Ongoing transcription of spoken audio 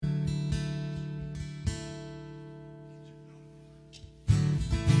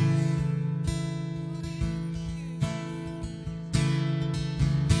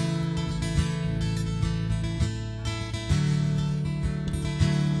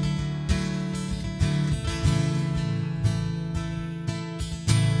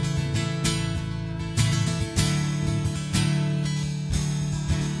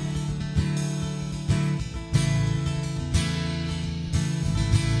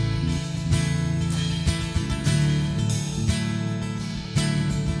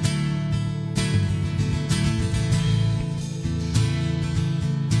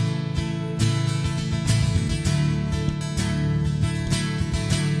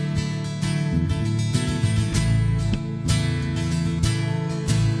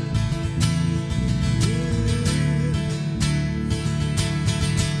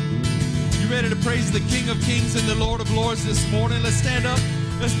praise the King of Kings and the Lord of Lords this morning. Let's stand up.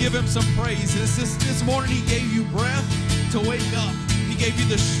 Let's give him some praise. This morning he gave you breath to wake up. He gave you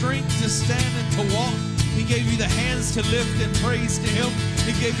the strength to stand and to walk. He gave you the hands to lift and praise to him.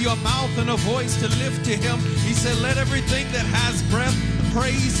 He gave you a mouth and a voice to lift to him. He said, let everything that has breath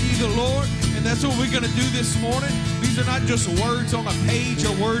praise ye the Lord. And that's what we're going to do this morning. These are not just words on a page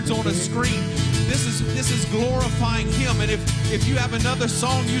or words on a screen. This is glorifying him. And if you have another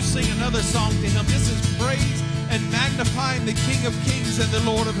song, you sing another song to him. This is praise and magnifying the King of Kings and the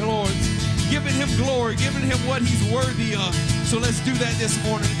Lord of Lords. Giving him glory, giving him what he's worthy of. So let's do that this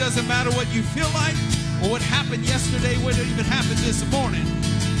morning. It doesn't matter what you feel like or what happened yesterday, what even happened this morning.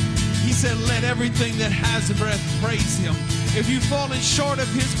 He said, let everything that has breath praise him. If you've fallen short of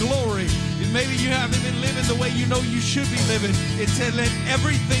his glory, maybe you haven't been living the way you know you should be living, it said, let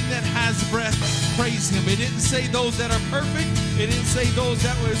everything that has breath praise him. It didn't say those that are perfect. It didn't say those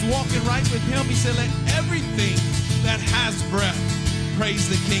that was walking right with him. He said, let everything that has breath praise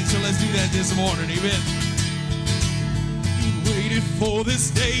the King. So let's do that this morning. Amen. We waited for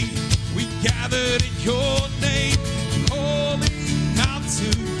this day. We gathered in your name, calling out to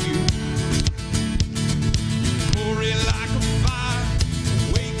you. Glory like a fire,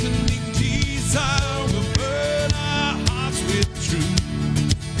 awakening desire will burn our hearts with truth.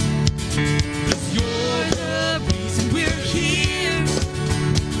 'Cause you're the reason we're here.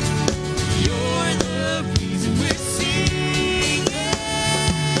 You're the reason we're singing.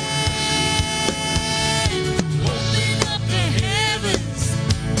 Open up the heavens,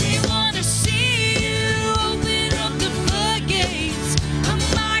 we want to see you. Open up the floodgates, a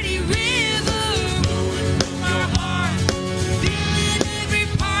mighty river flowing from our heart, filling every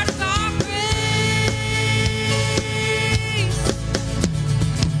part of our praise.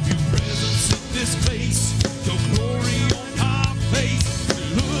 Your presence in this place, your glory on our face,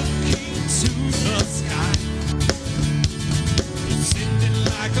 we're looking to the sky. You're sending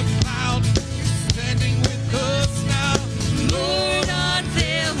like a cloud, you're standing with us now. Lord,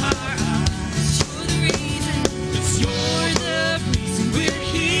 unveil our eyes. You're the reason, 'cause you're the reason we're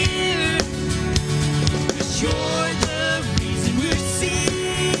here. 'Cause you're the reason we're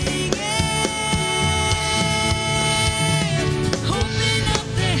singing. Open up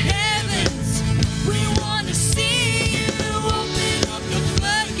the heavens, we want to see you. Open up the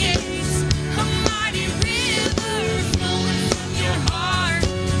floodgates, a mighty river flowing from your heart,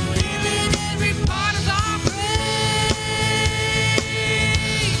 filling every part of our praise.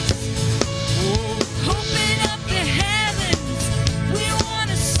 Open up the heavens, we want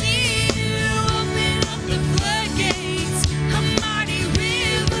to see you. Open up the floodgates, a mighty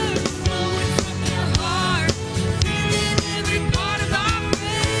river flowing from your heart, filling every part of our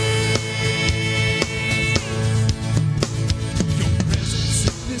praise. Your presence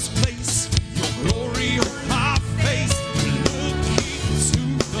in this place, your glory on our face, we're looking to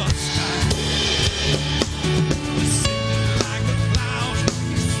the sky. You're sending like a cloud,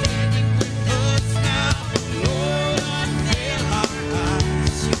 you're standing with us now. Lord, unveil our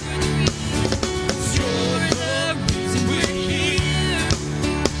eyes. You're the reason we're here.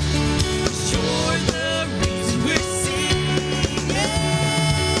 You're the reason we're singing.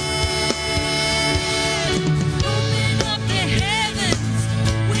 Open up the heavens,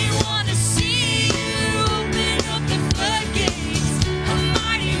 we want to see you. Open up the floodgates, a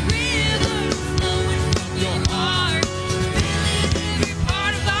mighty river flowing from your heart, filling every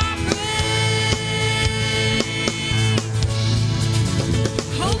part of our praise.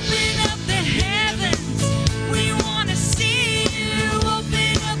 Open up the heavens, we want to see you.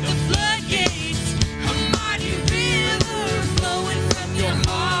 Open up the floodgates, a mighty river flowing from your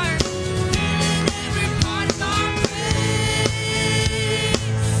heart, filling every part of our praise.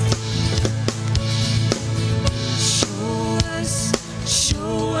 Show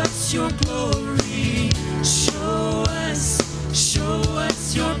us your glory. Show us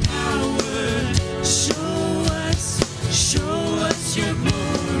your power. Show us your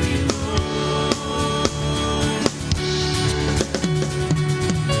glory, Lord.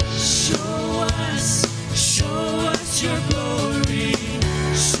 Show us your glory.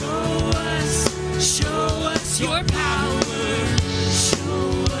 Show us your power.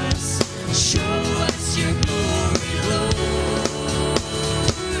 Show us your glory, Lord.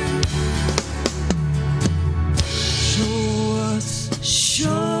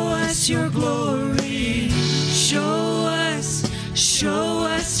 Show us your glory. Show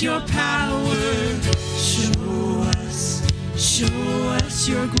us your power. Show us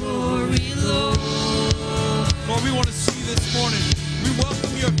your glory, Lord. Lord, we want to see this morning. We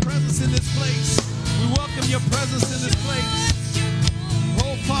welcome your presence in this place. We welcome your presence in this place.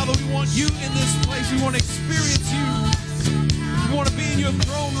 Oh, Father, we want you in this place. We want to experience you. We want to be in your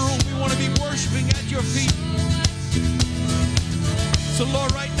throne room. We want to be worshiping at your feet. So,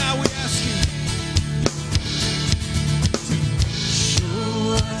 Lord, right now we ask you to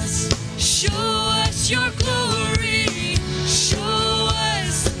show us your glory. Show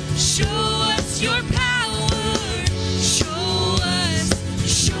us your power. Show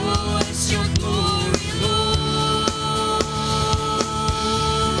us your glory, Lord.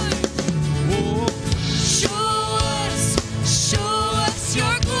 oh, Show us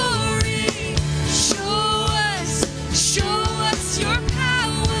your glory. Show us your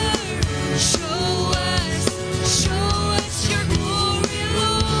power. Show us your glory,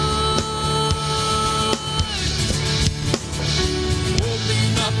 Lord.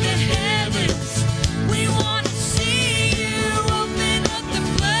 Open up the heavens. We want to see you. Open up the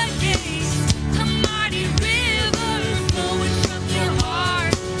floodgates. A mighty river flowing from your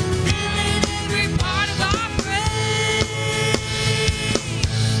heart, filling every part of our praise.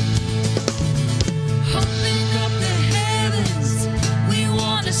 Open up the heavens. We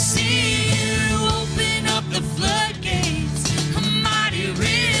want to see you. Open up the floodgates. A mighty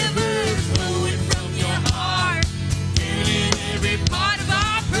river flowing from your heart, filling every part of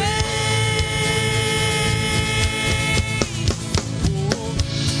our praise.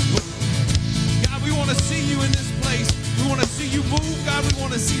 God, we want to see you in this place. We want to see you move. God, we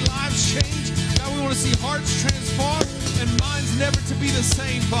want to see lives change. God, we want to see hearts transformed and minds never to be the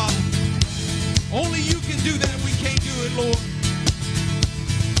same, Father. Only you can do that. We can't do it, Lord.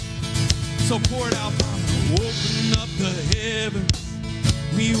 So pour it out, Father. Open up the heavens.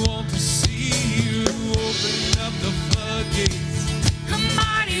 We want to see you. Open up the floodgates. A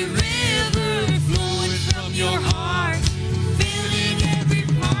mighty river flowing from your heart, filling every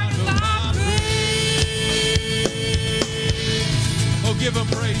part of our praise. Oh, give him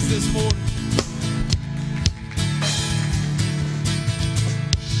praise this morning.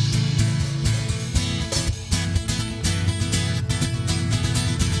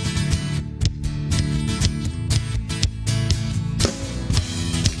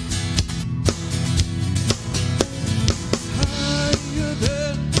 Higher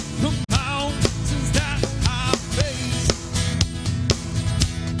than the mountains that I face,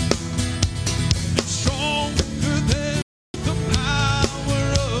 and stronger than the power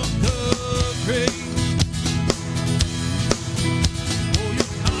of the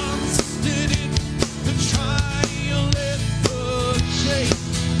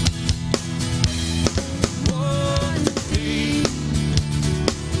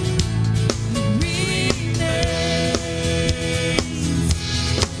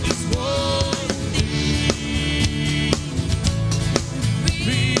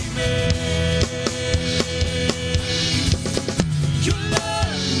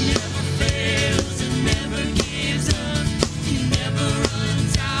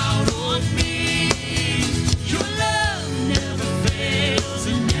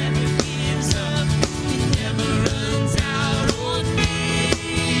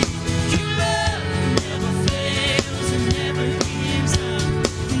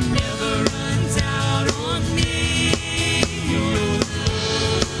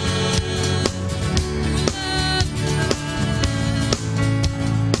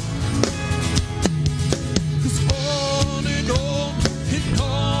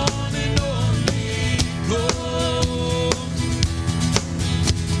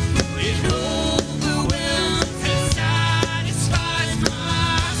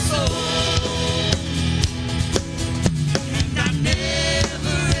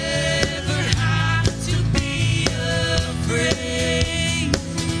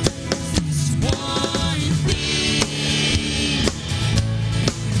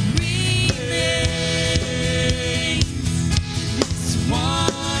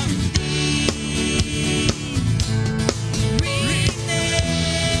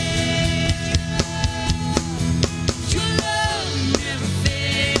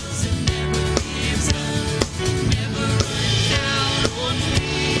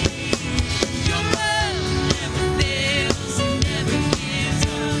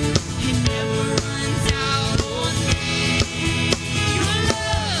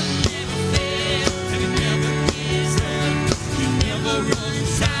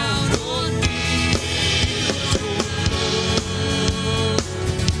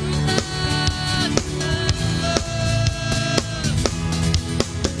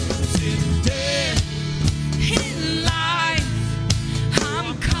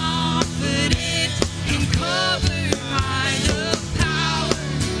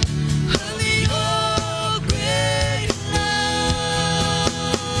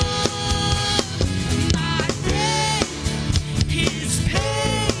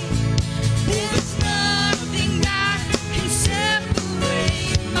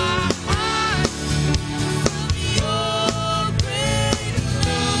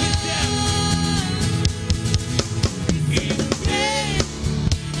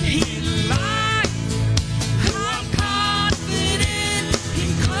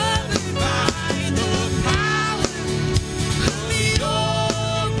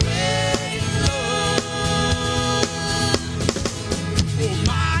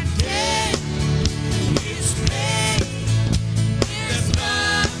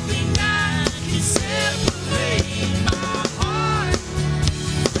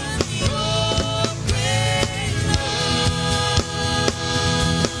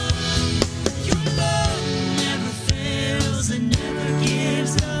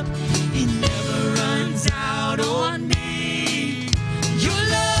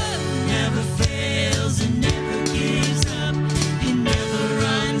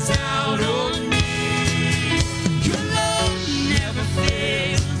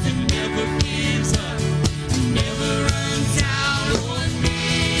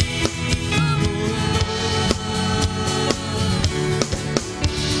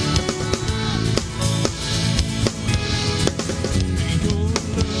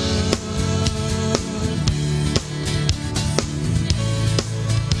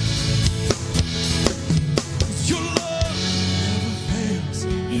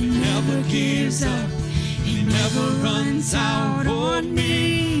never gives up. He never runs out on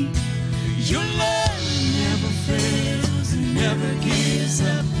me. Your love never fails and never gives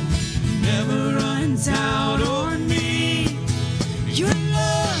up. He never runs out on me. Your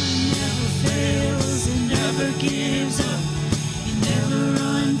love never fails and never gives up. He never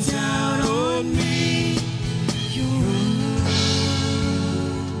runs out on me. Your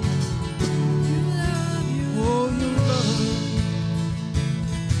love, oh, your love,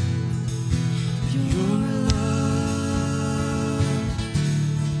 your love,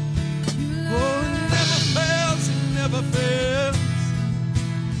 oh, it never fails, it never fails.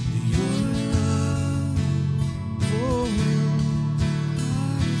 Your love, oh,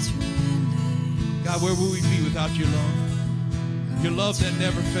 God, where would we be without your love? Your love that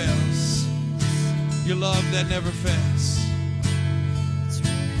never fails. Your love that never fails.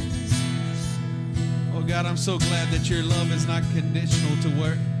 Oh God, I'm so glad that your love is not conditional to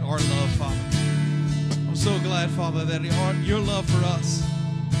our love, Father. I'm so glad, Father, that your love for us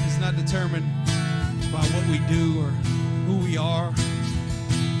is not determined by what we do or who we are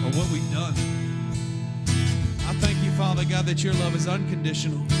or what we've done. I thank you, Father God, that your love is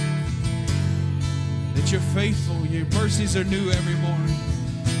unconditional. That you're faithful, your mercies are new every morning.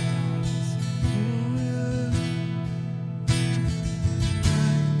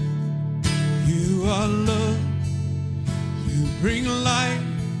 You are love, you bring light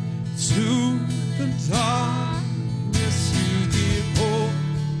to the darkness. You give hope,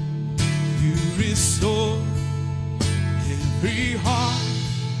 you restore every heart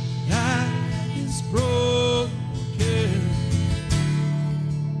that is broken.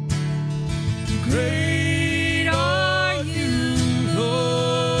 Great are you,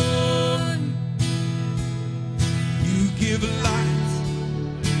 Lord. You give light,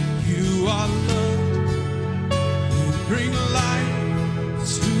 you are love. You bring light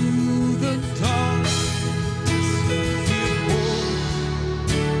to the darkness. You give hope,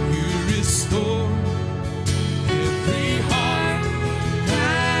 you restore every heart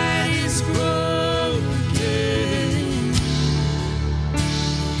that is broken.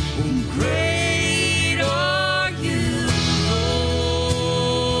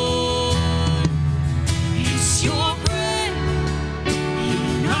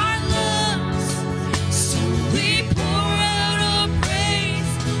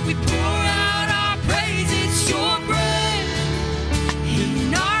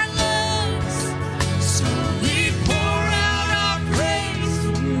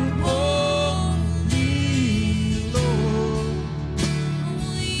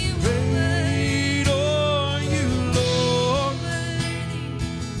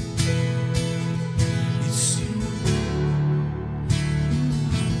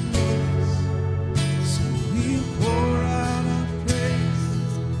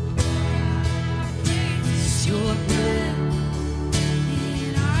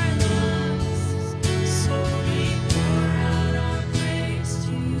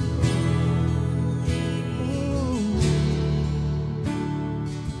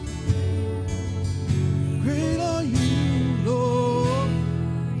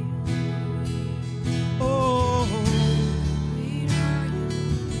 Oh, great.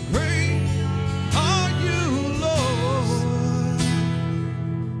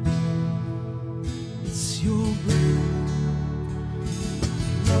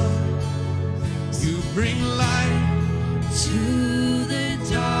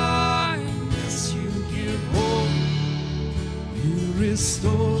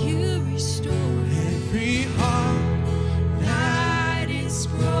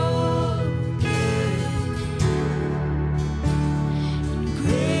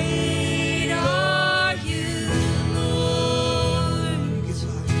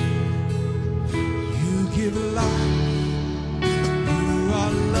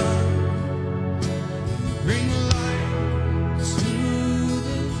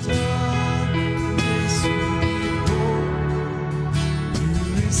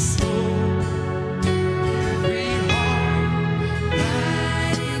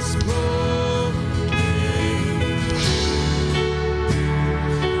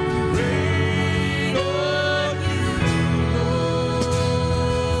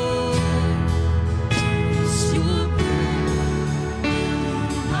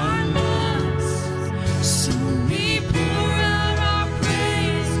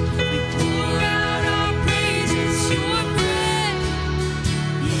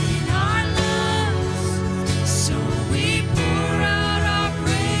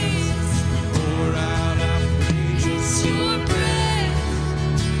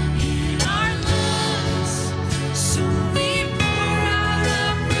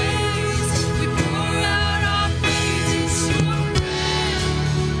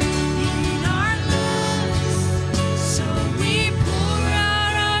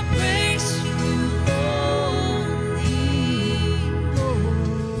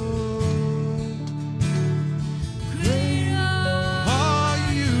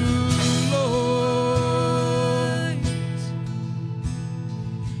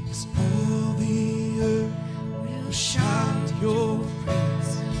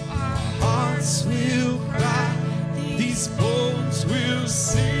 hearts will cry, these bones will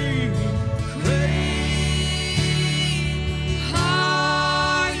sing. Great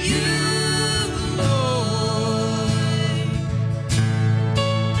Are you, Lord.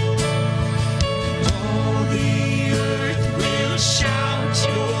 All the earth will shout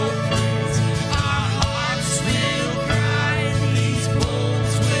your praise. Our hearts will cry, these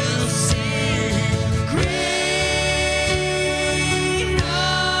bones will sing. great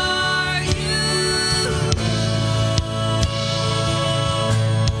are you,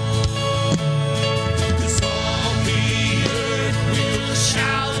 Cause all the earth will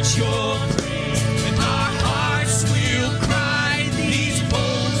shout your praise, and our hearts will cry, these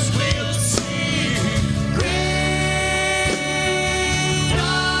bones will sing. great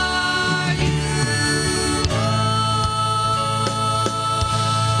are you,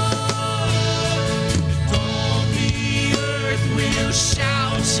 All the earth will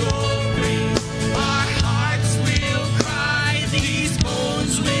shout your praise, our hearts will cry, these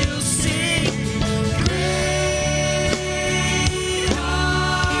bones will sing. great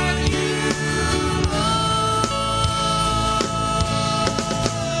are you,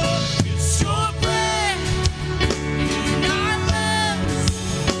 It's your breath in our lungs,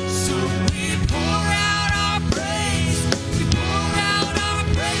 so we pour out our praise, we pour out our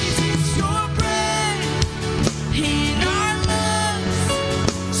praise. It's your breath in our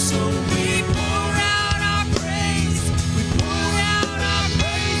lungs, so we pour out our praise, we pour out our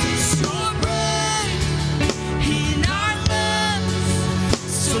praise. It's your breath in our lungs,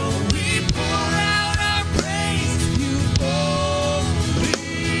 so we pour out our praise. You only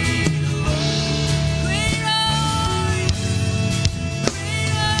great are you,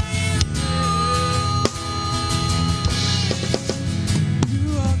 great are you,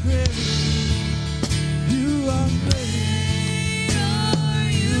 You are great. You are great. great are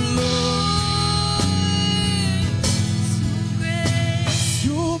you, Lord, so great.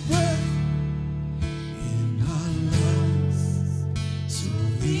 Your breath in our lungs, so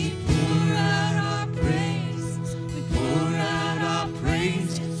we pour out our praise. We pour out our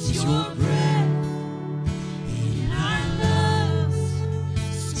praise. It's your breath in our lungs,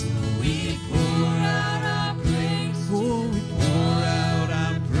 so we pour out our praise. Oh, we pour out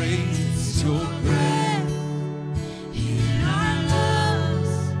our praise. It's your breath In our lungs,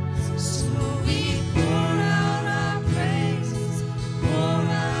 so we pour out our praise, pour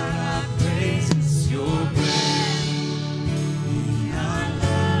out our praise. It's your breath in our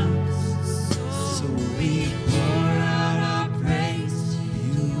lungs, so we pour out our praise to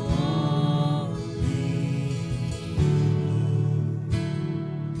you only.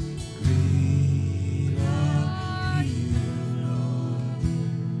 Great are you, Lord.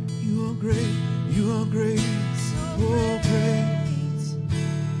 You are great. You are great. Oh, great.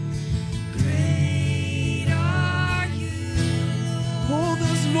 great are you, Oh,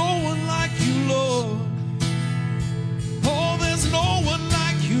 there's no one like you, Lord. Oh, there's no one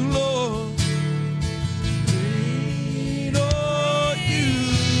like you, Lord. Great are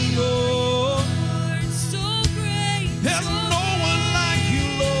you, Lord. Lord, so great, There's so no one like you,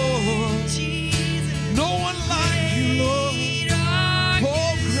 Lord. Jesus, No one like you, Lord. great are you,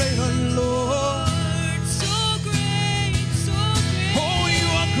 Oh, great are you, Lord. Lord, so great, so great. Oh, you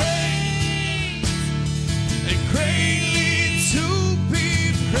are great and greatly to be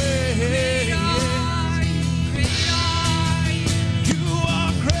Great praised. are you, great are you, You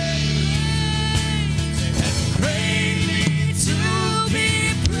are great and greatly to be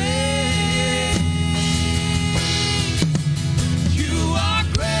praised. You are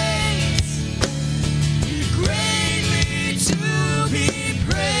great and greatly to be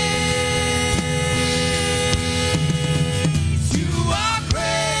praised. You are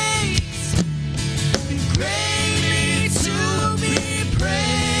great and greatly to be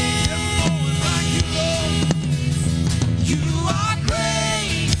praised. No one like you, Lord. You are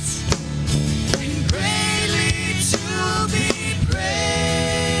great and greatly to be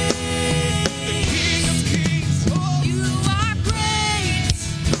praised. The King of Kings, oh, you are great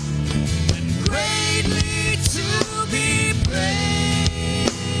and greatly to be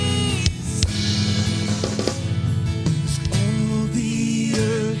praised. all the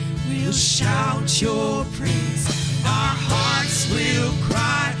earth will shout your praise. Our hearts will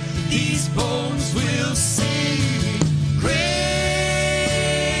cry, these bones will sing. Great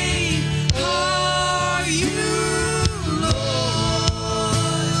are you, Lord.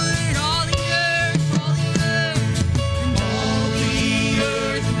 All the earth, all the earth, All the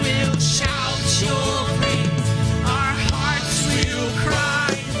earth will shout your praise. Our hearts will cry,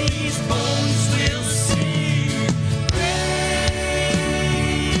 these bones will sing. Great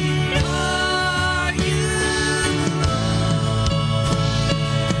are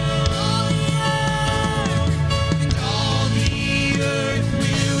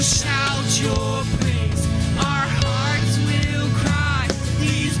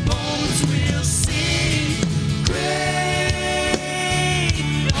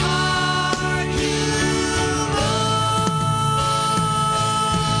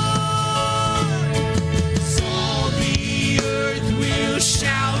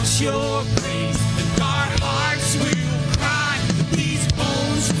It's your praise, and our hearts will cry, these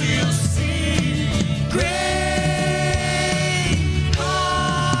bones will sing. Great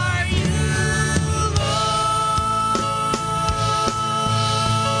are you,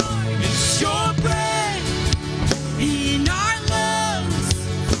 Lord. It's your breath in our lungs,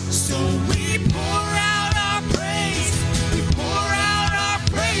 so we pour out our praise. We pour out our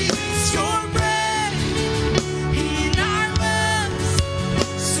praise. It's your breath in our lungs,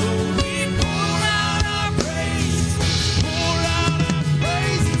 so we pour out our praise. Pour out our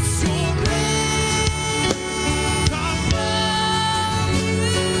praise. It's your breath. Come on, we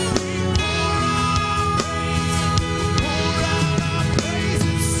pour out our praise.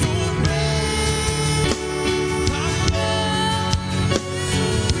 It's your breath. Come on,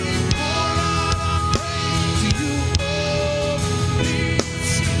 we pour out our praise to you, only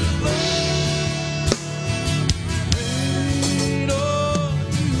to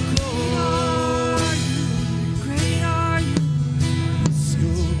Lord. Great are you, it's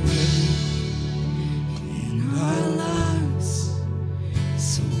your breath in our lungs,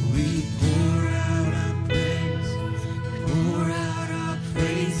 so we pour out our praise. Pour out our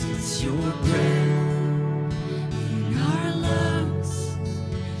praise. It's your breath in our lungs,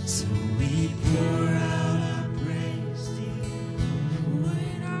 so we pour out our praise. Pour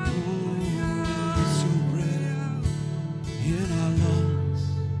it out. It's your breath in our lungs,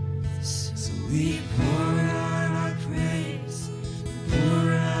 so we pour out our praise.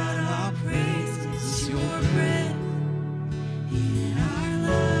 Pour out our praise. It's your breath in our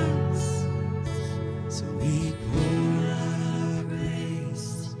lungs, so we pour out our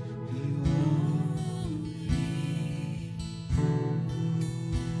praise to you only.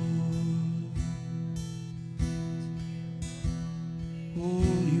 Oh,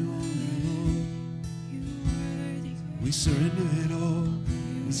 you only, Lord. We surrender it all.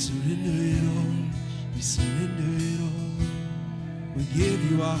 We surrender it all. We surrender it all. We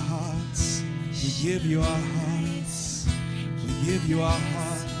give you our hearts. We give you our hearts. We give you our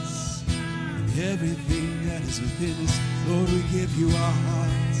hearts. And everything that is within us, Lord, we give you our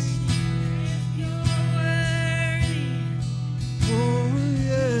hearts. Oh,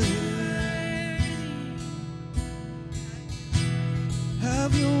 yeah.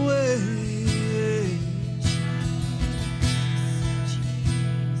 Have your way.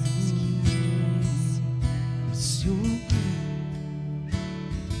 It's your breath.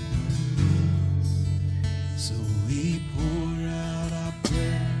 So we pour out our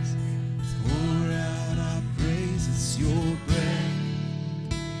praise. Pour out our praise. It's your breath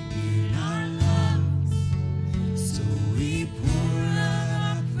in our lungs. So we pour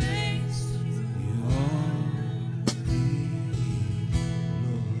out our praise to you only,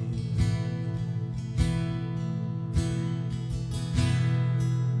 Lord.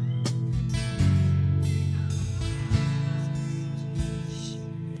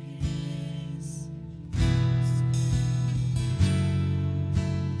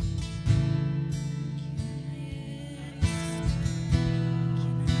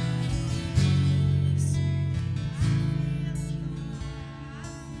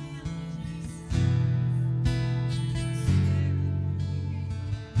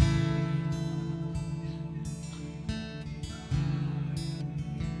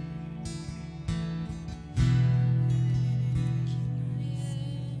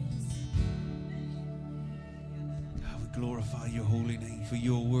 God, we glorify your holy name, for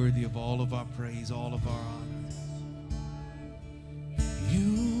you are worthy of all of our praise, all of our honor.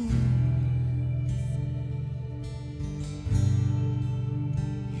 You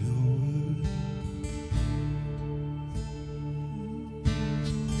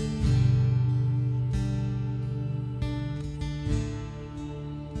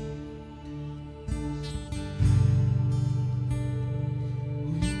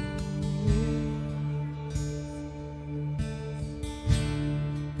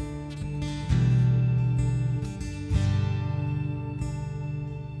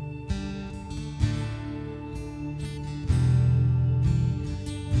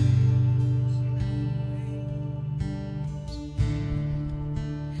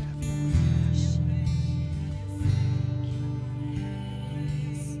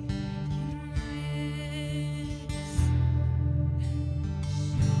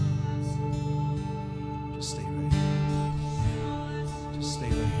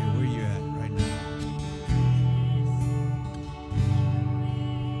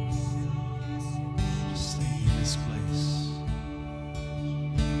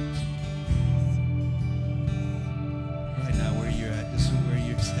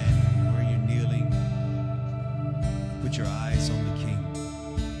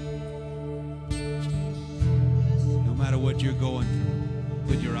what you're going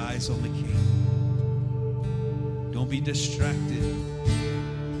through, put your eyes on the King. Don't be distracted.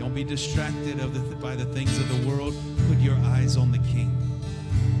 Don't be distracted by the things of the world. Put your eyes on the King.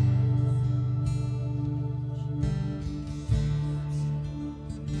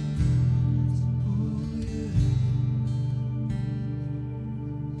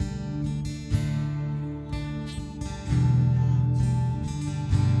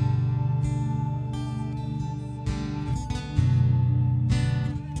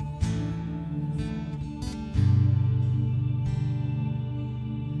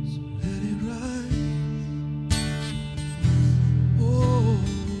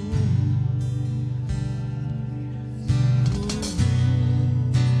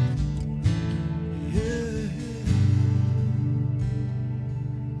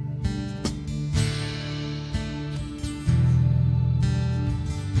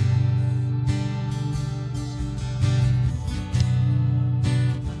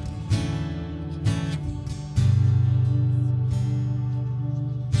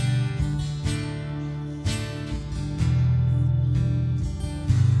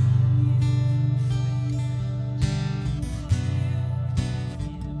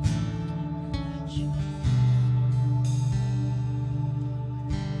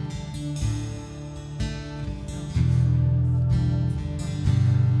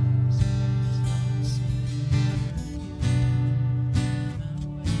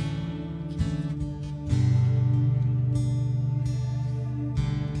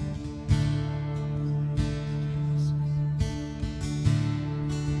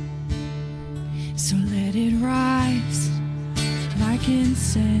 So let it rise like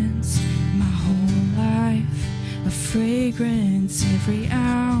incense, my whole life, a fragrance, every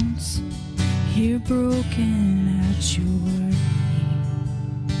ounce, here broken at your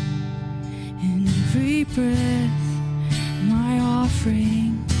feet. And every breath, my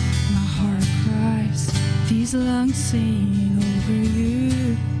offering, my heart cries, these lungs sing over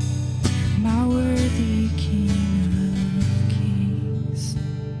you, my worthy King.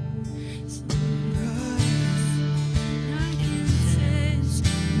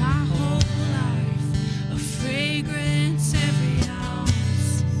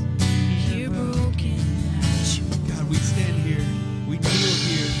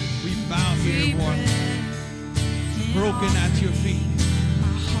 Broken at your feet. My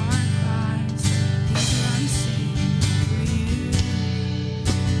heart cries, these lungs sing over you.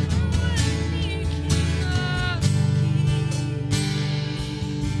 Worthy King of Kings.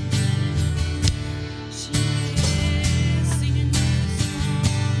 Singing new song,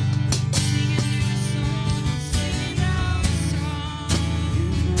 singing new song, singing out song.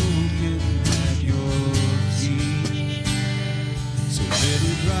 Broken at your feet. So let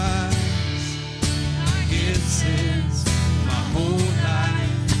it rise like incense. Whole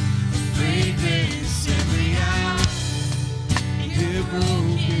life, fragrance, every ounce, here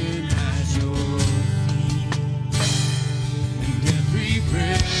broken at your feet, and every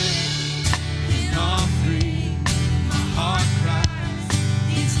breath, an offering, my heart cries,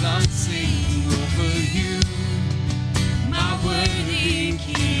 these lungs sing over you, my worthy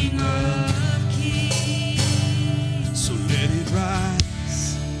King of Kings. So let it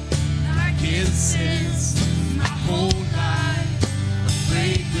rise like incense, my whole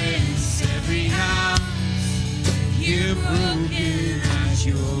fragrance, every ounce, here broken at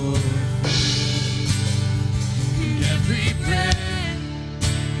your feet, and every breath,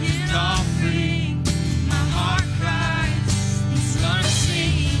 an offering, my heart cries, these lungs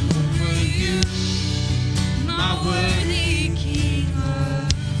sing over you, my worthy King of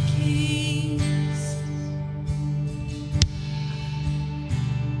Kings.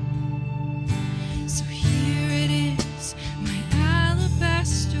 So here it is, my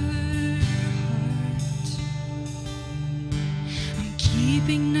alabaster heart. I'm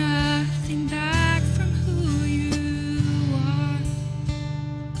keeping nothing back from who you are.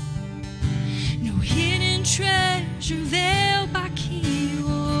 No hidden treasure veiled by key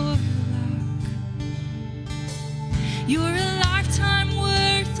or lock. You're a lifetime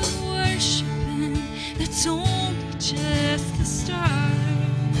worth of worshiping, that's only just the start.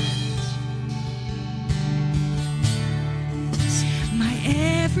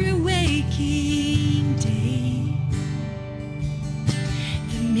 Every waking day,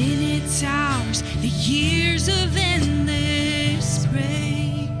 the minutes, hours, the years of endless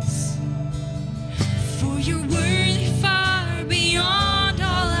praise, for you're worthy far beyond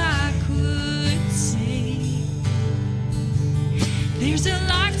all I could say. There's a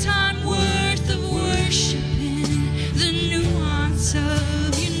lifetime worth of worshiping the nuance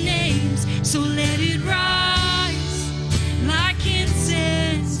of your names, so let it rise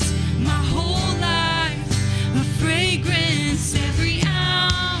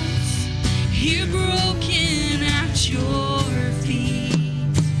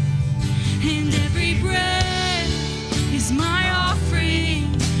is my offering.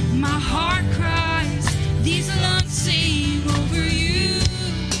 My heart cries, these lungs sing over you,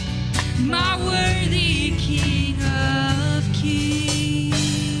 my worthy King of Kings.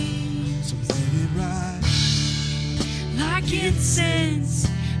 So let it rise Like incense,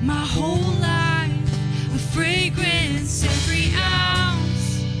 my whole life, a fragrance, every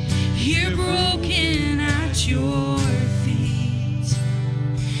ounce, here broken at your feet.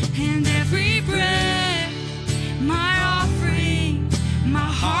 And every breath, my offering, my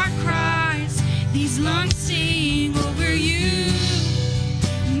heart cries, these lungs sing over you,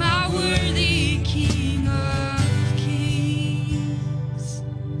 my worthy King of Kings.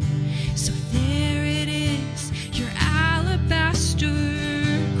 So there it is, your alabaster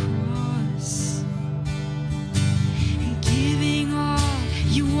cross, and giving all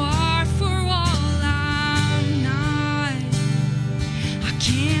you are for all I'm not. I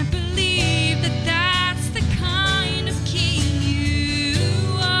can't believe that that's the kind of King you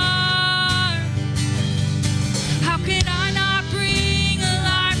are. How could I not bring a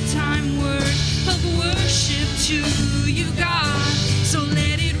lifetime worth of worship to you, God? So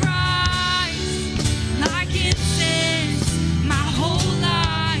let it rise like incense, my whole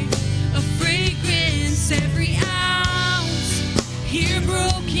life, a fragrance, every ounce, here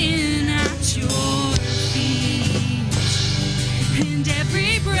broken at your feet. And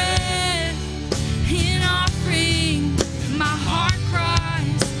every breath, an offering, my heart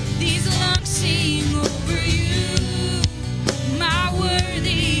cries, these lungs sing over you, my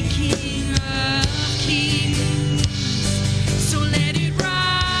worthy King of Kings. So let it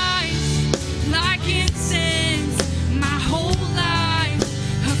rise like incense, my whole life,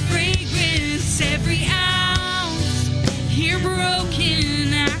 a fragrance, every ounce, here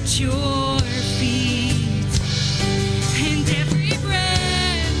broken at your feet. And every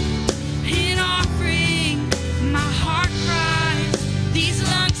breath, an offering, my heart cries, these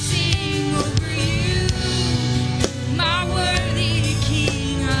lungs sing over you, my worthy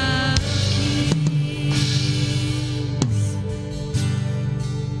King of Kings.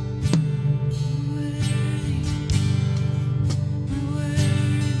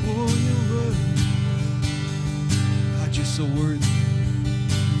 Oh, you're worthy. God, you're so worthy.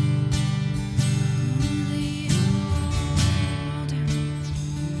 Lay it all down.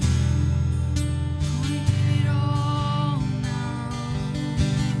 Gonna give it all now.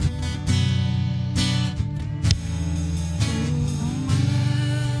 Oh, my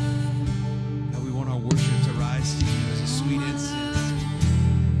love. God, we want our worship to rise to you as a sweet incense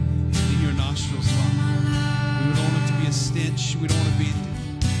in your nostrils, Father. We don't want it to be a stench. We don't want it to be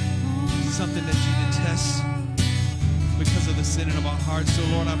something that you detest because of the sin in our hearts. So,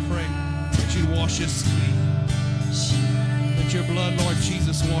 Lord, I pray that you'd wash us clean. That your blood, Lord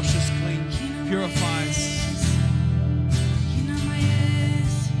Jesus, wash us clean, purify us.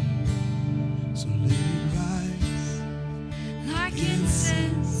 So let it rise. Like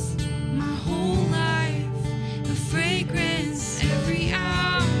incense, my whole life, a fragrance, every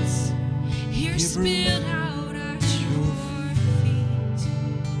ounce, here spilled out at your feet.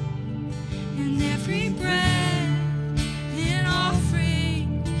 And every breath, an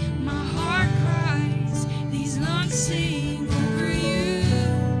offering, my heart cries, these lungs sing over you,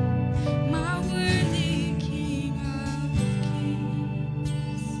 my worthy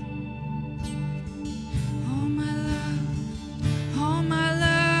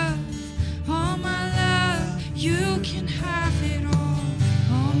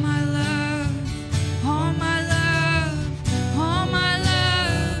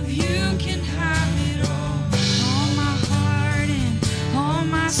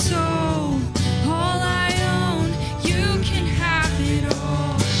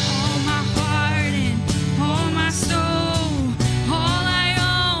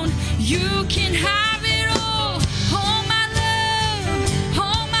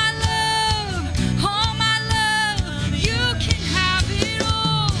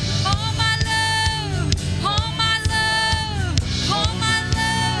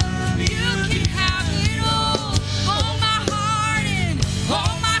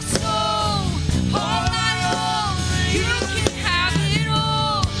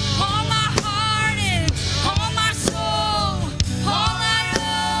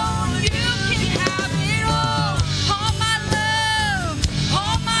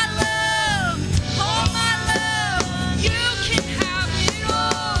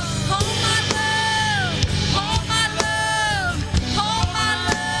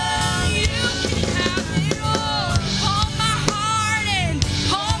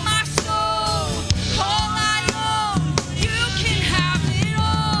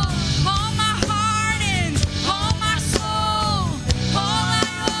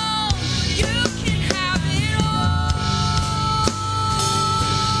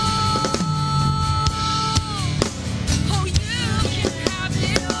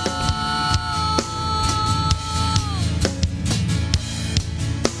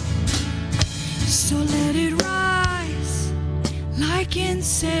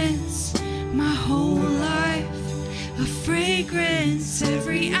whole life a fragrance,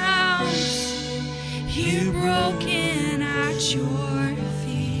 every ounce here broken at your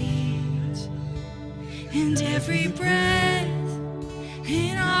feet, and every breath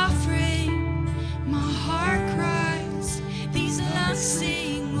an offering. My heart cries, these lungs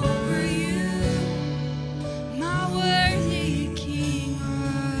sing over you, my worthy King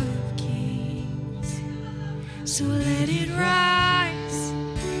of Kings. So let it rise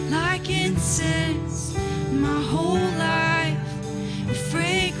like incense, my whole life a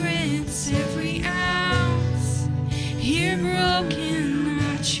fragrance, every ounce here broken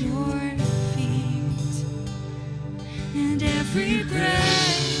at your feet, and every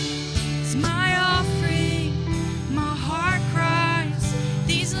breath is my offering. My heart cries,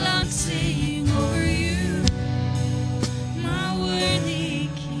 these lungs sing over you, my worthy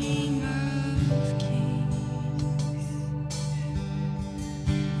King of Kings.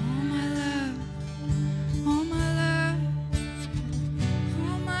 All my love, all my love,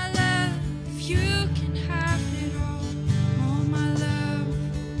 all my love, you can have it all. All my love,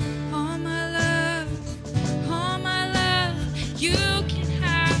 all my love, all my love, you can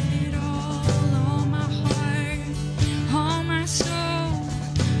have it all. All my heart, all my soul,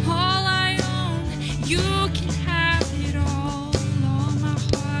 all I own, you can have it all. All my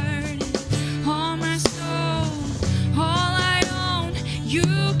heart, all my soul, all I own, you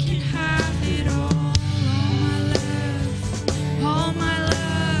can have it all. All my love, all my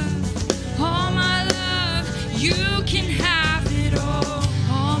love, all my love, you can have it all.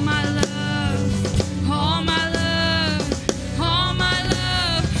 All my love, all my love, all my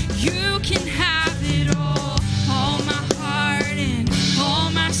love, you can have it all. All my heart and all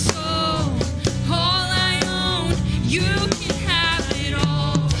my soul, all I own, you can have it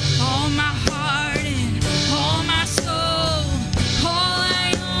all. All my heart and all my soul, all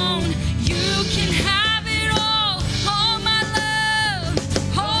I own, you can have it all. All my love,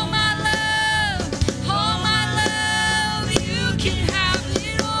 all my love, all my love, you can have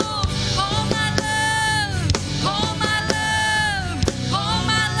it all. All my love, all my love, all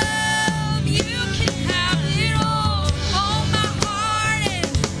my love, you can have it all. All my heart and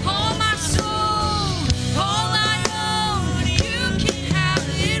all my soul, all I own, you can have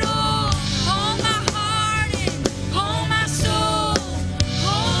it all. All my heart and all my soul,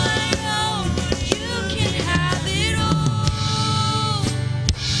 all I own, you can have it all.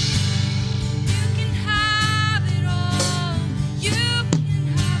 You can have it all. You can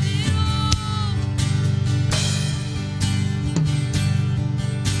have it all.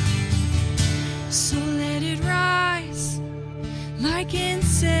 So let it rise like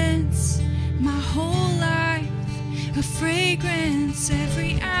incense, my whole life a fragrance,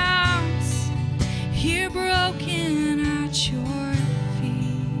 every ounce here broken at your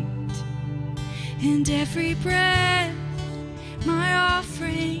feet, and every breath my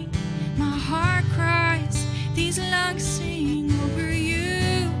offering. My heart cries, these lungs sing over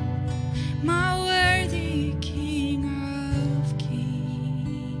you, my worthy King of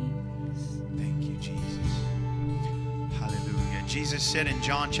Kings. Thank you, Jesus. Hallelujah. Jesus said in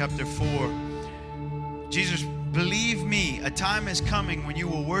John chapter 4, Jesus, believe me, a time is coming when you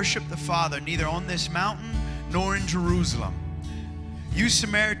will worship the Father neither on this mountain nor in Jerusalem. You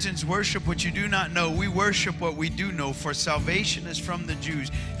Samaritans worship what you do not know. We worship what we do know, for salvation is from the Jews.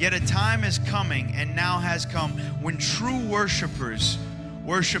 Yet a time is coming, and now has come, when true worshipers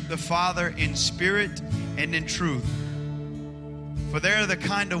worship the Father in spirit and in truth. For they are the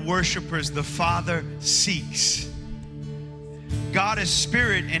kind of worshipers the Father seeks. God is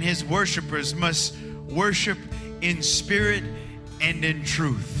spirit, and his worshipers must worship in spirit and in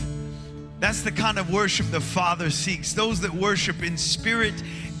truth. That's the kind of worship the Father seeks, those that worship in spirit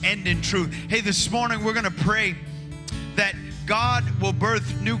and in truth. Hey, this morning we're going to pray that God will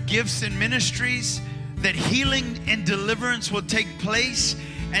birth new gifts and ministries, that healing and deliverance will take place,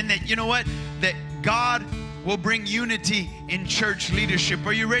 and that, you know what, that God will bring unity in church leadership.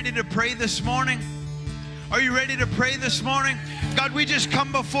 Are you ready to pray this morning? Are you ready to pray this morning? God, we just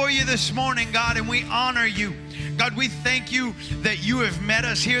come before you this morning, God, and we honor you. God, we thank you that you have met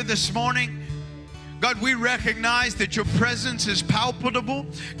us here this morning. God, we recognize that your presence is palpable.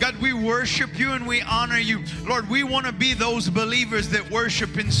 God, we worship you and we honor you. Lord, we want to be those believers that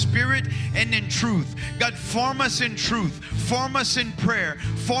worship in spirit and in truth. God, form us in truth. Form us in prayer.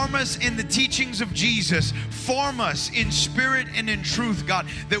 Form us in the teachings of Jesus. Form us in spirit and in truth, God,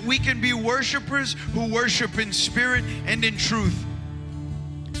 that we can be worshipers who worship in spirit and in truth.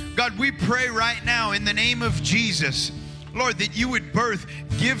 God, we pray right now in the name of Jesus Lord, that you would birth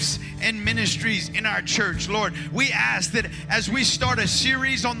gifts and ministries in our church. Lord, we ask that as we start a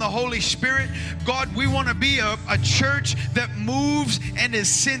series on the Holy Spirit, God, we want to be a church that moves and is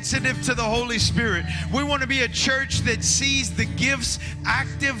sensitive to the Holy Spirit. We want to be a church that sees the gifts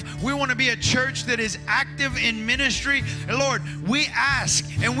active. We want to be a church that is active in ministry. And Lord, we ask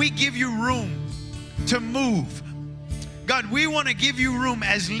and we give you room to move. God, we want to give you room.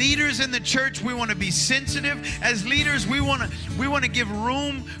 As leaders in the church, we want to be sensitive. As leaders, we want to give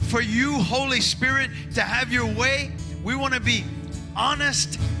room for you, Holy Spirit, to have your way. We want to be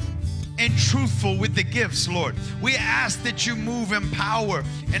honest and truthful with the gifts, Lord. We ask that you move in power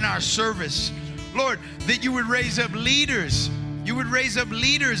in our service. Lord, that you would raise up leaders. You would raise up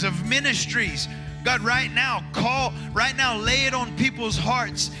leaders of ministries. God, right now, lay it on people's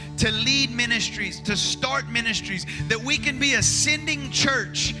hearts to lead ministries, to start ministries, that we can be a sending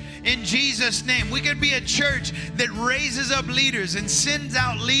church in Jesus' name. We can be a church that raises up leaders and sends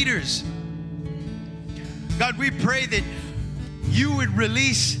out leaders. God, we pray that you would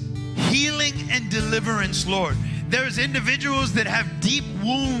release healing and deliverance, Lord. There's individuals that have deep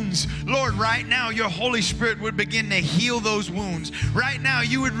wounds. Lord, right now, your Holy Spirit would begin to heal those wounds. Right now,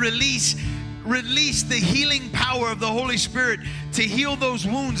 you would release the healing power of the Holy Spirit to heal those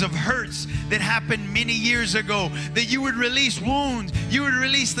wounds of hurts that happened many years ago. That you would release wounds. You would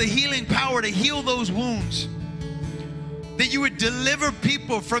release the healing power to heal those wounds. That you would deliver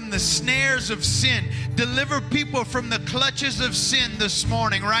people from the snares of sin. Deliver people from the clutches of sin this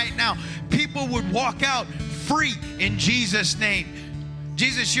morning, right now. People would walk out free in Jesus' name.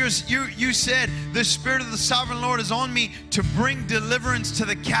 Jesus, you said, the Spirit of the Sovereign Lord is on me to bring deliverance to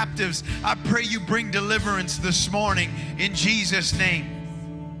the captives. I pray you bring deliverance this morning in Jesus'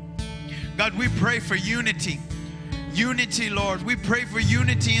 name. God, we pray for unity. Unity, Lord. We pray for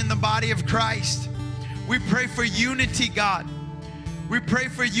unity in the body of Christ. We pray for unity, God. We pray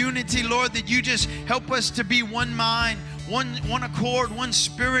for unity, Lord, that you just help us to be one mind, one accord, one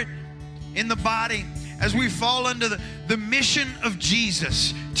spirit in the body. As we fall under the mission of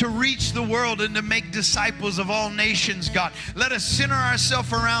Jesus to reach the world and to make disciples of all nations, God. Let us center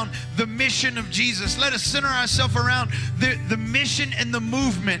ourselves around the mission of Jesus. Let us center ourselves around the mission and the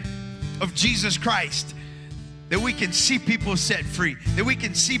movement of Jesus Christ. That we can see people set free, that we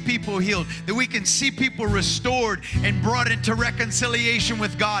can see people healed, that we can see people restored and brought into reconciliation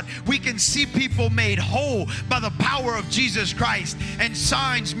with God. We can see people made whole by the power of Jesus Christ, and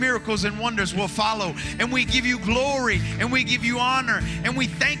signs, miracles, and wonders will follow. And we give you glory and we give you honor, and we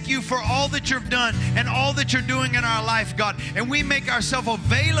thank you for all that you've done and all that you're doing in our life, God. And we make ourselves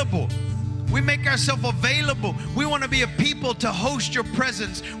available. We make ourselves available. We want to be a people to host your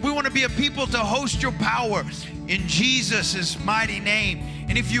presence. We want to be a people to host your power in Jesus' mighty name.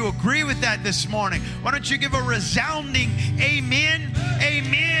 And if you agree with that this morning, why don't you give a resounding amen?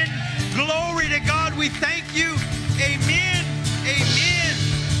 Amen. Glory to God. We thank you. Amen. Amen.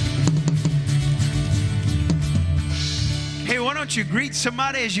 Hey, why don't you greet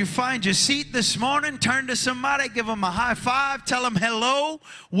somebody as you find your seat this morning? Turn to somebody, give them a high five, tell them hello,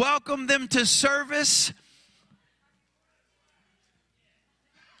 welcome them to service.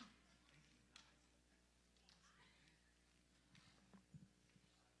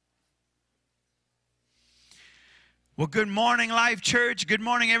 Well, good morning, Life Church. Good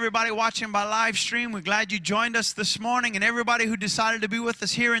morning, everybody watching by live stream. We're glad you joined us this morning. And everybody who decided to be with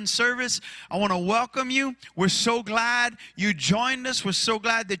us here in service, I want to welcome you. We're so glad you joined us. We're so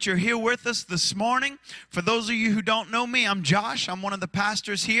glad that you're here with us this morning. For those of you who don't know me, I'm Josh. I'm one of the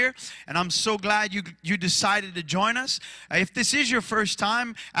pastors here. And I'm so glad you decided to join us. If this is your first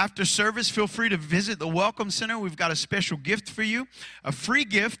time after service, feel free to visit the Welcome Center. We've got a special gift for you, a free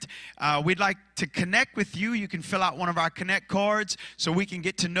gift. We'd like to connect with you. You can fill out one of our Connect cards so we can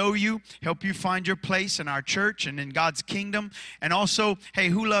get to know you, help you find your place in our church and in God's kingdom. And also,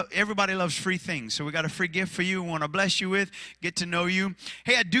 hey, everybody loves free things. So we got a free gift for you we want to bless you with, get to know you.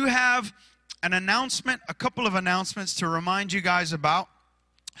 Hey, I do have an announcement, a couple of announcements to remind you guys about.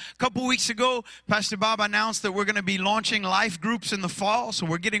 A couple weeks ago, Pastor Bob announced that we're going to be launching life groups in the fall, so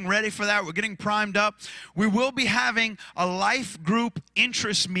we're getting ready for that. We're getting primed up. We will be having a life group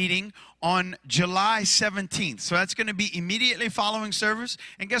interest meeting on July 17th. So that's going to be immediately following service.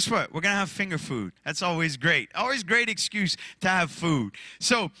 And guess what? We're going to have finger food. That's always great. Always great excuse to have food.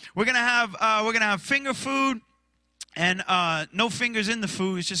 So we're going to have finger food. And no fingers in the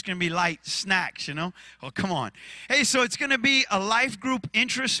food. It's just going to be light snacks, you know. Oh, come on. Hey, so it's going to be a life group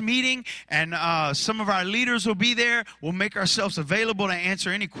interest meeting, and some of our leaders will be there. We'll make ourselves available to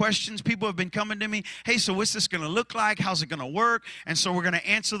answer any questions. People have been coming to me, hey, so what's this going to look like? How's it going to work? And so we're going to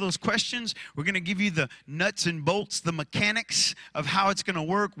answer those questions. We're going to give you the nuts and bolts, the mechanics of how it's going to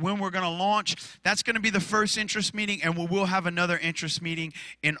work, when we're going to launch. That's going to be the first interest meeting, and we will have another interest meeting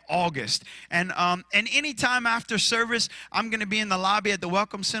in August. And any time after service, I'm going to be in the lobby at the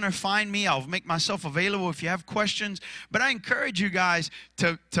Welcome Center. Find me. I'll make myself available if you have questions. But I encourage you guys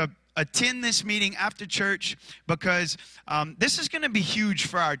to attend this meeting after church, because this is going to be huge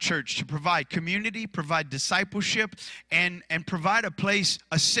for our church to provide community, provide discipleship, and provide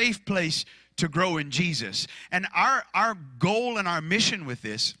a safe place to grow in Jesus. And our goal and our mission with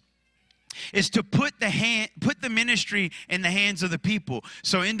this is to put the ministry in the hands of the people.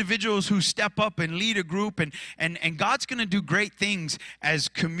 So individuals who step up and lead a group, and God's going to do great things as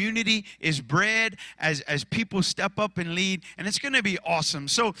community is bred, as people step up and lead, and it's going to be awesome.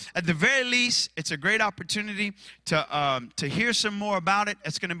 So at the very least, it's a great opportunity to hear some more about it.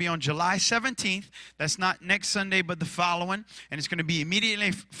 It's going to be on July 17th. That's not next Sunday, but the following, and it's going to be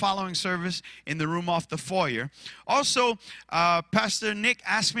immediately following service in the room off the foyer. Also, Pastor Nick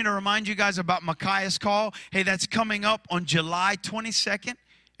asked me to remind you guys about Micaiah's Call. Hey, that's coming up on July 22nd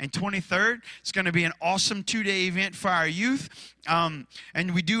and 23rd. It's going to be an awesome 2-day event for our youth. And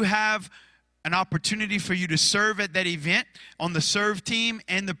we do have an opportunity for you to serve at that event on the serve team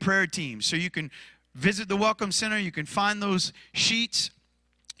and the prayer team. So you can visit the Welcome Center. You can find those sheets.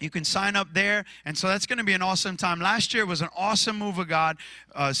 You can sign up there, and so that's going to be an awesome time. Last year was an awesome move of God.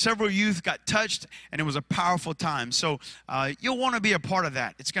 Several youth got touched, and it was a powerful time. So you'll want to be a part of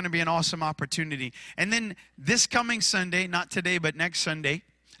that. It's going to be an awesome opportunity. And then this coming Sunday, not today, but next Sunday,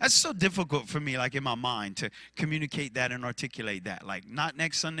 that's so difficult for me, like in my mind, to communicate that and articulate that. Like not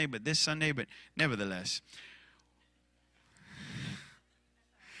next Sunday, but this Sunday, but nevertheless.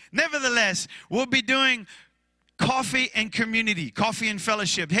 Nevertheless, we'll be doing coffee and community, coffee and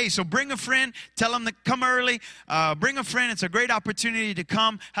fellowship. Hey, so bring a friend, tell them to come early. Bring a friend. It's a great opportunity to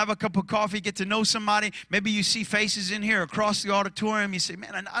come, have a cup of coffee, get to know somebody. Maybe you see faces in here across the auditorium. You say,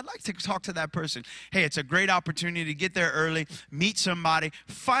 man, I'd like to talk to that person. Hey, it's a great opportunity to get there early, meet somebody,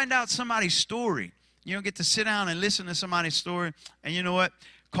 find out somebody's story. You know, get to sit down and listen to somebody's story. And you know what?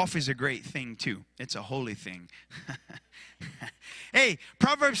 Coffee's a great thing too. It's a holy thing. Hey,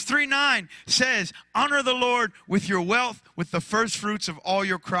 Proverbs 3:9 says, honor the Lord with your wealth, with the first fruits of all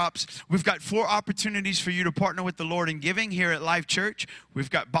your crops. We've got 4 opportunities for you to partner with the Lord in giving here at Life Church. We've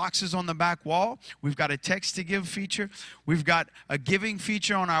got boxes on the back wall. We've got a text to give feature. We've got a giving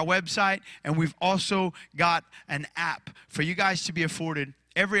feature on our website. And we've also got an app for you guys to be afforded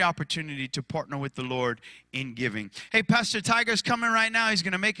every opportunity to partner with the Lord in giving. Hey, Pastor Tiger's coming right now. He's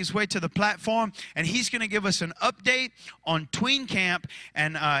going to make his way to the platform, and he's going to give us an update on Tween Camp.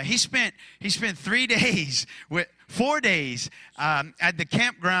 And he spent 4 days at the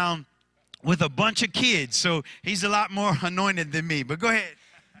campground with a bunch of kids. So he's a lot more anointed than me. But go ahead.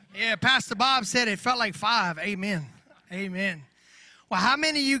 Yeah, Pastor Bob said it felt like 5. Amen. Amen. Well, how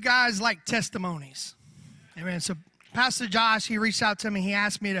many of you guys like testimonies? Amen. So Pastor Josh, he reached out to me. He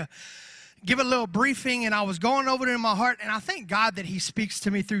asked me to give a little briefing, and I was going over it in my heart. And I thank God that he speaks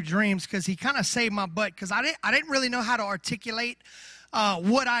to me through dreams, because he kind of saved my butt, because I didn't really know how to articulate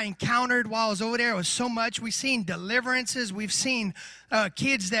what I encountered while I was over there. It was so much. We've seen deliverances. We've seen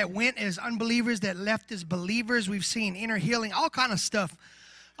kids that went as unbelievers that left as believers. We've seen inner healing, all kind of stuff.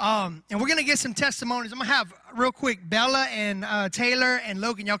 And we're going to get some testimonies. I'm going to have, real quick, Bella and Taylor and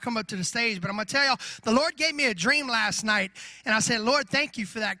Logan, y'all come up to the stage. But I'm going to tell y'all, the Lord gave me a dream last night. And I said, Lord, thank you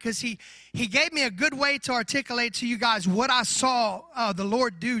for that, because he gave me a good way to articulate to you guys what I saw the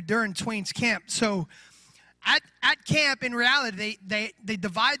Lord do during Tween's camp. So at camp, in reality, they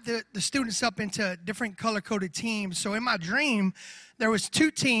divide the students up into different color-coded teams. So in my dream, there was 2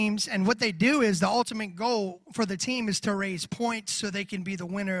 teams, and what they do is the ultimate goal for the team is to raise points so they can be the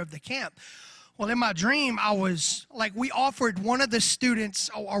winner of the camp. Well, in my dream, I was like, we offered one of the students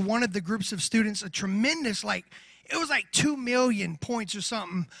or one of the groups of students a tremendous, it was like 2 million points or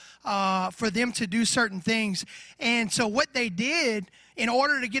something for them to do certain things. And so what they did, in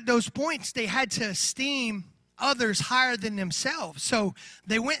order to get those points, they had to esteem others higher than themselves. So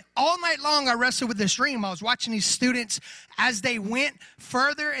they went all night long. I wrestled with this dream. I was watching these students as they went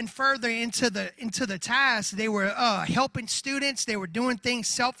further and further into the task. They were helping students. They were doing things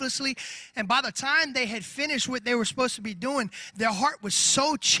selflessly. And by the time they had finished what they were supposed to be doing, their heart was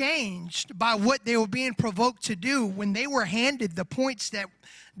so changed by what they were being provoked to do when they were handed the points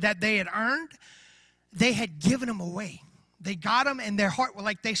that they had earned. they had given them away. They got them, and their heart were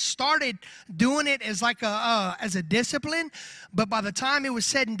like, they started doing it as like as a discipline, but by the time it was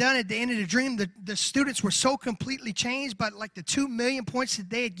said and done at the end of the dream, the students were so completely changed. But like the 2 million points that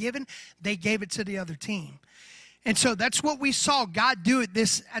they had given, they gave it to the other team. And so that's what we saw God do at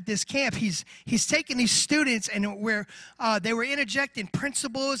this camp. He's taking these students, and where they were interjecting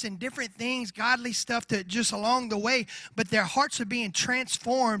principles and different things, godly stuff, to just along the way. But their hearts are being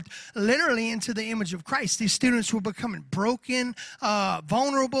transformed literally into the image of Christ. These students were becoming broken,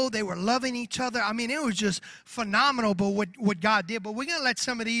 vulnerable. They were loving each other. I mean, it was just phenomenal. But what God did. But we're gonna let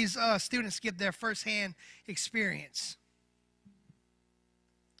some of these students give their firsthand experience.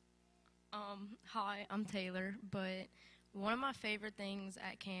 Hi, I'm Taylor, but one of my favorite things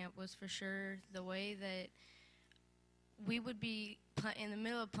at camp was for sure the way that we would be in the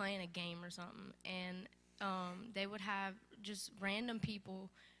middle of playing a game or something, and they would have just random people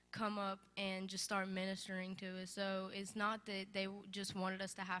come up and just start ministering to us. So it's not that they just wanted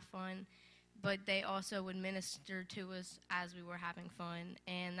us to have fun, but they also would minister to us as we were having fun,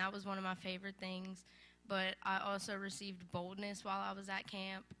 and that was one of my favorite things. But I also received boldness while I was at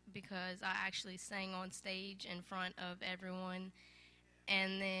camp because I actually sang on stage in front of everyone.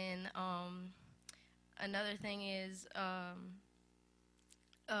 And then another thing is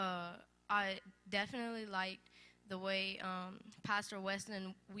I definitely liked the way Pastor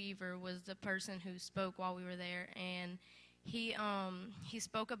Weston Weaver was the person who spoke while we were there. And he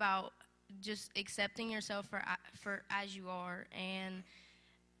spoke about just accepting yourself for as you are, and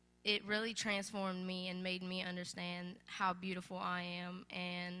it really transformed me and made me understand how beautiful I am,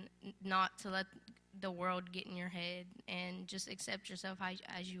 and not to let the world get in your head, and just accept yourself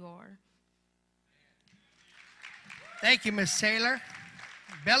as you are. Thank you, Miss Taylor.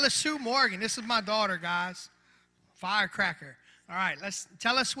 Bella Sue Morgan. This is my daughter, guys. Firecracker. All right,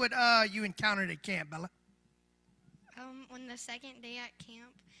 tell us what you encountered at camp, Bella. On the second day at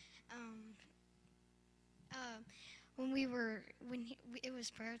camp, when it was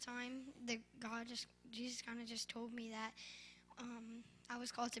prayer time, Jesus kind of just told me that I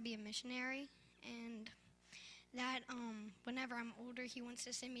was called to be a missionary, and that whenever I'm older, he wants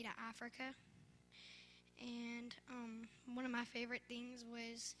to send me to Africa. And one of my favorite things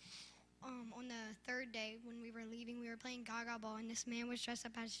was on the third day when we were leaving, we were playing Gaga Ball, and this man was dressed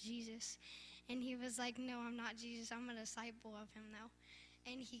up as Jesus, and he was like, "No, I'm not Jesus. I'm a disciple of him, though."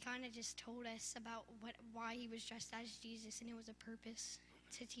 And he kind of just told us about why he was dressed as Jesus, and it was a purpose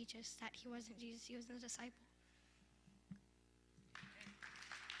to teach us that he wasn't Jesus, he was a disciple.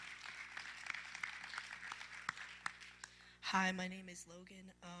 Hi, my name is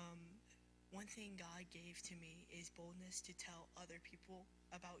Logan. One thing God gave to me is boldness to tell other people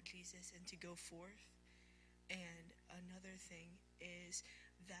about Jesus and to go forth. And another thing is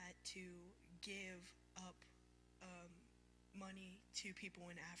that to give up money to people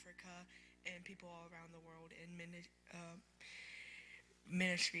in Africa and people all around the world, and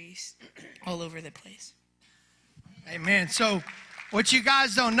ministries all over the place. Amen. So what you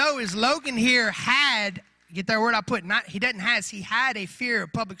guys don't know is Logan here had, get that word I put, he had a fear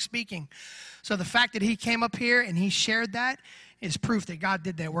of public speaking. So the fact that he came up here and he shared that is proof that God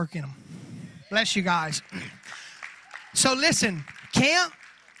did that work in him. Bless you guys. So listen, camp,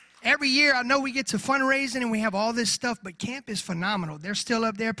 every year, I know we get to fundraising and we have all this stuff, but camp is phenomenal. They're still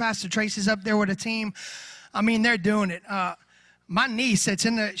up there. Pastor Tracy's up there with a team. I mean, they're doing it. My niece,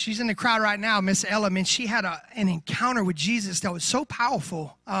 she's in the crowd right now, Miss Ella, she had an encounter with Jesus that was so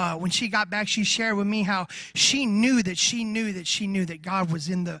powerful. When she got back, she shared with me how she knew that God was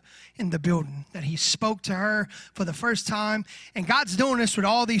in the building, that he spoke to her for the first time. And God's doing this with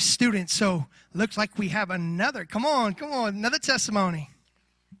all these students. So looks like we have another testimony.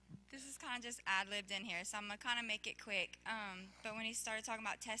 Just ad-libbed in here, so I'm going to kind of make it quick. But when he started talking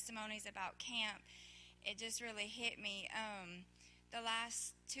about testimonies about camp, it just really hit me. The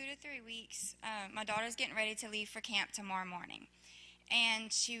last 2 to 3 weeks, my daughter's getting ready to leave for camp tomorrow morning.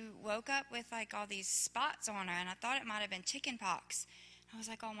 And she woke up with like all these spots on her, and I thought it might have been chicken pox. I was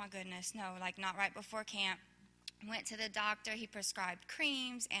like, oh my goodness, no, like not right before camp. Went to the doctor, he prescribed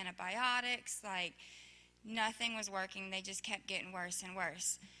creams, antibiotics, like nothing was working. They just kept getting worse and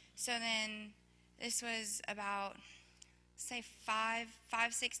worse. So then this was about, say,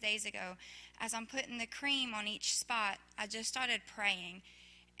 6 days ago. As I'm putting the cream on each spot, I just started praying.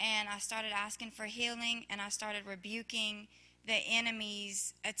 And I started asking for healing, and I started rebuking the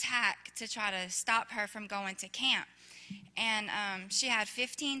enemy's attack to try to stop her from going to camp. And she had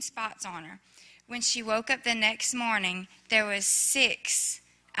 15 spots on her. When she woke up the next morning, there was 6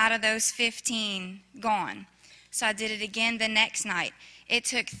 out of those 15 gone. So I did it again the next night. It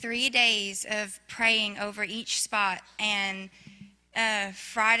took 3 days of praying over each spot, and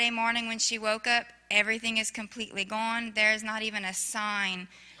Friday morning when she woke up, everything is completely gone. There is not even a sign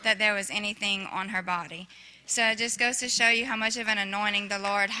that there was anything on her body. So it just goes to show you how much of an anointing the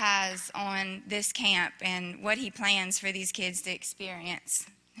Lord has on this camp and what he plans for these kids to experience.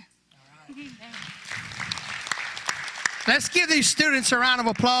 Let's give these students a round of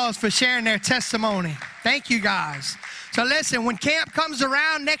applause for sharing their testimony. Thank you, guys. So listen, when camp comes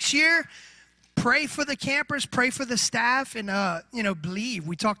around next year, pray for the campers, pray for the staff, and, believe.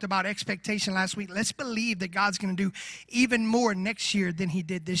 We talked about expectation last week. Let's believe that God's going to do even more next year than he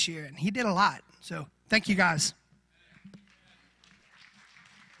did this year. And he did a lot. So thank you, guys.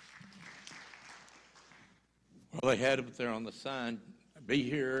 Well, they had it there on the sign. Be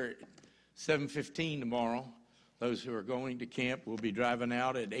here at 7:15 tomorrow. Those who are going to camp will be driving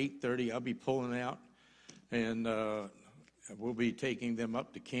out at 8:30. I'll be pulling out, and we'll be taking them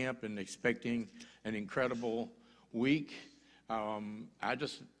up to camp and expecting an incredible week. I've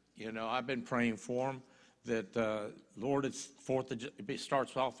been praying for them that, Lord, it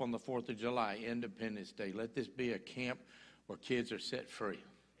starts off on the 4th of July, Independence Day. Let this be a camp where kids are set free.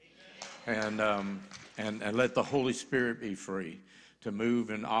 And let the Holy Spirit be free to move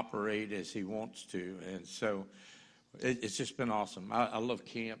and operate as he wants to. And so it's just been awesome. I love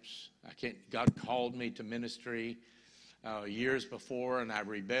camps. God called me to ministry years before, and I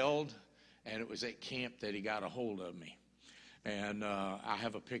rebelled, and it was at camp that he got a hold of me. And I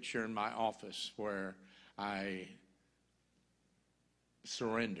have a picture in my office where I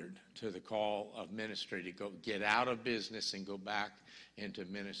surrendered to the call of ministry to go get out of business and go back into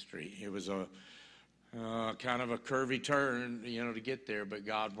ministry. It was a kind of a curvy turn, to get there, but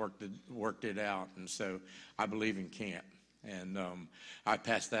God worked it out. And so I believe in camp, and I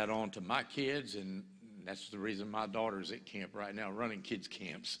pass that on to my kids, and that's the reason my daughter's at camp right now, running kids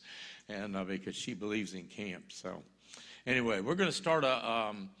camps, and because she believes in camp. So anyway, we're going to start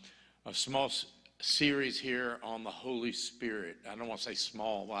a small series here on the Holy Spirit. I don't want to say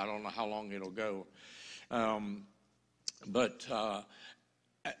small. I don't know how long it'll go. But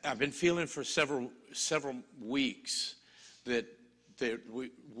I've been feeling for several weeks that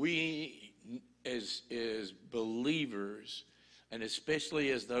we as believers, and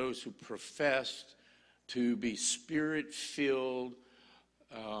especially as those who professed to be Spirit-filled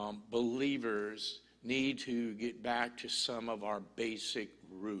believers, need to get back to some of our basic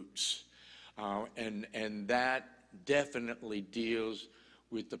roots. And that definitely deals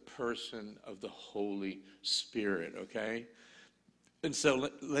with the person of the Holy Spirit, okay? And so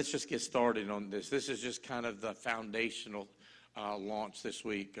let's just get started on this. This is just kind of the foundational launch this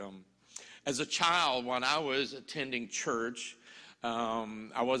week. As a child, when I was attending church,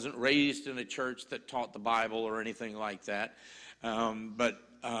 I wasn't raised in a church that taught the Bible or anything like that, but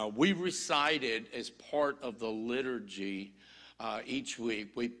we recited as part of the liturgy each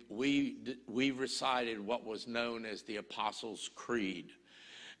week. We recited what was known as the Apostles' Creed.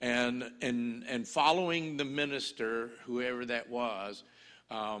 And following the minister, whoever that was,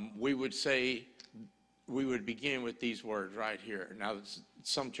 we would begin with these words right here. Now,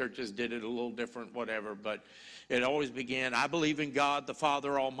 some churches did it a little different, whatever, but it always began, I believe in God, the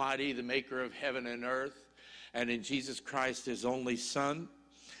Father Almighty, the maker of heaven and earth, and in Jesus Christ, his only Son,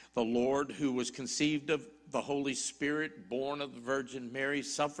 the Lord, who was conceived of the Holy Spirit, born of the Virgin Mary,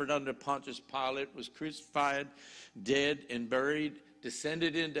 suffered under Pontius Pilate, was crucified, dead, and buried,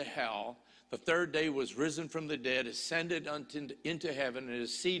 descended into hell. The third day was risen from the dead, ascended into heaven, and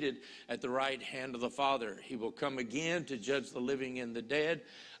is seated at the right hand of the Father. He will come again to judge the living and the dead.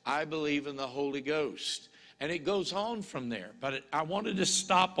 I believe in the Holy Ghost. And it goes on from there. But I wanted to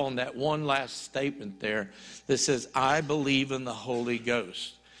stop on that one last statement there that says, I believe in the Holy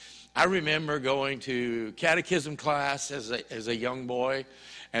Ghost. I remember going to catechism class as a young boy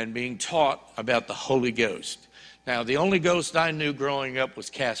and being taught about the Holy Ghost. Now, the only ghost I knew growing up was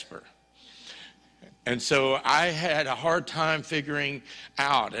Casper. And so I had a hard time figuring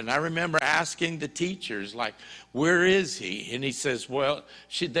out. And I remember asking the teachers, like, where is he? And he says, well,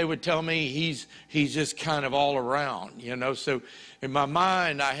 they would tell me he's just kind of all around, So in my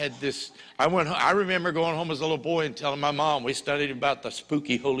mind, I had this. I remember going home as a little boy and telling my mom, we studied about the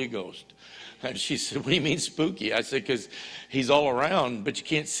spooky Holy Ghost. And she said, what do you mean spooky? I said, because he's all around, but you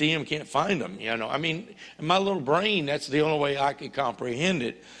can't see him, can't find him. I mean, in my little brain, that's the only way I could comprehend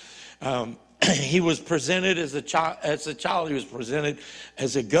it. He was presented as a child. He was presented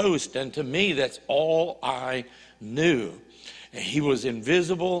as a ghost. And to me, that's all I knew. He was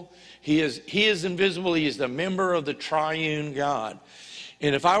invisible. He is invisible. He is the member of the triune God.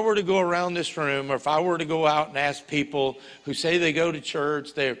 And if I were to go around this room, or if I were to go out and ask people who say they go to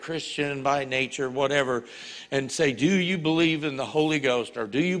church, they're Christian by nature, whatever, and say, do you believe in the Holy Ghost, or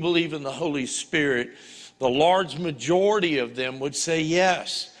do you believe in the Holy Spirit? The large majority of them would say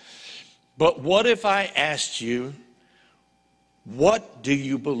yes. But what if I asked you, what do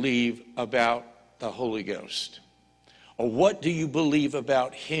you believe about the Holy Ghost? Or what do you believe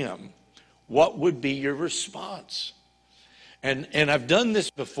about him? What would be your response? And I've done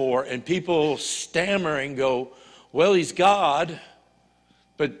this before, and people stammer and go, well, he's God.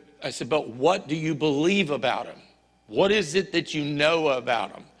 But I said, but what do you believe about him? What is it that you know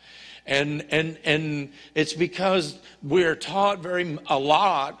about him? And it's because we're taught a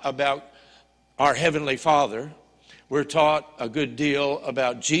lot about our Heavenly Father. We're taught a good deal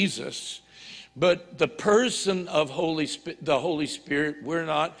about Jesus. But the person of the Holy Spirit, we're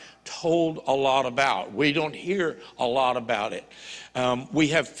not told a lot about. We don't hear a lot about it. We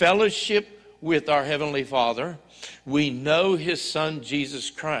have fellowship with our Heavenly Father. We know his Son, Jesus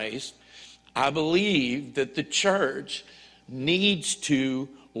Christ. I believe that the church needs to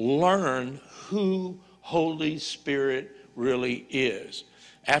learn who Holy Spirit really is.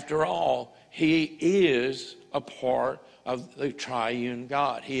 After all, he is a part of the triune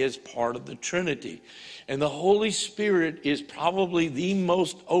God. He is part of the Trinity. And the Holy Spirit is probably the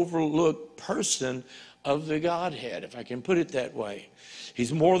most overlooked person of the Godhead, if I can put it that way.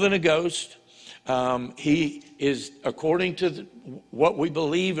 He's more than a ghost. He is, according to what we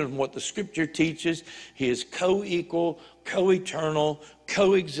believe and what the Scripture teaches, he is co-equal, co-eternal,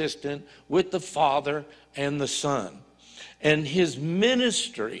 co-existent with the Father and the Son. And his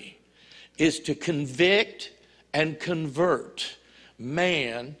ministry is to convict and convert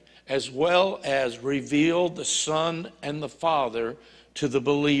man, as well as reveal the Son and the Father to the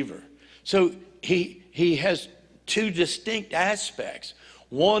believer. So he has two distinct aspects.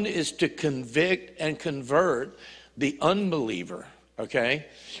 One is to convict and convert the unbeliever, okay?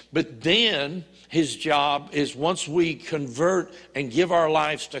 But then his job is, once we convert and give our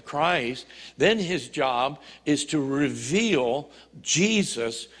lives to Christ, then his job is to reveal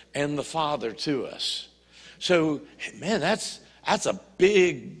Jesus and the Father to us. So, man, that's a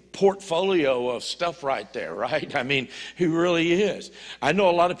big portfolio of stuff right there, right? I mean, he really is. I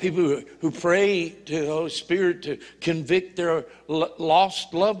know a lot of people who pray to the Holy Spirit to convict their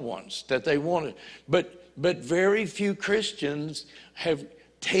lost loved ones that they wanted. But very few Christians have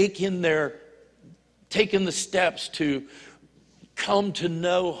taken the steps to come to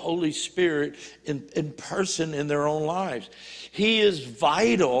know Holy Spirit in person in their own lives. He is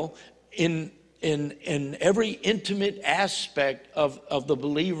vital in every intimate aspect of the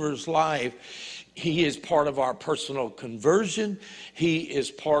believer's life. He is part of our personal conversion. He is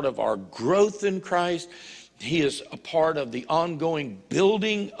part of our growth in Christ. He is a part of the ongoing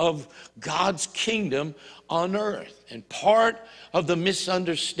building of God's kingdom on earth. And part of the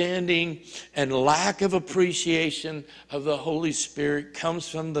misunderstanding and lack of appreciation of the Holy Spirit comes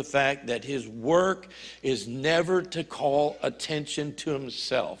from the fact that his work is never to call attention to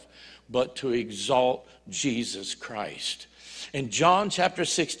himself, but to exalt Jesus Christ. In John chapter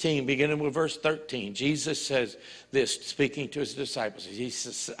 16, beginning with verse 13, Jesus says this, speaking to his disciples. He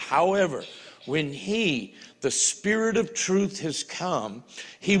says, however, when he, the Spirit of truth, has come,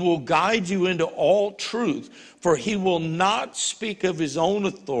 he will guide you into all truth, for he will not speak of his own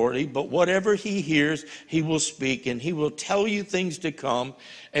authority, but whatever he hears, he will speak, and he will tell you things to come,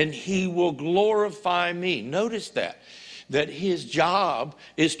 and he will glorify me. Notice that his job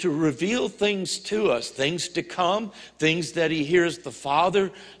is to reveal things to us, things to come, things that he hears the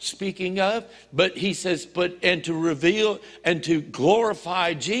Father speaking of. But he says, and to reveal and to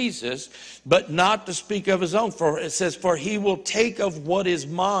glorify Jesus, but not to speak of his own. For it says, for he will take of what is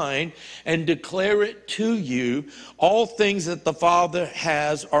mine and declare it to you. All things that the Father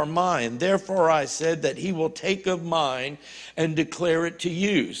has are mine. Therefore I said that he will take of mine and declare it to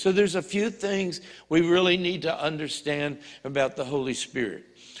you. So there's a few things we really need to understand about the Holy Spirit.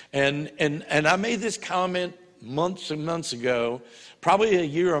 And I made this comment months and months ago, probably a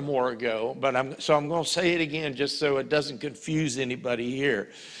year or more ago, but I'm going to say it again just so it doesn't confuse anybody here.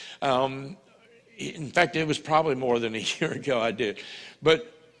 In fact, it was probably more than a year ago I did.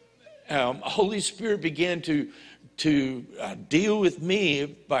 But Holy Spirit began to deal with me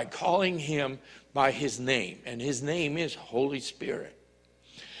by calling him by his name, and his name is Holy Spirit.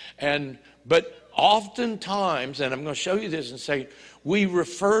 But oftentimes, and I'm going to show you this and say, we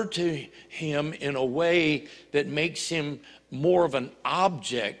refer to him in a way that makes him more of an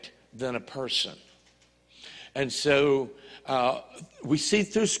object than a person. And so we see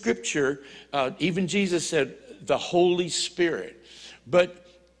through Scripture, even Jesus said, the Holy Spirit. But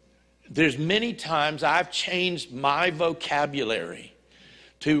there's many times I've changed my vocabulary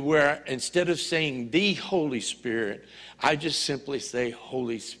to where instead of saying the Holy Spirit, I just simply say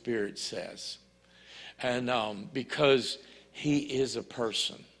Holy Spirit says. And because he is a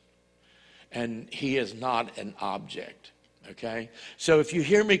person and he is not an object. Okay? So if you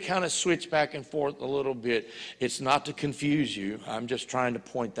hear me kind of switch back and forth a little bit, it's not to confuse you. I'm just trying to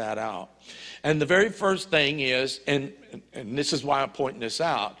point that out. And the very first thing is, and this is why I'm pointing this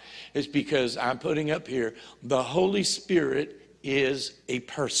out, is because I'm putting up here, the Holy Spirit is a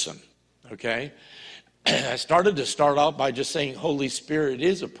person. Okay? I started off by just saying Holy Spirit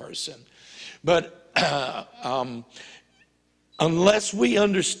is a person. But unless we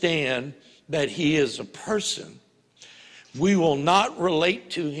understand that he is a person, we will not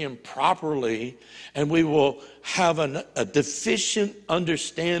relate to him properly, and we will have a deficient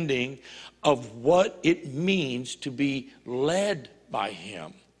understanding of what it means to be led by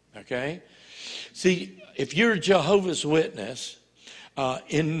him, okay? See, if you're a Jehovah's Witness,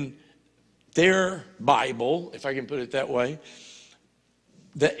 in their Bible, if I can put it that way,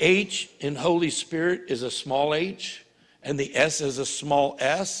 the H in Holy Spirit is a small h, and the S is a small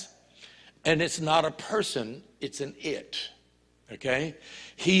s, and it's not a person, it's an it, okay?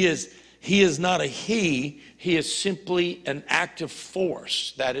 He is not a he is simply an active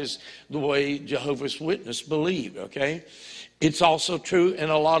force. That is the way Jehovah's Witnesses believe, okay? It's also true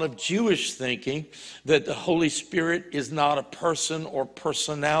in a lot of Jewish thinking that the Holy Spirit is not a person or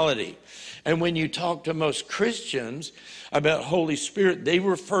personality. And when you talk to most Christians about Holy Spirit, they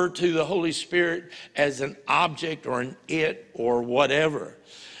refer to the Holy Spirit as an object or an it or whatever.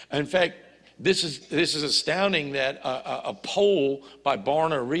 In fact, this is astounding that a poll by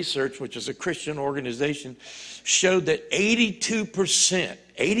Barna Research, which is a Christian organization, showed that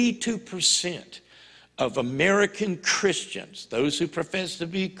 82% of American Christians, those who profess to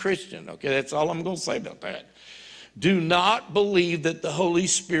be Christian, okay, that's all I'm going to say about that, do not believe that the Holy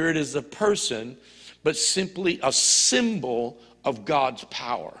Spirit is a person, but simply a symbol of God's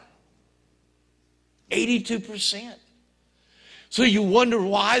power. 82%. So you wonder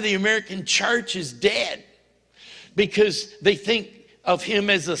why the American church is dead. Because they think of him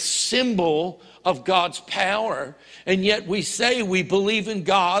as a symbol of God's power. And yet we say we believe in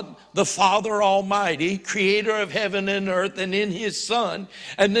God, the Father Almighty, creator of heaven and earth, and in his Son.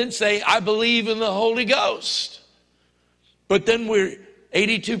 And then say, I believe in the Holy Ghost. But then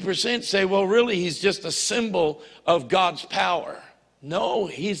 82% say, well, really, he's just a symbol of God's power. No,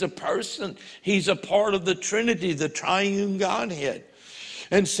 he's a person. He's a part of the Trinity, the triune Godhead.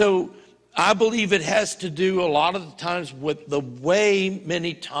 And so I believe it has to do a lot of the times with the way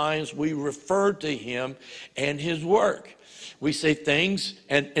many times we refer to him and his work. We say things,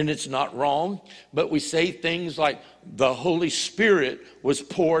 and it's not wrong, but we say things like the Holy Spirit was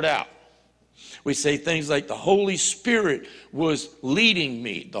poured out. We say things like the Holy Spirit was leading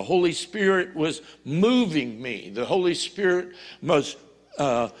me. The Holy Spirit was moving me. The Holy Spirit was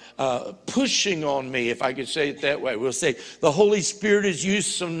pushing on me, if I could say it that way. We'll say the Holy Spirit is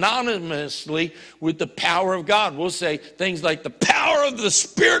used synonymously with the power of God. We'll say things like the power of the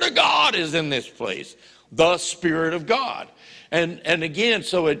Spirit of God is in this place. The Spirit of God. And again,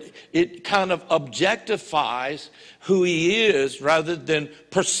 so it kind of objectifies who he is rather than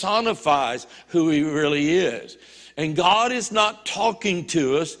personifies who he really is. And God is not talking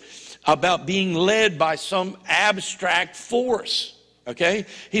to us about being led by some abstract force. Okay?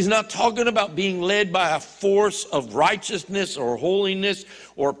 He's not talking about being led by a force of righteousness or holiness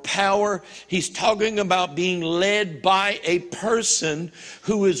or power. He's talking about being led by a person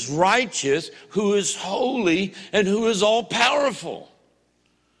who is righteous, who is holy, and who is all powerful.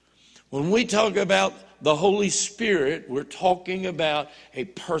 When we talk about the Holy Spirit, we're talking about a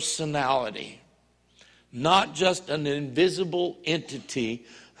personality, not just an invisible entity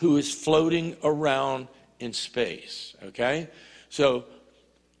who is floating around in space. Okay? So,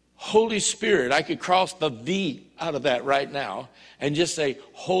 Holy Spirit, I could cross the V out of that right now and just say,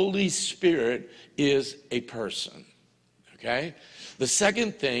 Holy Spirit is a person, okay? The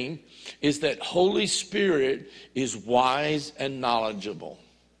second thing is that Holy Spirit is wise and knowledgeable.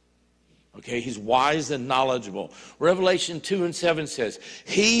 Okay, he's wise and knowledgeable. Revelation 2:7 says,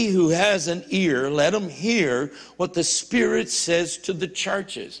 he who has an ear, let him hear what the Spirit says to the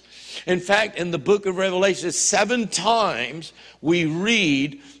churches. In fact, in the book of Revelation, 7 times we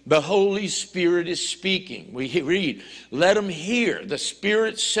read the Holy Spirit is speaking. We read, let him hear. The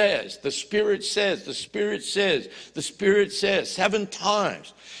Spirit says, the Spirit says, the Spirit says, the Spirit says. 7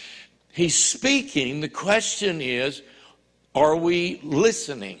 times. He's speaking. The question is, are we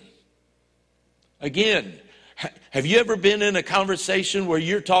listening? Again, Have you ever been in a conversation where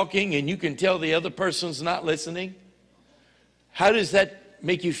you're talking and you can tell the other person's not listening? How does that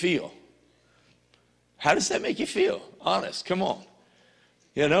make you feel? How does that make you feel? Honest, come on.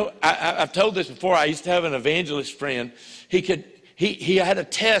 You know, I've told this before. I used to have an evangelist friend. He had a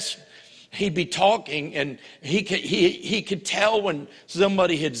test. He'd be talking, and he could tell when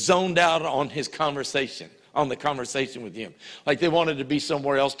somebody had zoned out on his conversation, on the conversation with him. Like they wanted to be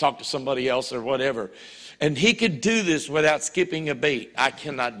somewhere else, talk to somebody else or whatever. And he could do this without skipping a beat. I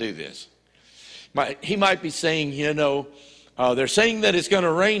cannot do this. He might be saying, you know, they're saying that it's going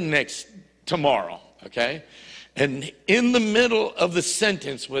to rain tomorrow, okay? And in the middle of the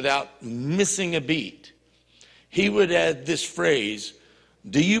sentence, without missing a beat, he would add this phrase,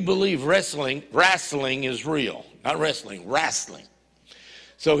 do you believe wrestling is real? Not wrestling, wrestling.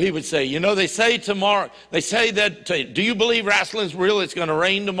 So he would say, you know, they say that, do you believe wrestling is real? It's going to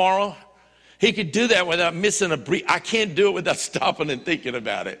rain tomorrow? He could do that without missing a beat. I can't do it without stopping and thinking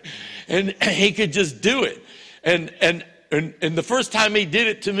about it. And he could just do it. And the first time he did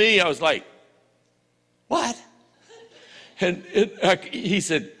it to me, I was like, what? And he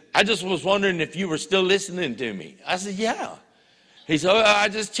said, I just was wondering if you were still listening to me. I said, yeah. He said, I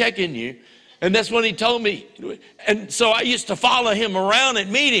just checking you. And that's when he told me. And so I used to follow him around at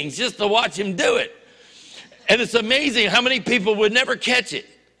meetings just to watch him do it. And it's amazing how many people would never catch it.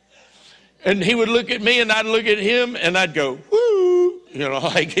 And he would look at me and I'd look at him and I'd go, woo. You know,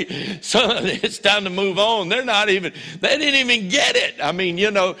 like, son, it's time to move on. They didn't even get it. I mean, you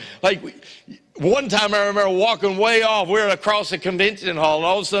know, like one time I remember walking way off. We were across a convention hall and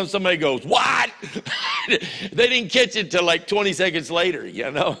all of a sudden somebody goes, what? They didn't catch it till like 20 seconds later, you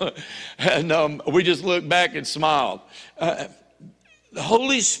know. And we just looked back and smiled. The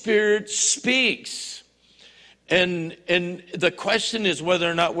Holy Spirit speaks. And the question is whether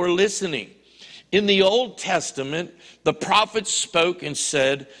or not we're listening. In the Old Testament, the prophets spoke and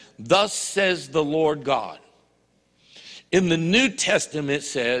said, thus says the Lord God. In the New Testament, it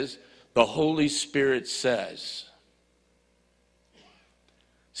says, the Holy Spirit says.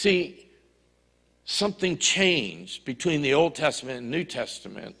 See, something changed between the Old Testament and New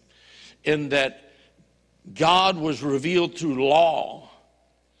Testament in that God was revealed through law,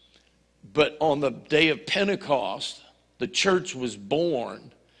 but on the day of Pentecost, the church was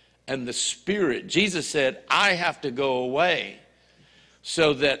born, and the Spirit, Jesus said, I have to go away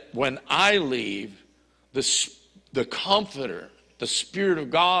so that when I leave, the Comforter, the Spirit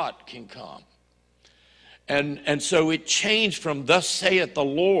of God can come. And so it changed from thus saith the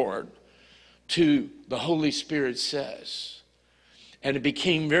Lord to the Holy Spirit says. And it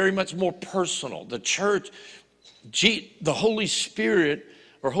became very much more personal. The church, the Holy Spirit,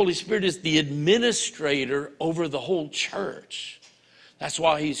 or Holy Spirit is the administrator over the whole church. That's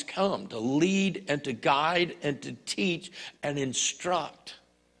why he's come, to lead and to guide and to teach and instruct.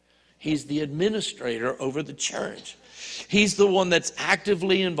 He's the administrator over the church. He's the one that's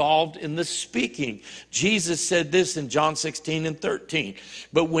actively involved in the speaking. Jesus said this in John 16 and 13.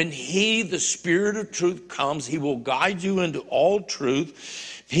 But when he, the Spirit of truth, comes, he will guide you into all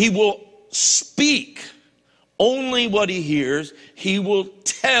truth. He will speak only what he hears. He will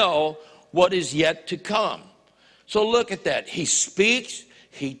tell what is yet to come. So look at that. He speaks,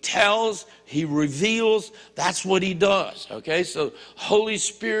 he tells, he reveals. That's what he does. Okay, so Holy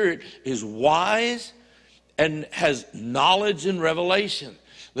Spirit is wise and has knowledge and revelation.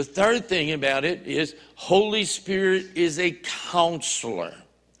 The third thing about it is Holy Spirit is a counselor.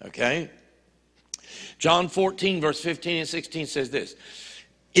 Okay? John 14, verse 15 and 16 says this.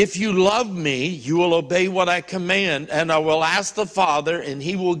 If you love me, you will obey what I command, and I will ask the Father, and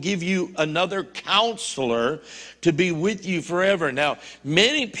he will give you another counselor to be with you forever. Now,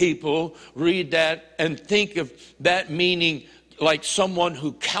 many people read that and think of that meaning like someone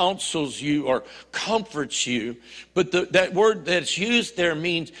who counsels you or comforts you. But that word that's used there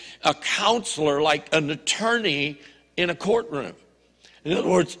means a counselor, like an attorney in a courtroom. In other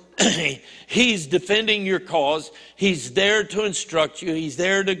words, he's defending your cause. He's there to instruct you. He's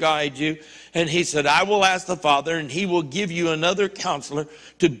there to guide you. And he said, I will ask the Father, and he will give you another counselor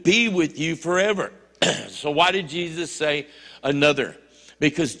to be with you forever. So why did Jesus say another?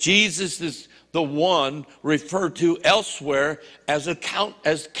 Because Jesus is the one referred to elsewhere as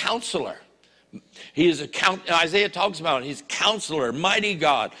counselor. He is Isaiah talks about it. He's counselor, mighty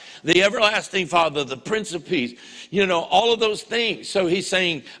God, the everlasting Father, the Prince of Peace, you know, all of those things. So he's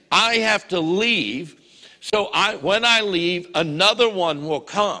saying, I have to leave. So when I leave, another one will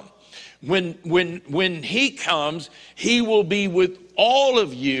come. When he comes, he will be with all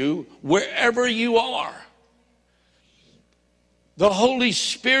of you wherever you are. The Holy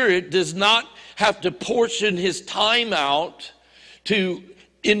Spirit does not have to portion his time out to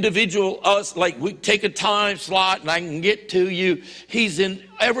individual us, like we take a time slot and I can get to you. He's in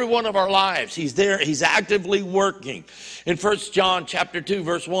every one of our lives. He's there. He's actively working. In 1 John chapter 2,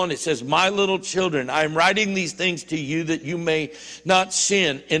 verse 1, it says, "My little children, I am writing these things to you that you may not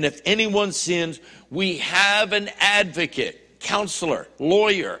sin. And if anyone sins, we have an advocate." Counselor,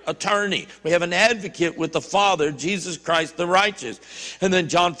 lawyer, attorney. We have an advocate with the Father, Jesus Christ the righteous. And then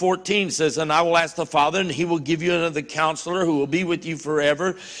John 14 says, "And I will ask the Father, and he will give you another counselor who will be with you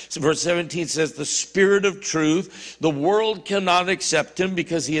forever." So verse 17 says, "The Spirit of truth, the world cannot accept him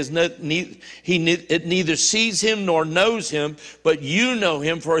because it neither sees him nor knows him, but you know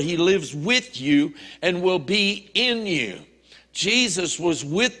him, for he lives with you and will be in you." Jesus was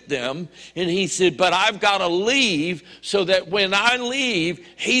with them, and he said, but I've got to leave so that when I leave,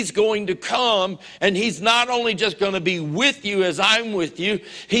 he's going to come, and he's not only just going to be with you as I'm with you,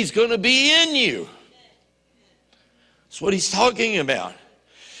 he's going to be in you. That's what he's talking about.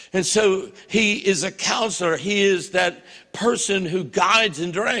 And so he is a counselor. He is that person who guides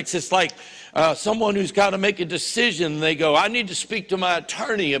and directs. It's like someone who's got to make a decision, and they go, I need to speak to my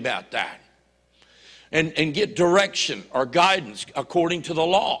attorney about that. And get direction or guidance according to the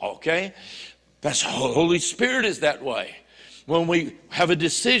law, okay? That's how the Holy Spirit is that way. When we have a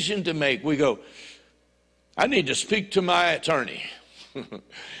decision to make, we go, I need to speak to my attorney.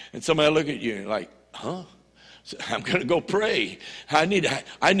 And somebody will look at you and like, huh? So I'm going to go pray. I need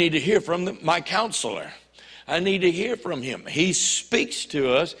to hear from my counselor. I need to hear from him. He speaks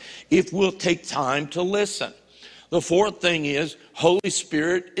to us if we'll take time to listen. The fourth thing is, Holy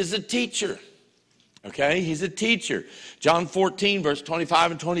Spirit is a teacher. Okay, he's a teacher. John 14, verse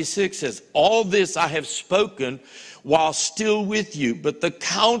 25 and 26 says, all this I have spoken while still with you, but the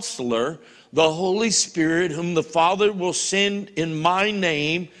counselor, the Holy Spirit, whom the Father will send in my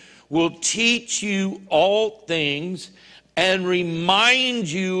name, will teach you all things and remind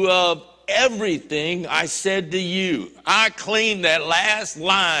you of everything I said to you. I claim that last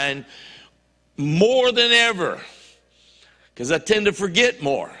line more than ever because I tend to forget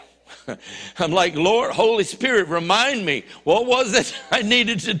more. I'm like, Lord, Holy Spirit, remind me. What was it I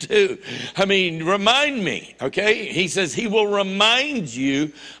needed to do? Remind me, okay? He says he will remind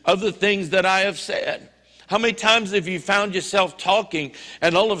you of the things that I have said. How many times have you found yourself talking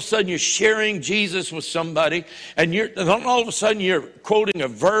and all of a sudden you're sharing Jesus with somebody and all of a sudden you're quoting a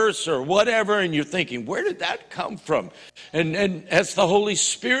verse or whatever and you're thinking, where did that come from? And that's the Holy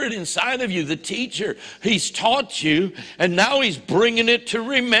Spirit inside of you, the teacher. He's taught you and now he's bringing it to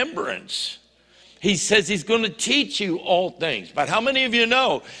remembrance. He says he's going to teach you all things. But how many of you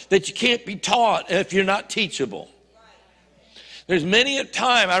know that you can't be taught if you're not teachable? There's many a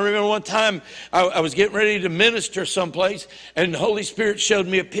time, I remember one time I was getting ready to minister someplace and the Holy Spirit showed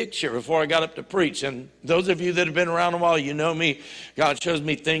me a picture before I got up to preach. And those of you that have been around a while, you know me. God shows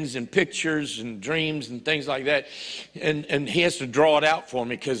me things in pictures and dreams and things like that. And he has to draw it out for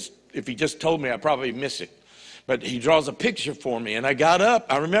me because if he just told me, I'd probably miss it. But he draws a picture for me. And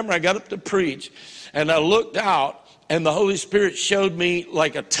I remember I got up to preach and I looked out. And the Holy Spirit showed me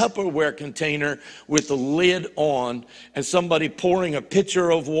like a Tupperware container with the lid on and somebody pouring a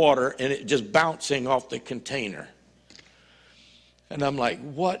pitcher of water and it just bouncing off the container. And I'm like,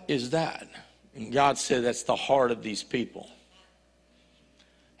 what is that? And God said, that's the heart of these people.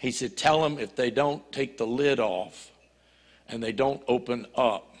 He said, tell them if they don't take the lid off and they don't open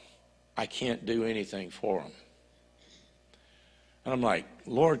up, I can't do anything for them. And I'm like,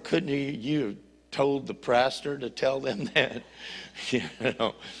 Lord, couldn't you told the pastor to tell them that,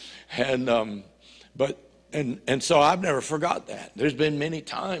 and so I've never forgot that. There's been many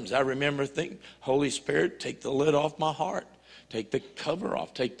times I remember thinking, Holy Spirit, take the lid off my heart, take the cover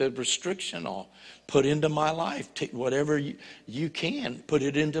off, take the restriction off, put into my life, take whatever you can, put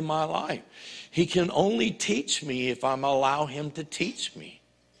it into my life. He can only teach me if I'm allow him to teach me.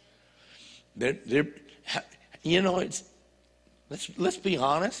 Let's be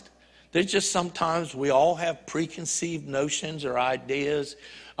honest. There's just sometimes we all have preconceived notions or ideas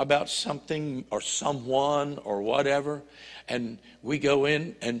about something or someone or whatever. And we go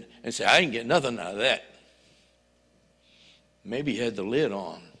in and say, I didn't get nothing out of that. Maybe you had the lid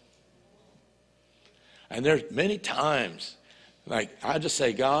on. And there's many times, like I just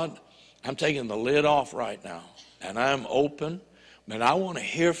say, God, I'm taking the lid off right now. And I'm open, and I want to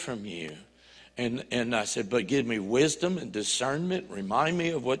hear from you. And I said, but give me wisdom and discernment. Remind me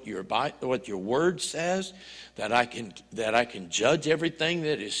of what your word says, that I can judge everything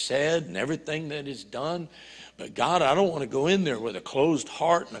that is said and everything that is done. But God, I don't want to go in there with a closed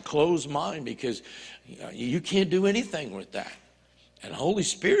heart and a closed mind because you can't do anything with that. And the Holy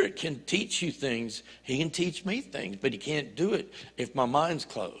Spirit can teach you things. He can teach me things, but he can't do it if my mind's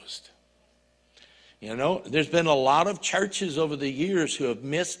closed. You know, there's been a lot of churches over the years who have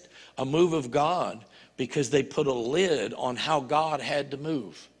missed a move of God because they put a lid on how God had to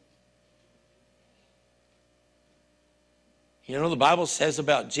move. You know, the Bible says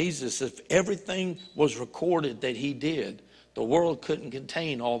about Jesus, if everything was recorded that he did, the world couldn't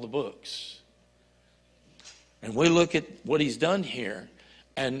contain all the books. And we look at what he's done here,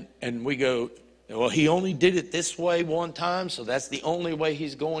 and we go, well, he only did it this way one time, so that's the only way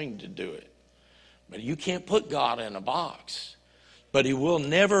he's going to do it. But you can't put God in a box. But he will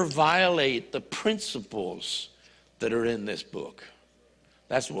never violate the principles that are in this book.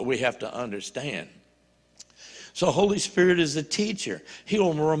 That's what we have to understand. So Holy Spirit is a teacher. He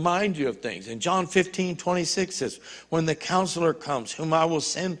will remind you of things. And John 15:26 says, when the counselor comes, whom I will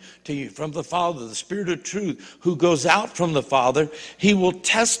send to you from the Father, the Spirit of truth, who goes out from the Father, he will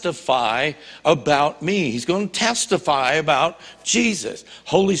testify about me. He's going to testify about Jesus.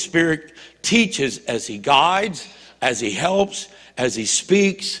 Holy Spirit teaches as he guides, as he helps, as he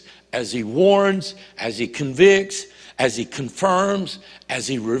speaks, as he warns, as he convicts, as he confirms, as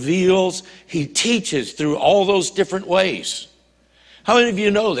he reveals. He teaches through all those different ways. How many of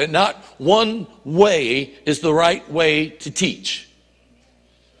you know that not one way is the right way to teach?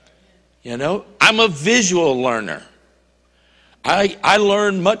 You know, I'm a visual learner. I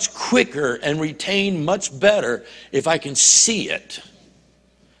learn much quicker and retain much better if I can see it.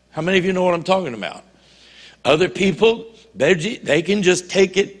 How many of you know what I'm talking about? Other people, they can just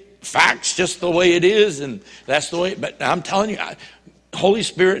take it, facts just the way it is, and that's the way. But I'm telling you, Holy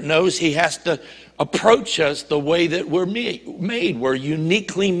Spirit knows he has to approach us the way that we're made. We're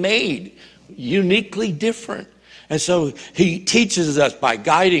uniquely made, uniquely different. And so he teaches us by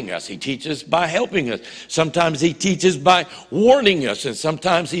guiding us. He teaches by helping us. Sometimes he teaches by warning us, and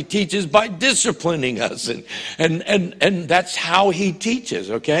sometimes he teaches by disciplining us. And that's how he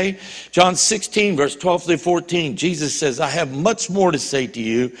teaches, okay? John 16, verse 12 through 14, Jesus says, I have much more to say to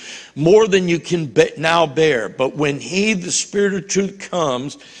you, more than you can now bear. But when he, the Spirit of truth,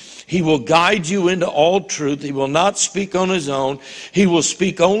 comes, he will guide you into all truth. He will not speak on his own. He will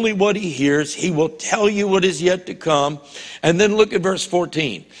speak only what he hears. He will tell you what is yet to come. And then look at verse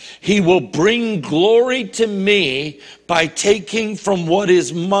 14. He will bring glory to me by taking from what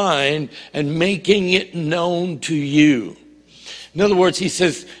is mine and making it known to you. In other words, he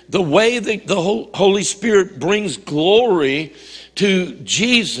says the way that the Holy Spirit brings glory to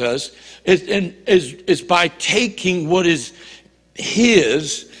Jesus is by taking what is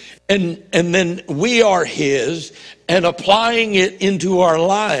his, and then we are his, and applying it into our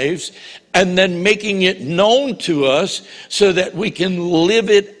lives, and then making it known to us so that we can live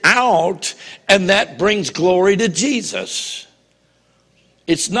it out, and that brings glory to Jesus.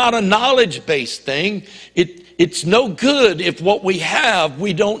 It's not a knowledge-based thing. It's no good if what we have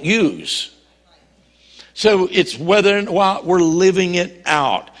we don't use. So it's whether or not we're living it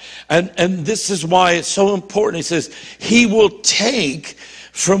out. And this is why it's so important. He says, he will take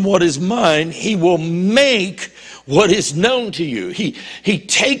from what is mine, he will make what is known to you. He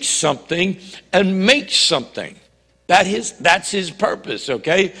takes something and makes something. That's his purpose,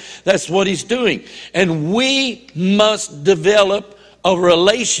 okay? That's what he's doing. And we must develop a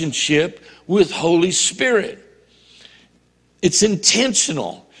relationship with Holy Spirit. It's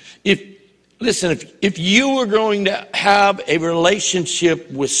intentional. If you were going to have a relationship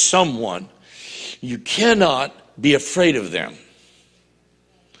with someone, you cannot be afraid of them.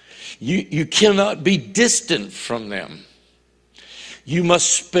 You cannot be distant from them. You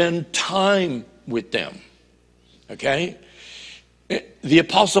must spend time with them. Okay? The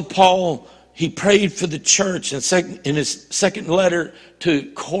Apostle Paul, he prayed for the church in his second letter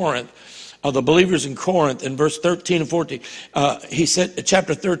to Corinth, the believers in Corinth, in verse 13 and 14. He said,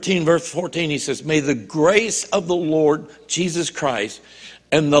 chapter 13, verse 14, he says, may the grace of the Lord Jesus Christ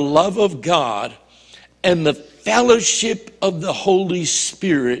and the love of God and the fellowship of the Holy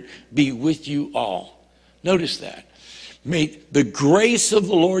Spirit be with you all. Notice that. May the grace of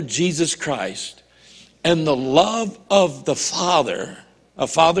the Lord Jesus Christ and the love of the Father, of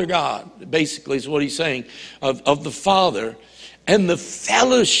Father God, basically is what he's saying, of the Father, and the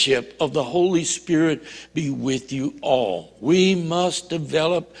fellowship of the Holy Spirit be with you all. We must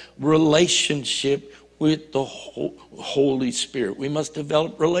develop relationship with the Holy Spirit. We must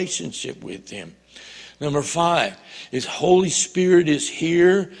develop relationship with him. Number 5 is Holy Spirit is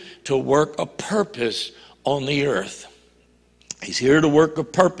here to work a purpose on the earth. He's here to work a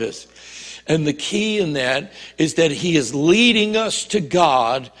purpose. And the key in that is that he is leading us to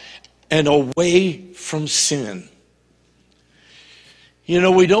God and away from sin. You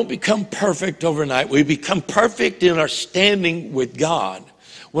know, we don't become perfect overnight. We become perfect in our standing with God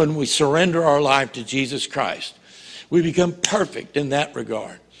when we surrender our life to Jesus Christ. We become perfect in that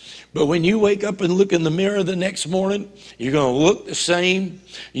regard. But when you wake up and look in the mirror the next morning, you're going to look the same.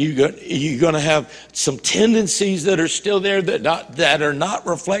 You're going to have some tendencies that are still there that are not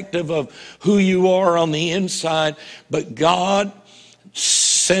reflective of who you are on the inside. But God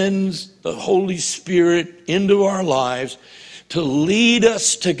sends the Holy Spirit into our lives to lead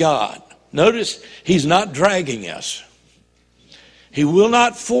us to God. Notice, he's not dragging us. He will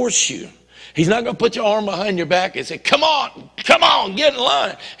not force you. He's not going to put your arm behind your back and say, come on, get in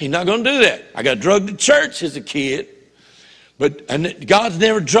line. He's not going to do that. I got drugged to church as a kid, and God's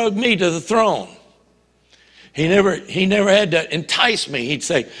never drugged me to the throne. He never had to entice me. He'd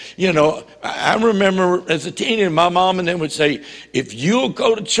say, you know, I remember as a teenager, my mom and them would say, if you'll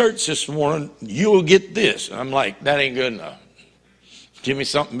go to church this morning, you'll get this. And I'm like, that ain't good enough. Give me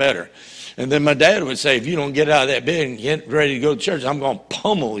something better. And then my dad would say, if you don't get out of that bed and get ready to go to church, I'm going to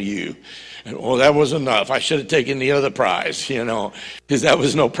pummel you. And, well, that was enough. I should have taken the other prize, you know, because that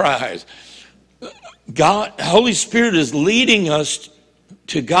was no prize. God, Holy Spirit is leading us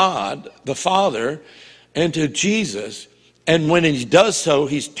to God, the Father, and to Jesus. And when he does so,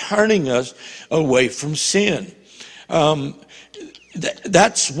 he's turning us away from sin.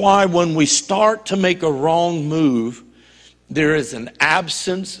 That's why when we start to make a wrong move, there is an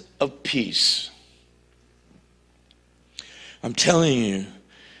absence of peace. I'm telling you,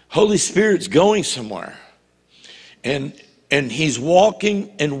 Holy Spirit's going somewhere. And he's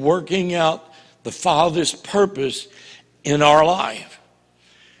walking and working out the Father's purpose in our life.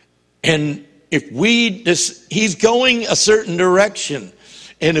 And if he's going a certain direction.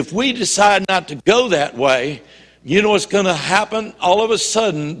 And if we decide not to go that way, you know what's going to happen? All of a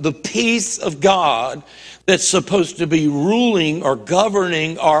sudden, the peace of God that's supposed to be ruling or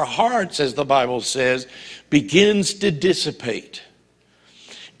governing our hearts, as the Bible says, begins to dissipate.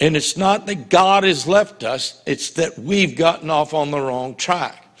 And it's not that God has left us, it's that we've gotten off on the wrong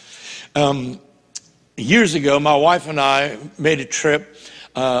track. Years ago, my wife and I made a trip,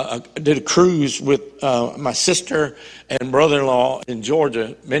 did a cruise with my sister and brother-in-law in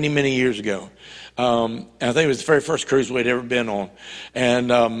Georgia many, many years ago. And I think it was the very first cruise we'd ever been on. And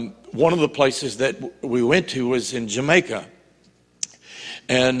one of the places that we went to was in Jamaica.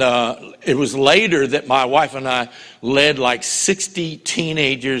 And it was later that my wife and I led like 60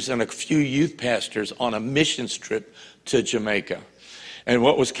 teenagers and a few youth pastors on a missions trip to Jamaica. And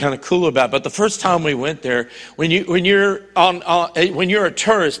what was kind of cool about it, but the first time we went there, when you're a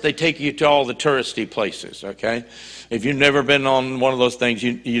tourist, they take you to all the touristy places, okay? If you've never been on one of those things,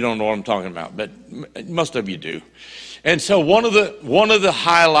 you don't know what I'm talking about, but most of you do. And so one of the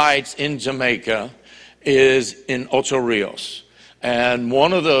highlights in Jamaica is in Ocho Rios. And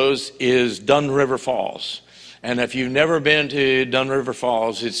one of those is Dunn River Falls. And if you've never been to Dunn River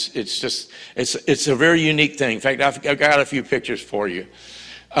Falls, it's a very unique thing. In fact, I've got a few pictures for you.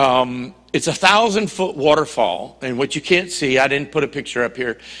 It's a 1,000-foot waterfall, and what you can't see, I didn't put a picture up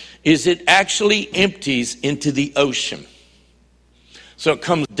here, is it actually empties into the ocean. So it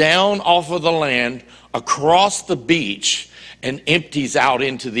comes down off of the land, across the beach, and empties out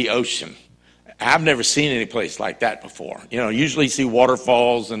into the ocean. I've never seen any place like that before. You know, usually you see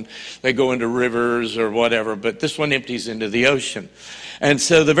waterfalls and they go into rivers or whatever, but this one empties into the ocean. And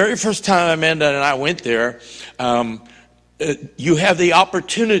so the very first time Amanda and I went there, you have the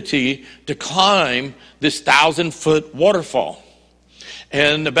opportunity to climb this 1,000-foot waterfall.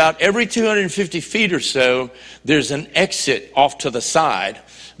 And about every 250 feet or so, there's an exit off to the side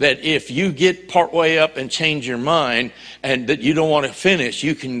that if you get partway up and change your mind and that you don't want to finish,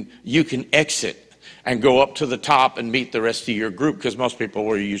 you can exit and go up to the top and meet the rest of your group, because most people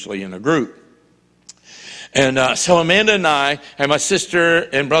were usually in a group. And so Amanda and I and my sister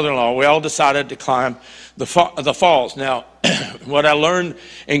and brother-in-law, we all decided to climb the falls. Now, what I learned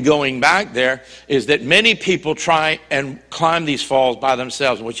in going back there is that many people try and climb these falls by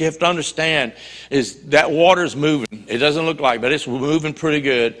themselves. And what you have to understand is that water's moving. It doesn't look like, but it's moving pretty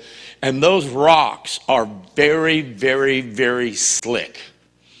good. And those rocks are very, very, very slick.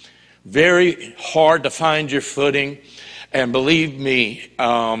 Very hard to find your footing. And believe me,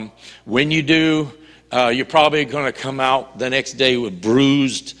 when you do, you're probably going to come out the next day with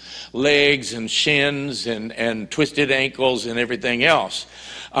bruised legs and shins and twisted ankles and everything else.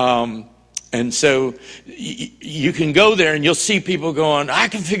 And so you can go there and you'll see people going, I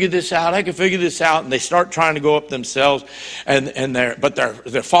can figure this out. And they start trying to go up themselves and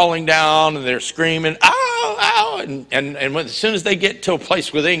they're falling down and they're screaming, ow, ow. And as soon as they get to a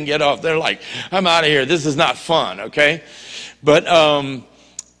place where they can get off, they're like, I'm out of here. This is not fun. Okay. But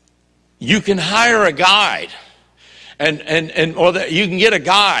you can hire a guide, you can get a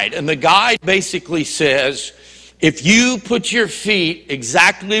guide, and the guide basically says, if you put your feet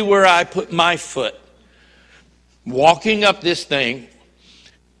exactly where I put my foot, walking up this thing,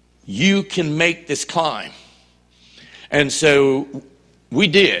 you can make this climb. And so we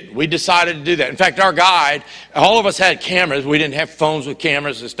did. We decided to do that. In fact, our guide, all of us had cameras. We didn't have phones with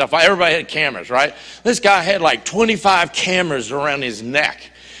cameras and stuff. Everybody had cameras, right? This guy had like 25 cameras around his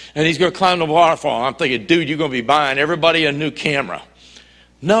neck. And he's going to climb the waterfall. I'm thinking, dude, you're going to be buying everybody a new camera.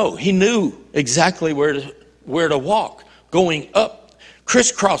 No, he knew exactly where to walk, going up,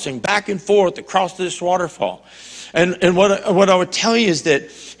 crisscrossing back and forth across this waterfall. And what I would tell you is that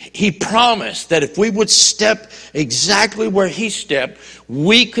he promised that if we would step exactly where he stepped,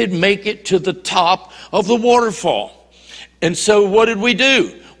 we could make it to the top of the waterfall. And so what did we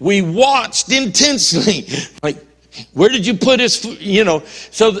do? We watched intensely. Like, where did you put his foot?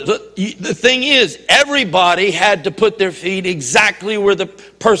 So the thing is, everybody had to put their feet exactly where the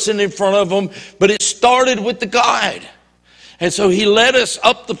person in front of them, but it started with the guide. And so he led us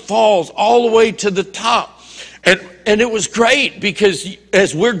up the falls all the way to the top. And it was great because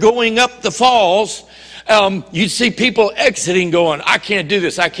as we're going up the falls, you'd see people exiting going, I can't do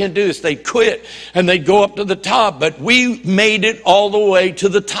this. They'd quit and they'd go up to the top, but we made it all the way to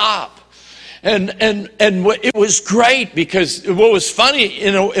the top. And it was great because what was funny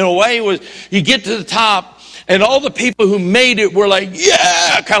in a way was you get to the top and all the people who made it were like,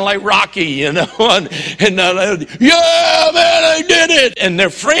 yeah, kind of like Rocky, and yeah, man, I did it. And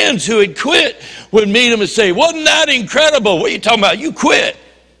their friends who had quit would meet them and say, wasn't that incredible? What are you talking about? You quit.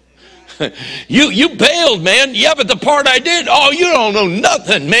 You bailed, man. Yeah, but the part I did, oh, you don't know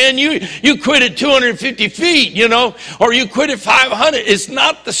nothing, man. You quit at 250 feet, or you quit at 500. It's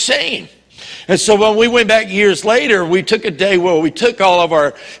not the same. And so when we went back years later, we took a day where we took all of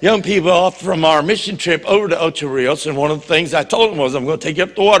our young people off from our mission trip over to Ocho Rios. And one of the things I told them was, I'm going to take you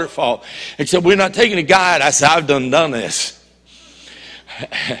up the waterfall. He said, we're not taking a guide. I said, I've done this.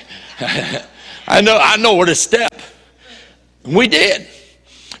 I know where to step. And we did.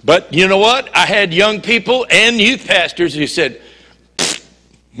 But you know what? I had young people and youth pastors who said,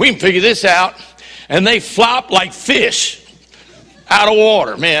 we can figure this out. And they flopped like fish out of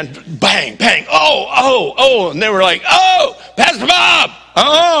water, man. Bang, bang. Oh. And they were like, oh, Pastor Bob,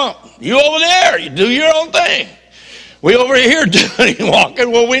 you over there. You do your own thing. We over here doing walking.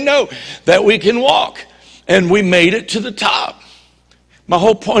 Well, we know that we can walk. And we made it to the top. My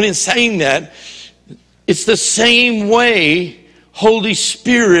whole point in saying that, it's the same way Holy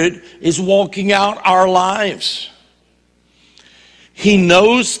Spirit is walking out our lives. He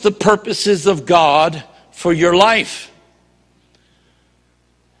knows the purposes of God for your life.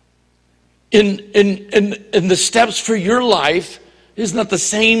 And the steps for your life is not the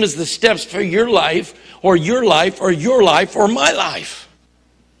same as the steps for your life or your life or your life or my life.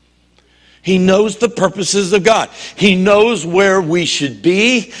 He knows the purposes of God. He knows where we should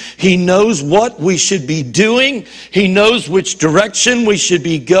be. He knows what we should be doing. He knows which direction we should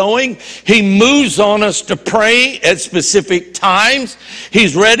be going. He moves on us to pray at specific times.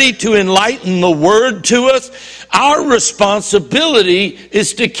 He's ready to enlighten the word to us. Our responsibility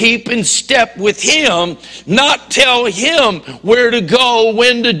is to keep in step with him, not tell him where to go,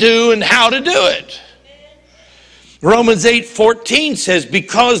 when to do, and how to do it. Romans 8:14 says,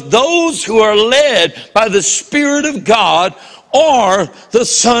 because those who are led by the Spirit of God are the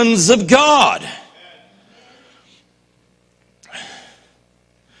sons of God.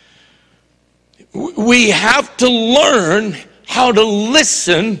 We have to learn how to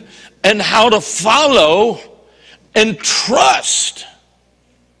listen and how to follow and trust.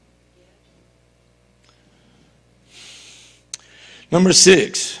 Number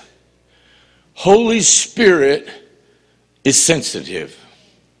 6, Holy Spirit is sensitive.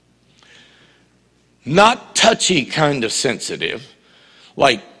 Not touchy kind of sensitive,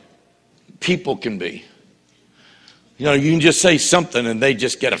 like people can be. You can just say something and they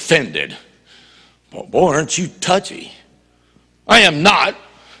just get offended. Well, boy, aren't you touchy? I am not.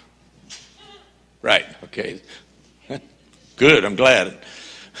 Right, okay. Good, I'm glad.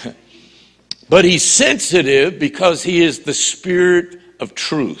 But he's sensitive because he is the Spirit of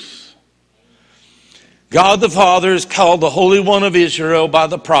truth. God the Father is called the Holy One of Israel by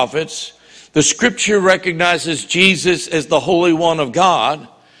the prophets. The scripture recognizes Jesus as the Holy One of God.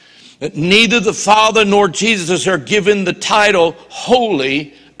 That neither the Father nor Jesus are given the title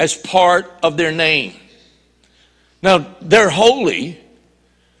holy as part of their name. Now, they're holy,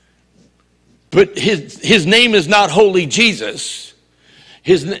 but his name is not Holy Jesus.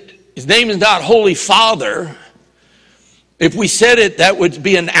 His name is not Holy Father. If we said it, that would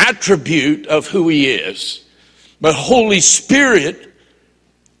be an attribute of who he is. But Holy Spirit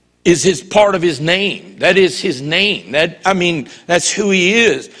is his part of his name. That is his name. That's who he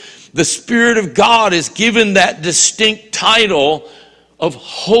is. The Spirit of God is given that distinct title of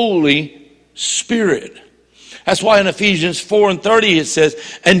Holy Spirit. That's why in Ephesians 4:30 it says,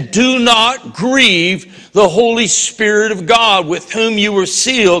 "And do not grieve the Holy Spirit of God, with whom you were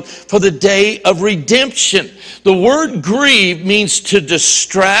sealed for the day of redemption." The word grieve means to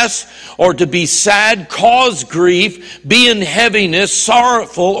distress or to be sad, cause grief, be in heaviness,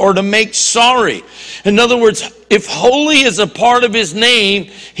 sorrowful, or to make sorry. In other words, if holy is a part of his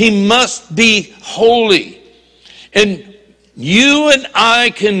name, he must be holy. And you and I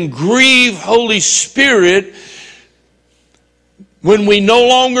can grieve Holy Spirit when we no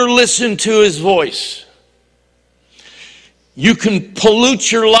longer listen to his voice. You can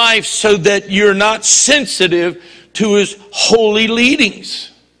pollute your life so that you're not sensitive to his holy leadings.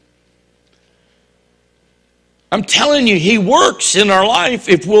 I'm telling you, he works in our life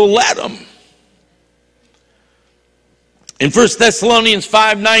if we'll let him. In 1 Thessalonians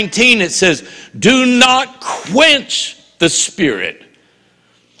 5:19 it says, "Do not quench the Spirit."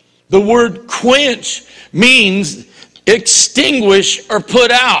 The word quench means extinguish or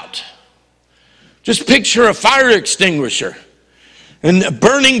put out. Just picture a fire extinguisher and a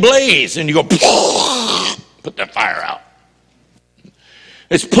burning blaze, and you go, put that fire out.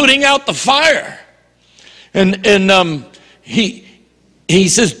 It's putting out the fire. And he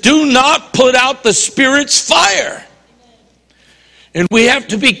says, do not put out the Spirit's fire. And we have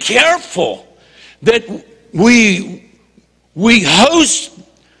to be careful that we host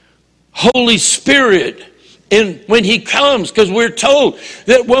Holy Spirit when he comes, because we're told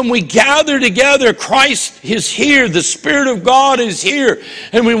that when we gather together, Christ is here, the Spirit of God is here,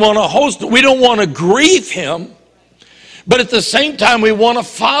 and we want to host it. We don't want to grieve him, but at the same time we want to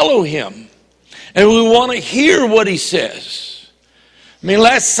follow him, and we want to hear what he says. I mean,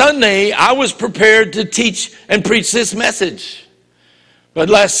 last Sunday I was prepared to teach and preach this message, but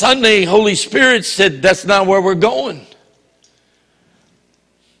last Sunday Holy Spirit said that's not where we're going.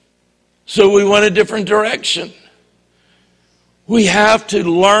 So we went a different direction. We have to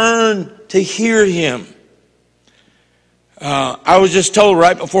learn to hear him. I was just told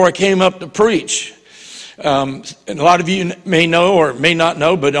right before I came up to preach, and a lot of you may know or may not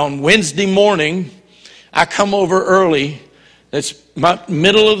know, but on Wednesday morning, I come over early. It's my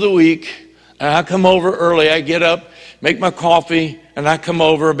middle of the week, and I come over early. I get up, make my coffee, and I come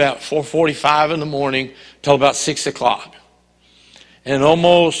over about 4:45 in the morning till about 6 o'clock. And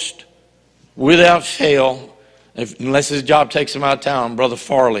almost without fail, unless his job takes him out of town, Brother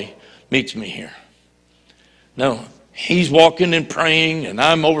Farley meets me here. No, he's walking and praying, and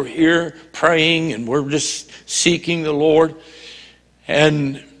I'm over here praying, and we're just seeking the Lord.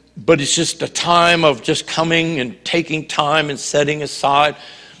 But it's just a time of just coming and taking time and setting aside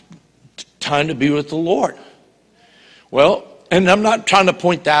time to be with the Lord. Well, and I'm not trying to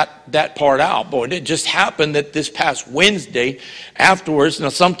point that part out, but it just happened that this past Wednesday afterwards, now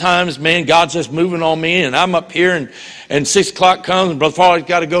sometimes, man, God's just moving on me, and I'm up here, and 6 o'clock comes, and Brother Farley's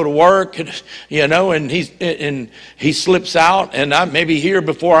got to go to work, and he slips out, and I may be here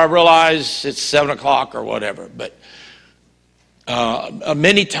before I realize it's 7 o'clock or whatever. But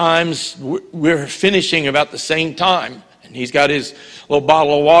many times we're finishing about the same time, and he's got his little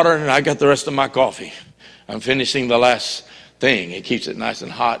bottle of water, and I got the rest of my coffee. I'm finishing the last thing. It keeps it nice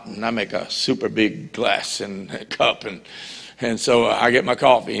and hot, and I make a super big glass and a cup, and so I get my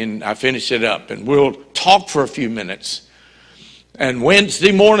coffee and I finish it up, and we'll talk for a few minutes. And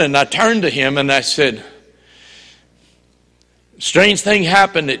Wednesday morning I turned to him and I said, strange thing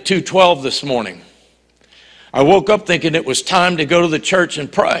happened at 2:12 this morning. I woke up thinking it was time to go to the church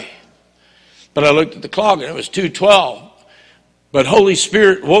and pray, but I looked at the clock and it was 2:12. But Holy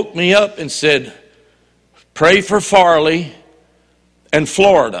Spirit woke me up and said, pray for Farley and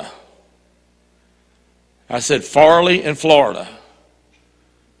Florida. I said, Farley and Florida.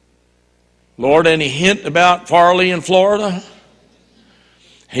 Lord, any hint about Farley and Florida?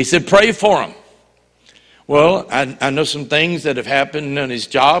 He said, pray for him. Well, I know some things that have happened on his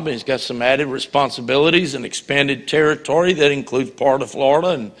job, and he's got some added responsibilities and expanded territory that includes part of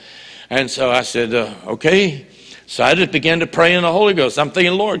Florida. And so I said, okay. So I just began to pray in the Holy Ghost. I'm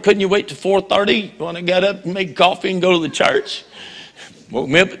thinking, Lord, couldn't you wait till 4:30 when I got up and make coffee and go to the church? Woke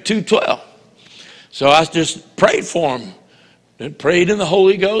me up at 2:12. So I just prayed for him. And prayed in the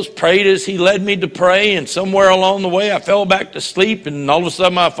Holy Ghost, prayed as he led me to pray, and somewhere along the way I fell back to sleep, and all of a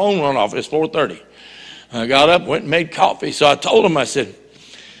sudden my phone went off. It's 4:30. I got up, went and made coffee. So I told him, I said,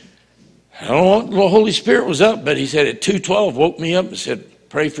 I don't know what the Holy Spirit was up, but he said at 2:12 woke me up and said,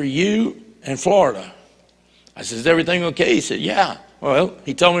 pray for you and Florida. I said, is everything okay? He said, yeah. Well,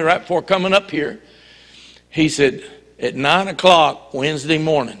 he told me right before coming up here, he said, at 9 o'clock Wednesday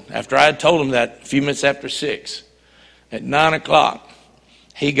morning, after I had told him that a few minutes after 6, at 9 o'clock,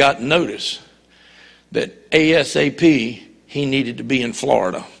 he got notice that ASAP he needed to be in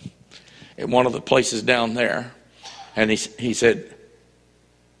Florida at one of the places down there. And he said,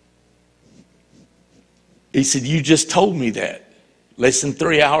 you just told me that less than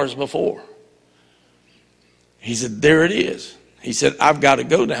 3 hours before. He said, there it is. He said, I've got to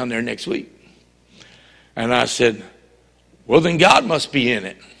go down there next week. And I said, well, then God must be in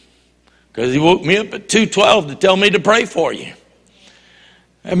it, because he woke me up at 2:12 to tell me to pray for you.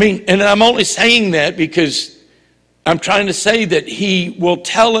 I mean, and I'm only saying that because I'm trying to say that he will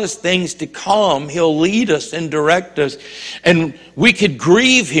tell us things to come. He'll lead us and direct us. And we could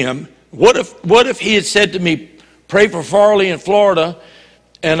grieve him. What if he had said to me, pray for Farley in Florida,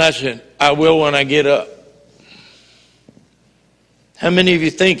 and I said, I will when I get up? How many of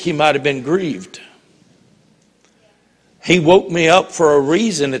you think he might have been grieved? He woke me up for a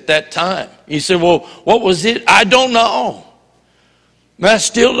reason at that time. You said, well, what was it? I don't know. I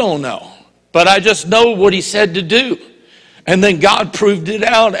still don't know. But I just know what he said to do. And then God proved it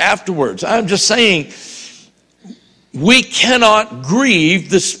out afterwards. I'm just saying, we cannot grieve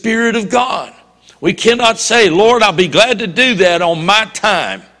the Spirit of God. We cannot say, Lord, I'll be glad to do that on my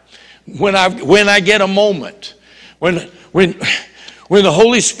time, when I get a moment. When the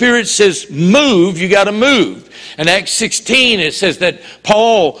Holy Spirit says move, you got to move. In Acts 16, it says that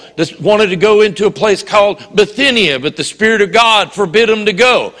Paul wanted to go into a place called Bithynia, but the Spirit of God forbid him to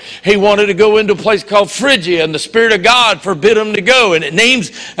go. He wanted to go into a place called Phrygia, and the Spirit of God forbid him to go. And it names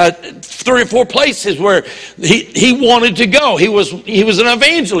 3 or 4 places where he wanted to go. He was an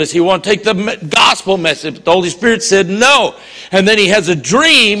evangelist. He wanted to take the gospel message, but the Holy Spirit said no. And then he has a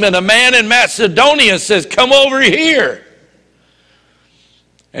dream, and a man in Macedonia says, come over here.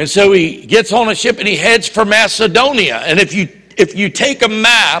 And so he gets on a ship and he heads for Macedonia. And if you take a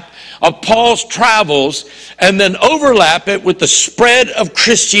map of Paul's travels and then overlap it with the spread of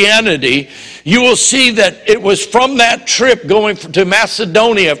Christianity, you will see that it was from that trip going to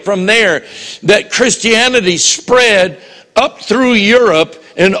Macedonia, from there, that Christianity spread up through Europe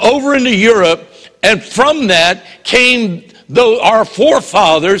and over into Europe. And from that came our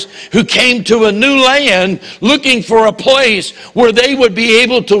forefathers who came to a new land looking for a place where they would be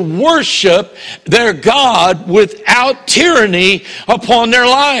able to worship their God without tyranny upon their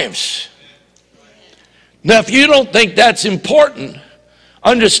lives. Now, if you don't think that's important,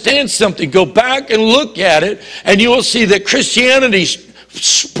 understand something. Go back and look at it, and you will see that Christianity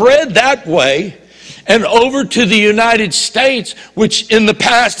spread that way and over to the United States, which in the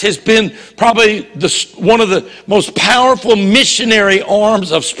past has been probably one of the most powerful missionary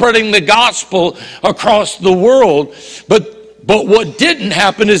arms of spreading the gospel across the world. But what didn't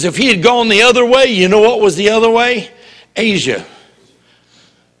happen is, if he had gone the other way, you know what was the other way? Asia,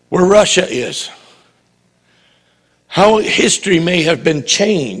 where Russia is. How history may have been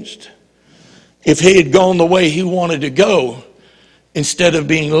changed if he had gone the way he wanted to go, instead of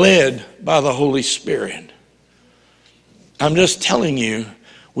being led by the Holy Spirit. I'm just telling you,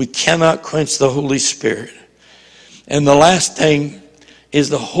 we cannot quench the Holy Spirit. And the last thing is,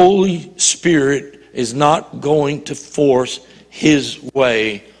 the Holy Spirit is not going to force his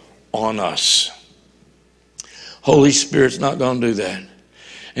way on us. Holy Spirit's not going to do that.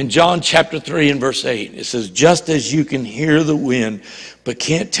 In John chapter 3 and verse 8, it says, just as you can hear the wind, but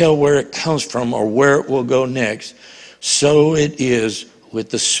can't tell where it comes from or where it will go next, so it is with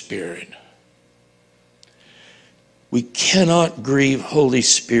the Spirit. We cannot grieve Holy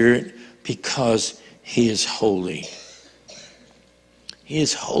Spirit because he is holy. He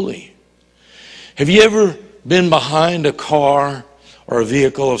is holy. Have you ever been behind a car or a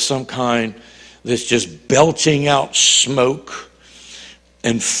vehicle of some kind that's just belching out smoke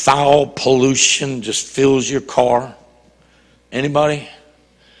and foul pollution just fills your car? Anybody?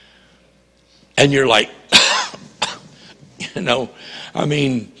 And you're like, you know, I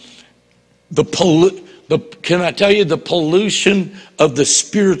mean, can I tell you, the pollution of the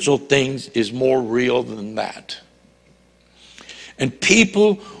spiritual things is more real than that. And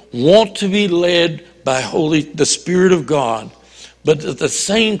people want to be led by the Spirit of God, but at the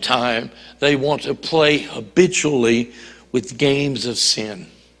same time, they want to play habitually with games of sin.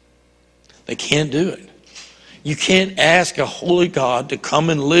 They can't do it. You can't ask a holy God to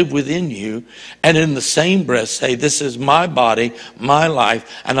come and live within you and in the same breath say, this is my body, my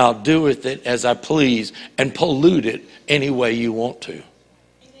life, and I'll do with it as I please, and pollute it any way you want to.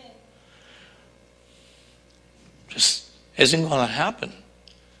 Just isn't going to happen.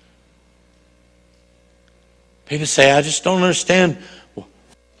 People say, I just don't understand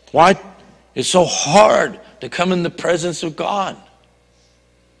why it's so hard to come in the presence of God.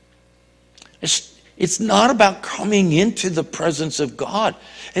 It's not about coming into the presence of God.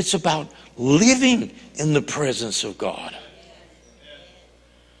 It's about living in the presence of God.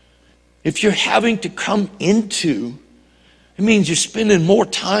 If you're having to come into, it means you're spending more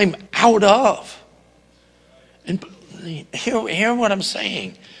time out of. And hear what I'm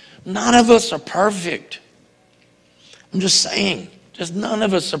saying. None of us are perfect. I'm just saying, just none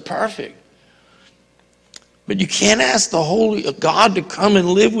of us are perfect. But you can't ask the Holy God to come and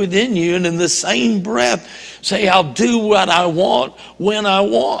live within you and in the same breath say, I'll do what I want when I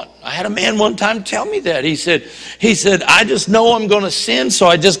want. I had a man one time tell me that. He said, I just know I'm going to sin, so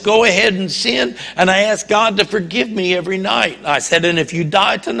I just go ahead and sin, and I ask God to forgive me every night. I said, and if you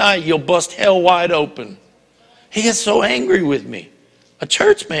die tonight, you'll bust hell wide open. He gets so angry with me, a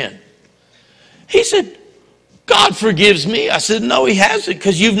church man. He said, God forgives me. I said, no, he hasn't,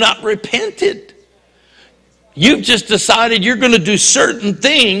 because you've not repented. You've just decided you're going to do certain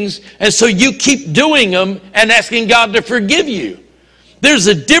things, and so you keep doing them and asking God to forgive you. There's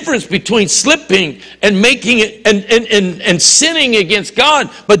a difference between slipping and making it and sinning against God,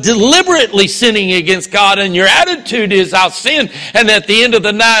 but deliberately sinning against God, and your attitude is, I'll sin, and at the end of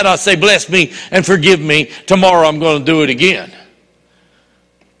the night I'll say, bless me and forgive me. Tomorrow I'm going to do it again.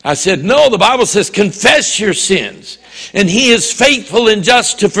 I said, no, the Bible says confess your sins. And he is faithful and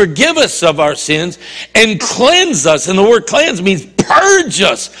just to forgive us of our sins and cleanse us. And the word cleanse means purge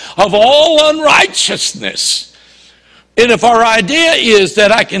us of all unrighteousness. And if our idea is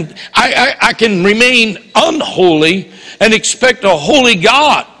that I can remain unholy and expect a holy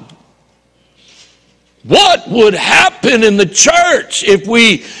God, what would happen in the church if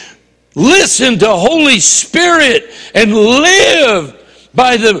we listen to Holy Spirit and live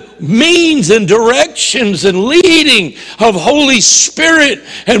by the means and directions and leading of Holy Spirit,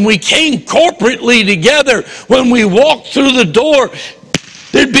 and we came corporately together? When we walked through the door,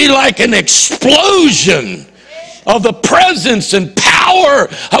 there'd be like an explosion of the presence and power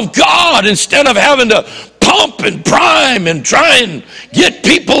of God, instead of having to pump and prime and try and get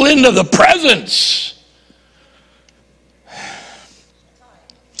people into the presence.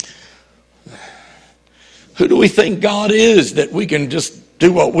 Who do we think God is that we can just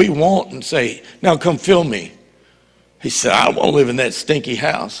do what we want and say, now come fill me? He said, I won't live in that stinky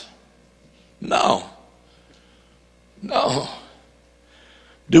house. No.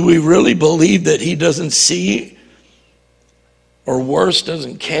 Do we really believe that he doesn't see, or worse,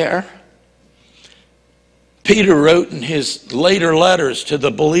 doesn't care? Peter wrote in his later letters to the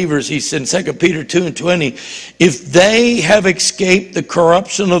believers, he said in 2 Peter 2:20, if they have escaped the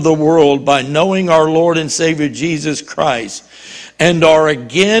corruption of the world by knowing our Lord and Savior Jesus Christ, and are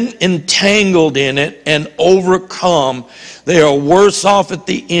again entangled in it and overcome, they are worse off at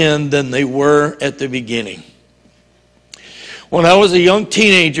the end than they were at the beginning. When I was a young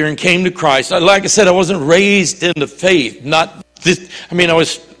teenager and came to Christ, like I said, I wasn't raised in the faith. I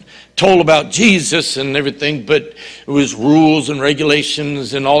was told about Jesus and everything, but it was rules and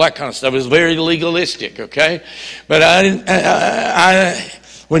regulations and all that kind of stuff. It was very legalistic, okay? But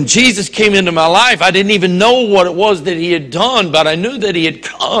when Jesus came into my life, I didn't even know what it was that he had done, but I knew that he had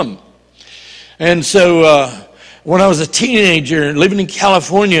come. And so when I was a teenager living in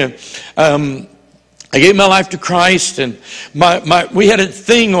California, I gave my life to Christ, and we had a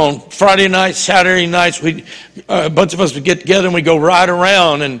thing on Friday nights, Saturday nights. A bunch of us would get together and we'd go ride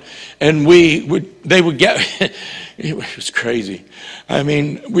around, and they would get. It was crazy. I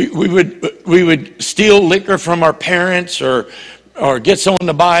mean, we would steal liquor from our parents, or get someone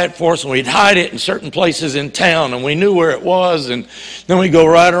to buy it for us, and we'd hide it in certain places in town, and we knew where it was, and then we'd go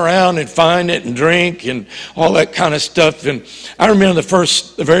right around and find it and drink and all that kind of stuff. And I remember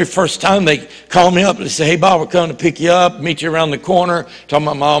the very first time they called me up and they said, hey, Bob, we're coming to pick you up, meet you around the corner. Told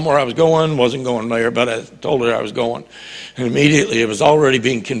my mom where I was going. Wasn't going there, but I told her I was going. And immediately it was already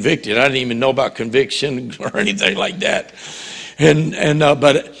being convicted. I didn't even know about conviction or anything like that.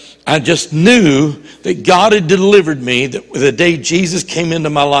 But I just knew that God had delivered me, that the day Jesus came into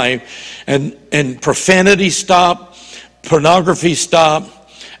my life, and profanity stopped, pornography stopped,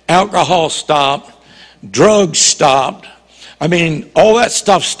 alcohol stopped, drugs stopped. I mean, all that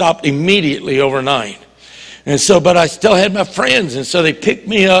stuff stopped immediately overnight. And so, but I still had my friends, and so they picked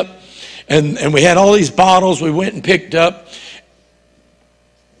me up, and we had all these bottles we went and picked up.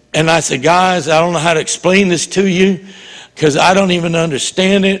 And I said, guys, I don't know how to explain this to you, because I don't even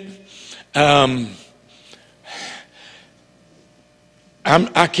understand it. I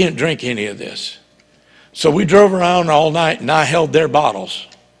can't drink any of this. So we drove around all night, and I held their bottles.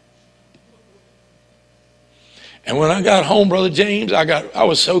 And when I got home, Brother James, I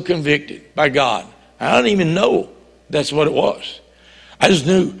was so convicted by God. I didn't even know that's what it was. I just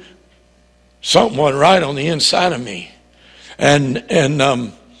knew something wasn't right on the inside of me. And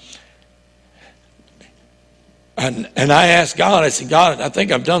I asked God, I said, God, I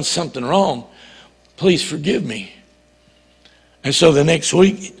think I've done something wrong. Please forgive me. And so the next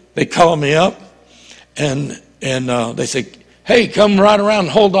week, they called me up, and they said, hey, come right around and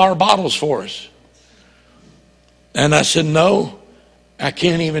hold our bottles for us. And I said, no, I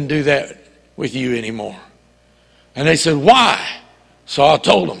can't even do that with you anymore. And they said, why? So I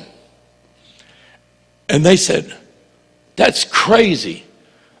told them. And they said, that's crazy.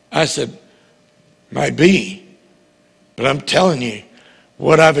 I said, might be. But I'm telling you,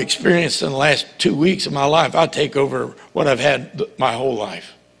 what I've experienced in the last 2 weeks of my life, I take over what I've had my whole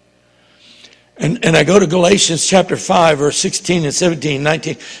life. And I go to Galatians chapter 5, verse 16 and 17,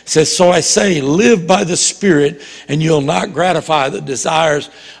 19. It says, so I say, live by the Spirit, and you'll not gratify the desires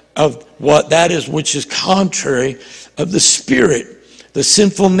of what that is, which is contrary of the Spirit. The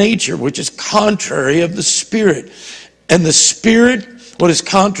sinful nature, which is contrary of the Spirit. And the Spirit, what is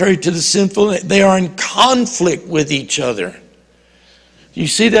contrary to the sinful, they are in conflict with each other. You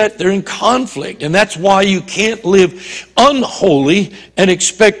see that? They're in conflict. And that's why you can't live unholy and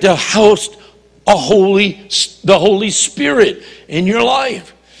expect to host the Holy Spirit in your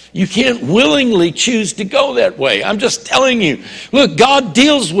life. You can't willingly choose to go that way. I'm just telling you. Look, God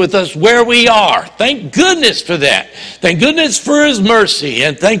deals with us where we are. Thank goodness for that. Thank goodness for His mercy,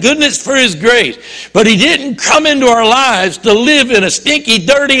 and thank goodness for His grace. But He didn't come into our lives to live in a stinky,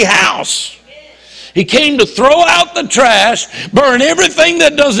 dirty house. He came to throw out the trash, burn everything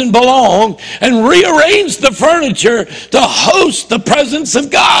that doesn't belong, and rearrange the furniture to host the presence of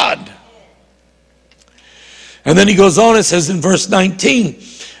God. And then he goes on and says in verse 19,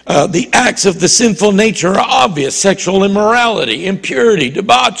 the acts of the sinful nature are obvious: sexual immorality, impurity,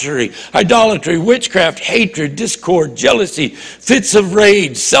 debauchery, idolatry, witchcraft, hatred, discord, jealousy, fits of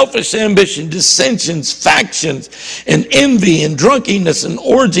rage, selfish ambition, dissensions, factions, and envy, and drunkenness, and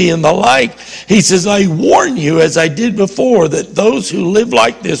orgy, and the like. He says, I warn you, as I did before, that those who live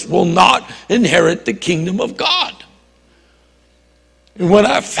like this will not inherit the kingdom of God. And when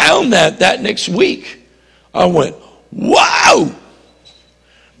I found that next week, I went, wow!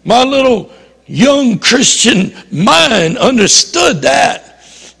 My little young Christian mind understood that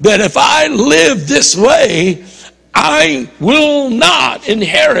if I live this way, I will not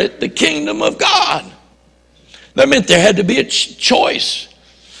inherit the kingdom of God. That meant there had to be a choice.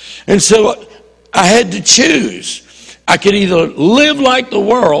 And so I had to choose. I could either live like the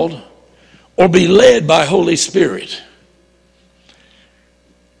world or be led by Holy Spirit.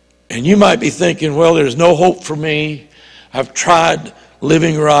 And you might be thinking, well, there's no hope for me. I've tried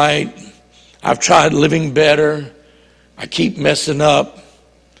living right. I've tried living better. I keep messing up.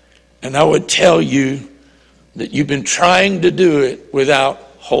 And I would tell you that you've been trying to do it without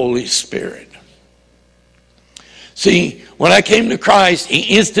Holy Spirit. See, when I came to Christ,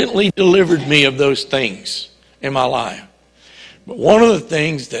 He instantly delivered me of those things in my life. But one of the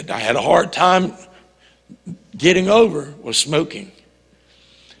things that I had a hard time getting over was smoking.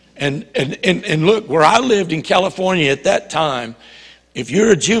 And look, where I lived in California at that time, if you're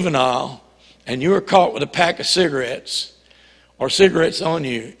a juvenile and you were caught with a pack of cigarettes or cigarettes on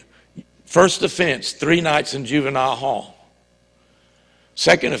you, first offense, 3 nights in juvenile hall.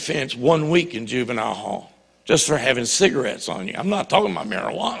 Second offense, 1 week in juvenile hall, just for having cigarettes on you. I'm not talking about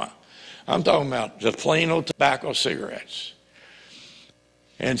marijuana. I'm talking about just plain old tobacco cigarettes.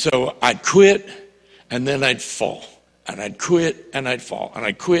 And so I'd quit, and then I'd fall. And I'd quit, and I'd fall. And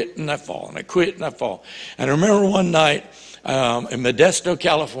I'd quit, and I'd fall. And I'd quit, and I'd fall. And I remember one night in Modesto,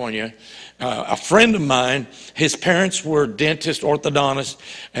 California, a friend of mine, his parents were dentists, orthodontists,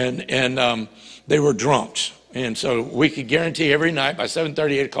 and they were drunks. And so we could guarantee every night by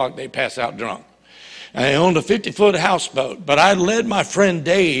 7:30, 8 o'clock, they'd pass out drunk. And they owned a 50-foot houseboat. But I led my friend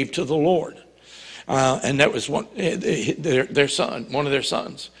Dave to the Lord. And that was their son, one of their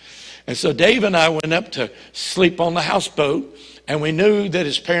sons. And so Dave and I went up to sleep on the houseboat, and we knew that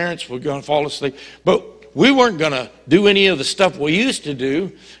his parents were going to fall asleep. But we weren't going to do any of the stuff we used to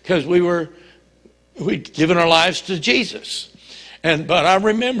do because we'd given our lives to Jesus. But I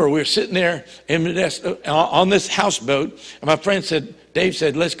remember we were sitting there in Modesto, on this houseboat, and my friend Dave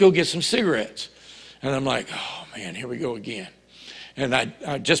said, let's go get some cigarettes. And I'm like, oh man, here we go again. And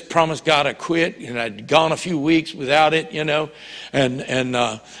I just promised God I'd quit, and I'd gone a few weeks without it, And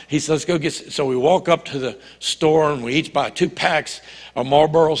he said, let's go get. So we walk up to the store, and we each buy 2 packs of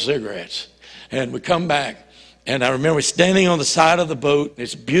Marlboro cigarettes. And we come back. And I remember standing on the side of the boat.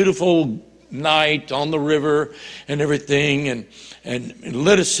 It's a beautiful night on the river and everything. And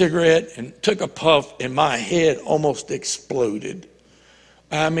lit a cigarette and took a puff. And my head almost exploded.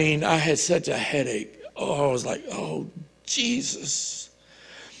 I mean, I had such a headache. Oh, I was like, oh, Jesus.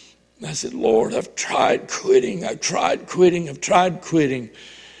 I said, Lord, I've tried quitting. I've tried quitting.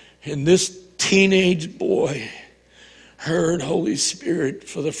 And this teenage boy heard Holy Spirit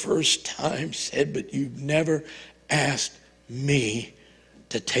for the first time, said, but you've never asked me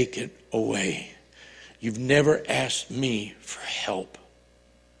to take it away. You've never asked me for help.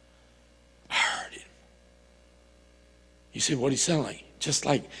 I heard him. You said, what did he sound like? Just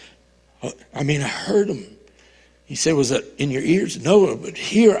like, I heard him. He said, was it in your ears? No, but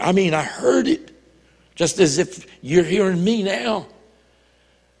here, I heard it. Just as if you're hearing me now.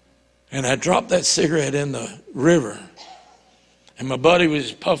 And I dropped that cigarette in the river. And my buddy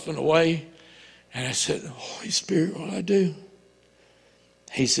was puffing away. And I said, Holy Spirit, what do I do?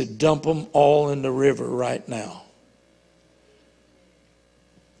 He said, dump them all in the river right now.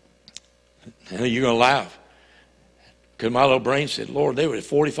 And you're going to laugh. Because my little brain said, Lord, they were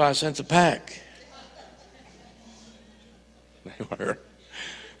 45 cents a pack. They were.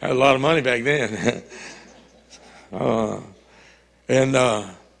 I had a lot of money back then.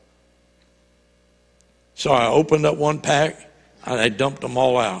 So I opened up one pack and I dumped them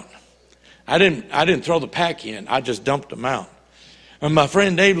all out. I didn't throw the pack in. I just dumped them out. And my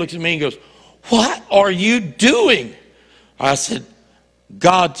friend Dave looks at me and goes, what are you doing? I said,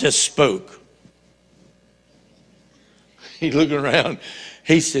 God just spoke. He looked around.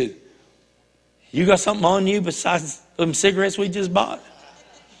 He said, you got something on you besides them cigarettes we just bought?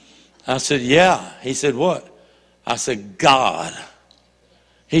 I said, yeah. He said, what? I said, God.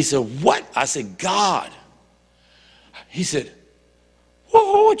 He said, what? I said, God. He said,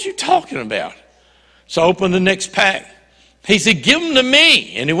 whoa, what you talking about? So I opened the next pack. He said, give them to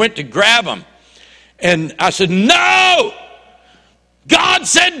me. And he went to grab them. And I said, no! God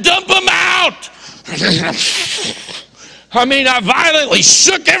said dump them out! I violently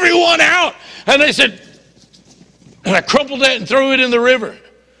shook everyone out. And they said, and I crumpled that and threw it in the river.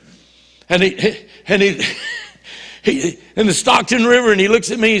 And he in the Stockton River, and he looks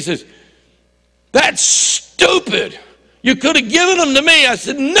at me, he says, that's stupid. You could have given them to me. I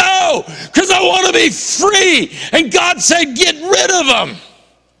said, no, because I want to be free. And God said, get rid of them.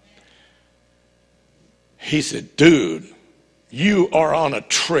 He said, dude, you are on a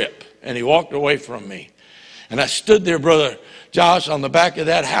trip. And he walked away from me. And I stood there, Brother Josh, on the back of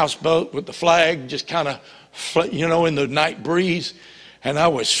that houseboat with the flag just kind of, in the night breeze. And I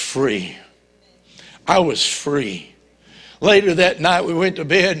was free. I was free. Later that night, we went to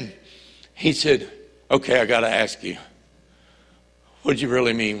bed. And he said, okay, I got to ask you. What did you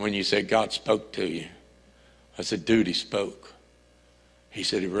really mean when you said God spoke to you? I said, dude, he spoke. He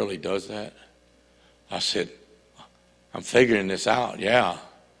said, he really does that? I said, I'm figuring this out. Yeah,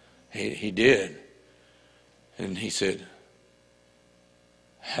 he did. And he said,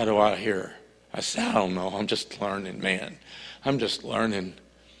 how do I hear? I said, I don't know. I'm just learning, man. I'm just learning.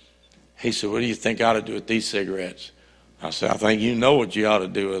 He said, what do you think I ought to do with these cigarettes? I said, I think you know what you ought to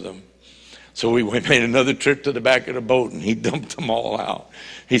do with them. So we made another trip to the back of the boat, and he dumped them all out.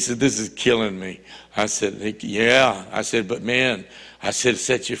 He said, this is killing me. I said, yeah. I said, but man, I said,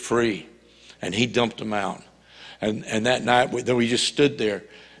 set you free. And he dumped them out. And that night, we just stood there,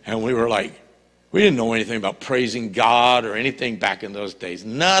 and we were like, we didn't know anything about praising God or anything back in those days.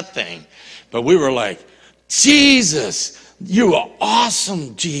 Nothing. But we were like, Jesus, you are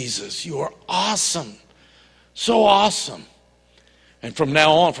awesome, Jesus. You are awesome. So awesome. And from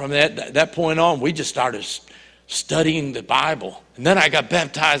now on, from that point on, we just started studying the Bible. And then I got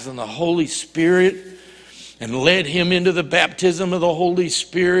baptized in the Holy Spirit and led him into the baptism of the Holy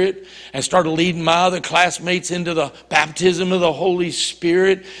Spirit and started leading my other classmates into the baptism of the Holy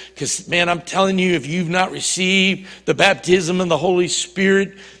Spirit. Because, man, I'm telling you, if you've not received the baptism of the Holy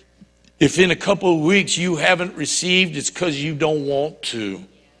Spirit, if in a couple of weeks you haven't received, it's because you don't want to.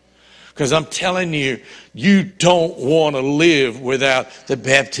 Because I'm telling you, you don't want to live without the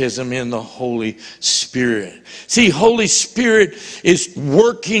baptism in the Holy Spirit. See, Holy Spirit is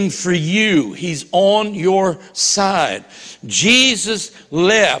working for you. He's on your side. Jesus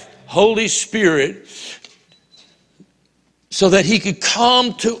left Holy Spirit so that he could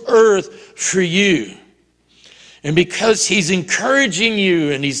come to earth for you. And because he's encouraging you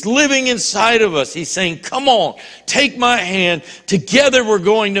and he's living inside of us, he's saying, come on, take my hand. Together we're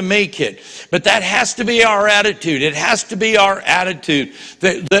going to make it. But that has to be our attitude. It has to be our attitude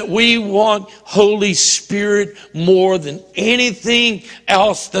that we want Holy Spirit more than anything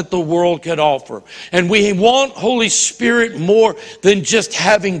else that the world could offer. And we want Holy Spirit more than just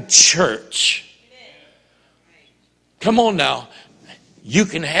having church. Come on now. You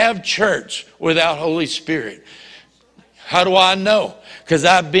can have church without Holy Spirit. How do I know? Because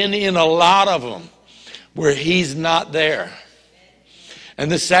I've been in a lot of them where he's not there.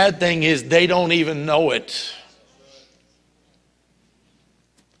 And the sad thing is they don't even know it.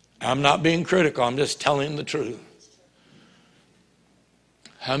 I'm not being critical. I'm just telling the truth.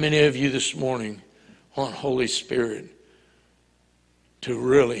 How many of you this morning want Holy Spirit to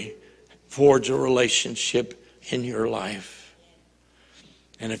really forge a relationship in your life?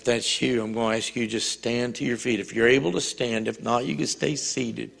 And if that's you, I'm going to ask you to just stand to your feet. If you're able to stand, if not, you can stay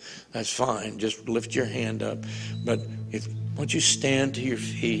seated. That's fine. Just lift your hand up. But once you stand to your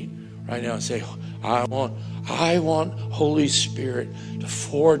feet right now and say, I want Holy Spirit to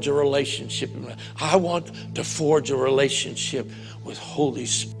forge a relationship. I want to forge a relationship with Holy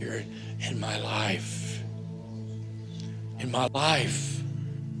Spirit in my life. In my life.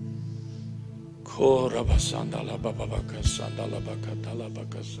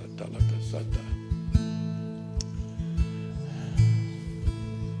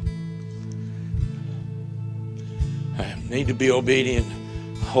 I need to be obedient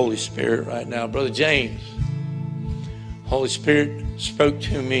to Holy Spirit right now. Brother James, Holy Spirit spoke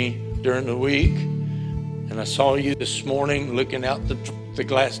to me during the week, and I saw you this morning looking out the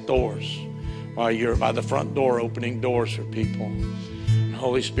glass doors while you're by the front door opening doors for people. And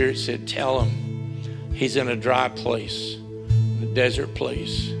Holy Spirit said, tell him he's in a dry place, a desert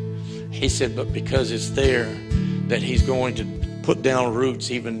place. He said, but because it's there, that he's going to put down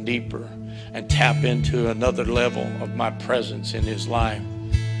roots even deeper and tap into another level of my presence in his life.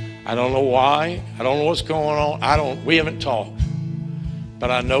 I don't know why. I don't know what's going on. We haven't talked.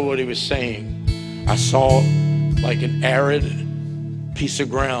 But I know what he was saying. I saw like an arid piece of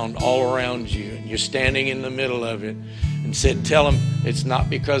ground all around you, and you're standing in the middle of it, and said, tell him it's not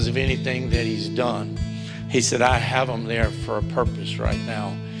because of anything that he's done. He said, I have him there for a purpose right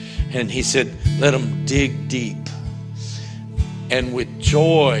now. And he said, let him dig deep. And with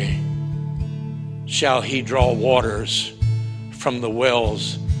joy shall he draw waters from the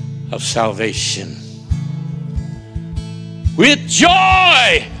wells of salvation. With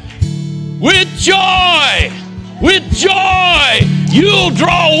joy, with joy, with joy, you'll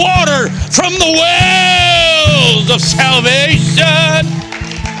draw water from the wells of salvation.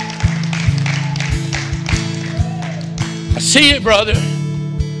 I see it, brother.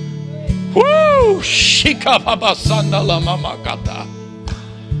 Woo!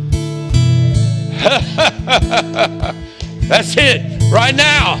 That's it. Right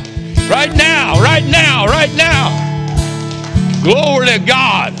now. Right now. Right now. Right now. Glory to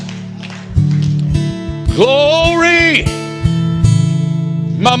God. Glory.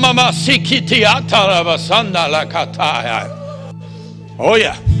 Oh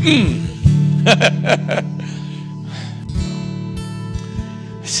yeah.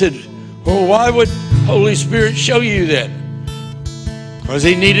 I said, well, why would Holy Spirit show you that? Because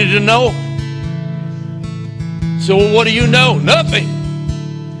he needed to know. So what do you know? Nothing.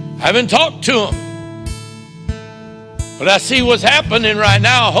 I haven't talked to him. But I see what's happening right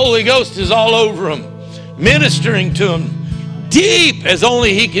now. Holy Ghost is all over him, ministering to him deep as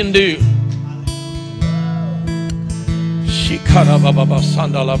only he can do.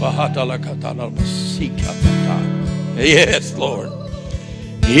 Yes, Lord.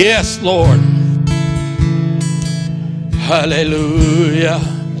 Yes, Lord. Hallelujah.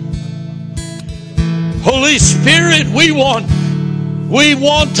 Holy Spirit, we want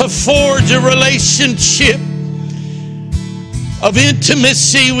to forge a relationship of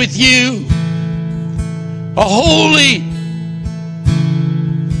intimacy with you. A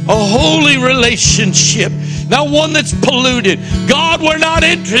holy relationship. Not one that's polluted. God, we're not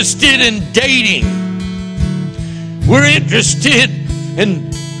interested in dating. We're interested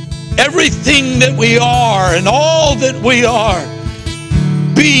in everything that we are and all that we are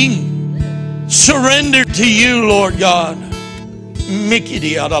being surrendered to you, Lord God.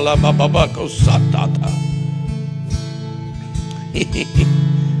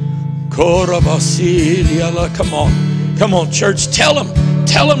 Come on, church. Tell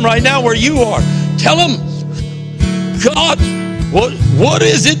him right now where you are. Tell him, God, What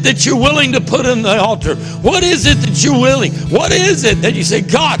is it that you're willing to put on the altar? What is it that you're willing? What is it that you say,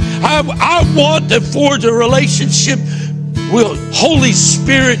 God, I want to forge a relationship with Holy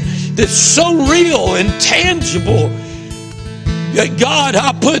Spirit that's so real and tangible. God,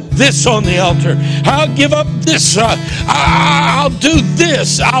 I'll put this on the altar. I'll give up this. I'll do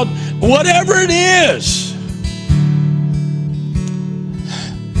this. Whatever it is.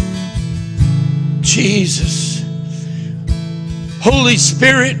 Jesus. Holy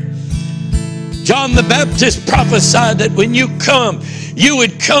Spirit, John the Baptist prophesied that when you come, you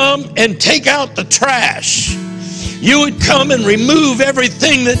would come and take out the trash. You would come and remove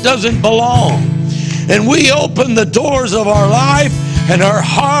everything that doesn't belong. And we open the doors of our life and our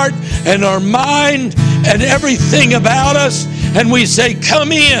heart and our mind and everything about us, and we say,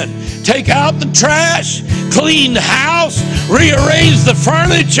 come in, take out the trash, clean the house, rearrange the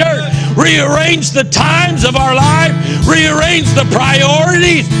furniture, rearrange the times of our life, rearrange the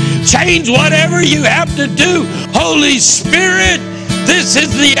priorities, change whatever you have to do. Holy Spirit, this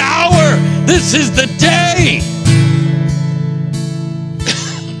is the hour, this is the day.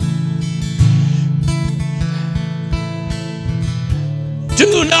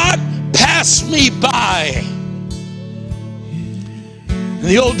 Do not pass me by. In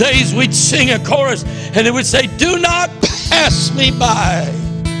the old days, we'd sing a chorus and it would say, do not pass me by.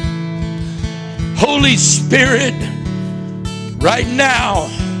 Holy Spirit, right now,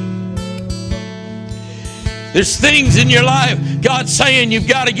 there's things in your life, God's saying you've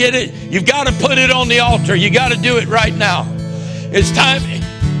got to get it, you've got to put it on the altar, you got to do it right now. It's time.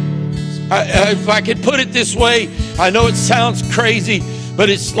 If I could put it this way, I know it sounds crazy, but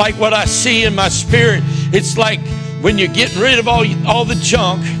it's like what I see in my spirit. It's like when you're getting rid of all the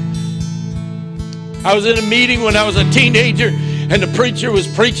junk. I was in a meeting when I was a teenager, and the preacher was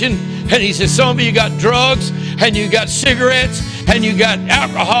preaching, and he said, some of you got drugs, and you got cigarettes, and you got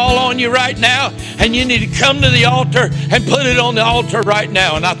alcohol on you right now, and you need to come to the altar and put it on the altar right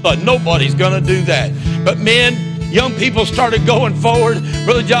now. And I thought, nobody's going to do that. But men, young people started going forward,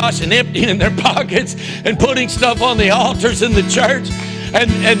 Brother Josh, and emptying their pockets and putting stuff on the altars in the church.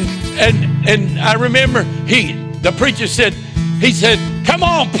 And I remember the preacher said, he said, come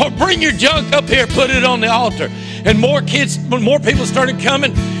on, bring your junk up here, put it on the altar. And more people started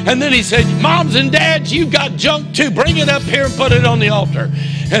coming. And then he said, moms and dads, you got junk too. Bring it up here and put it on the altar.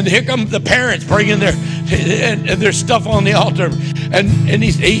 And here come the parents bringing their stuff on the altar. And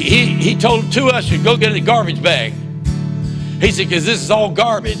he told two ushers, go get a garbage bag. He said, because this is all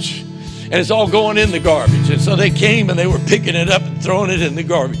garbage. And it's all going in the garbage. And so they came and they were picking it up and throwing it in the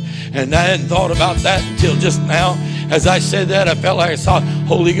garbage. And I hadn't thought about that until just now. As I said that, I felt like I saw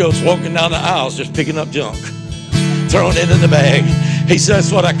Holy Ghost walking down the aisles just picking up junk, throwing it in the bag. He said,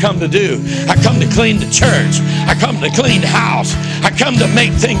 that's what I come to do. I come to clean the church. I come to clean the house. I come to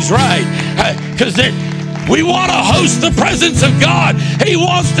make things right. Because we want to host the presence of God. He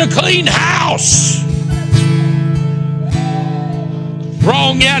wants to clean house.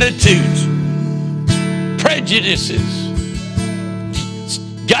 Wrong attitudes, prejudices.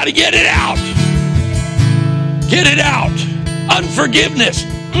 Got to get it out. Get it out. Unforgiveness.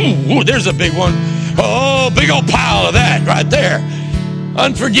 Ooh, there's a big one. Oh, big old pile of that right there.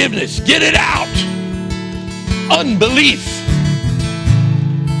 Unforgiveness. Get it out. Unbelief.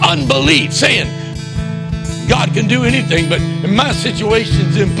 Unbelief. Saying God can do anything, but in my situation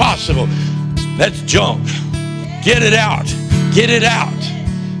it's impossible. That's junk. Get it out. Get it out.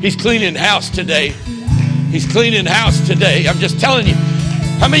 He's cleaning house today. He's cleaning house today. I'm just telling you.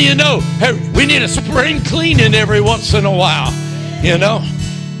 How many of you know we need a spring cleaning every once in a while? You know?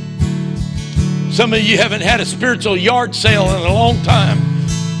 Some of you haven't had a spiritual yard sale in a long time.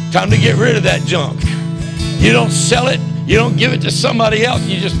 Time to get rid of that junk. You don't sell it. You don't give it to somebody else.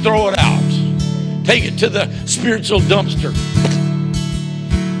 You just throw it out. Take it to the spiritual dumpster.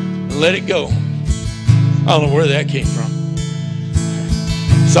 And let it go. I don't know where that came from.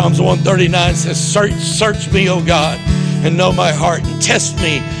 Psalms 139 says, search me, O God, and know my heart, and test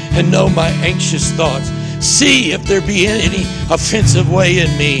me and know my anxious thoughts. See if there be any offensive way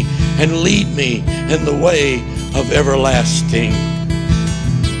in me, and lead me in the way of everlasting.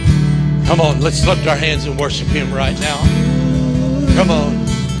 Come on, let's lift our hands and worship Him right now. Come on.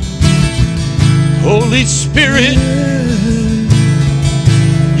 Holy Spirit,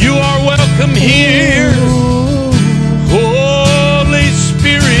 you are welcome here. Holy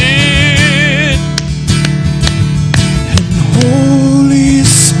Spirit. And Holy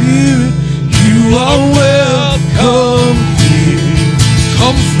Spirit, you are welcome here.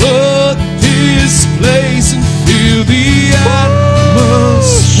 Come flood this place and fill the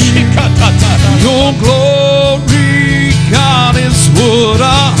atmosphere. Your glory, God, is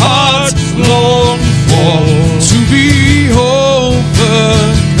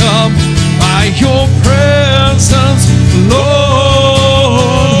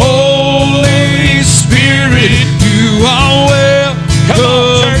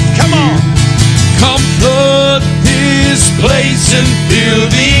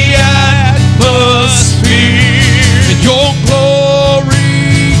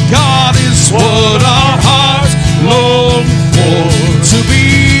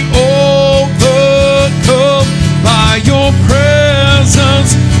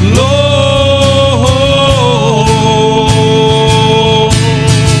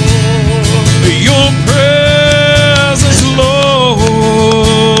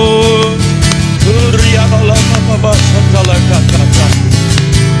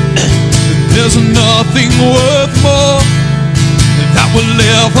will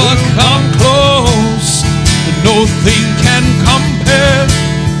ever come close. No thing can compare.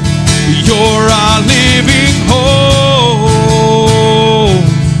 You're our living hope.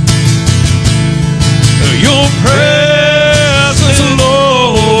 Your presence,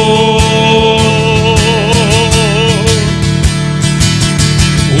 Lord.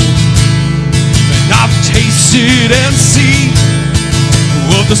 And I've tasted and seen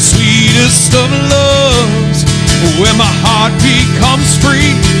of the sweetest of loves, where my heart becomes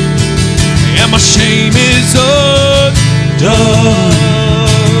free and my shame is undone.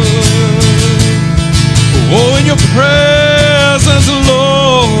 Oh, in your presence, Lord.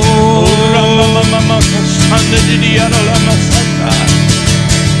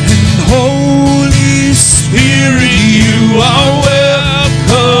 And Holy Spirit, you are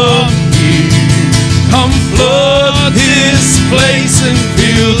welcome here. Come flood this place and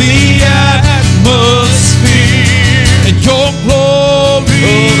fill the atmosphere. And your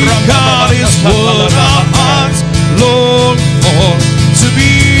glory, God, is what our hearts long for, to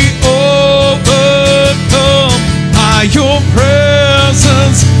be overcome by your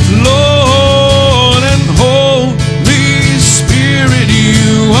presence, Lord. And Holy Spirit,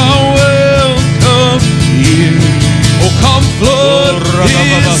 you are welcome here. Oh, come flood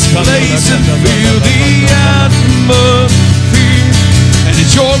this place and fill the atmosphere. And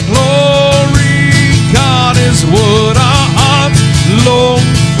it's your glory, God, is what our hearts long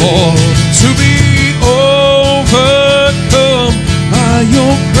for, to be overcome by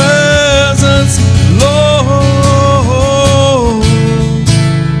your presence, Lord.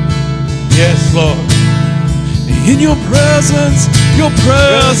 Yes, Lord. In your presence,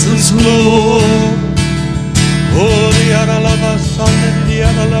 Lord.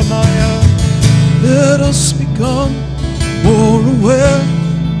 Let us become more aware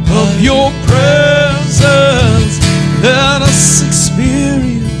of your presence. Let us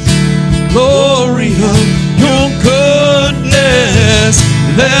experience glory of your goodness.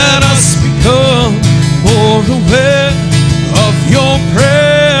 Let us become more aware of your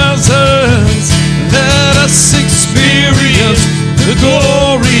presence. Let us experience the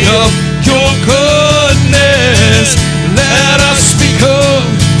glory of your goodness. Let us become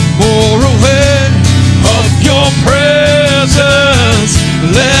more aware of your presence.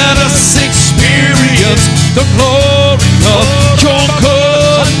 Let us experience the glory of your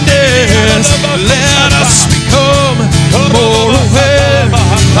goodness. Let us become more aware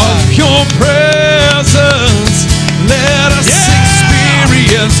of your presence. Let us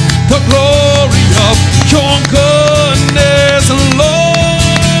experience the glory of your goodness, Lord.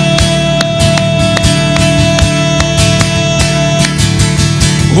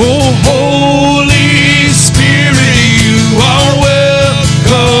 Oh, Holy Spirit, you are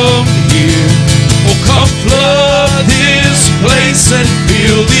welcome here. Oh, come flood this place and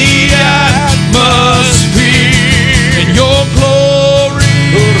fill the atmosphere. And your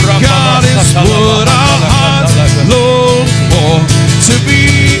glory, God, is what our hearts long for, to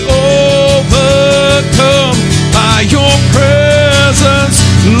be overcome by your presence,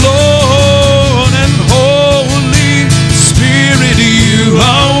 Lord. And Holy Spirit, you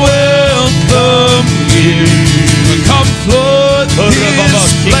are welcome here. Come flood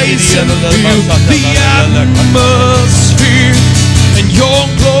this place and fill the atmosphere. And your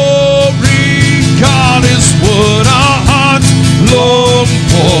glory, God, is what our hearts long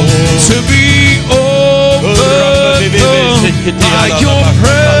for, to be overcome by your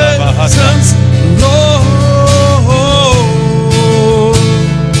presence, Lord.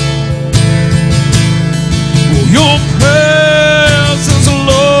 Your presence,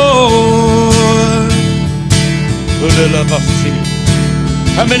 Lord.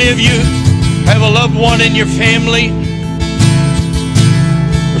 How many of you have a loved one in your family,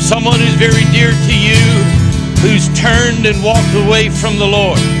 or someone who's very dear to you, who's turned and walked away from the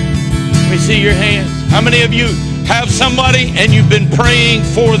Lord? Let me see your hands. How many of you have somebody and you've been praying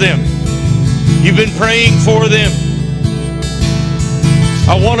for them? You've been praying for them.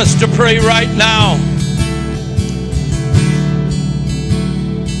 I want us to pray right now.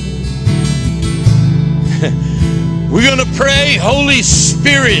 We're going to pray, Holy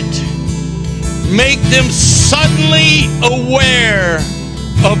Spirit, make them suddenly aware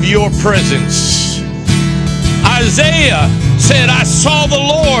of your presence. Isaiah said, I saw the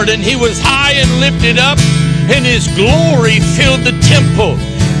Lord and he was high and lifted up and his glory filled the temple.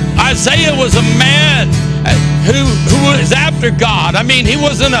 Isaiah was a man who was after God. I mean, he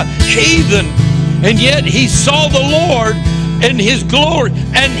wasn't a heathen, and yet he saw the Lord and his glory,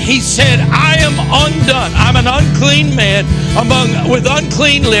 and he said, I am undone. I'm an unclean man with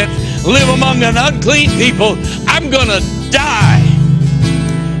unclean lips, live among an unclean people. I'm gonna die.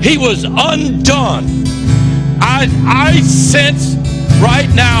 He was undone. I sense right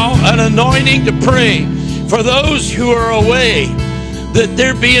now an anointing to pray for those who are away, that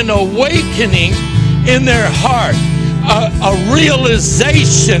there be an awakening in their heart, a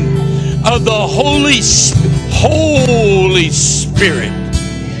realization of the Holy Spirit.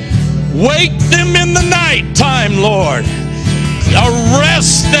 Wake them in the nighttime, Lord.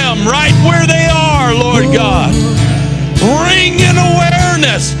 Arrest them right where they are, Lord God. Bring in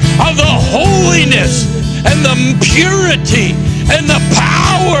awareness of the holiness and the purity and the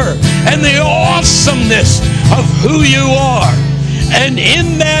power and the awesomeness of who you are. And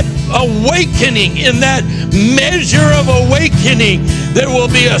in that awakening, in that measure of awakening, there will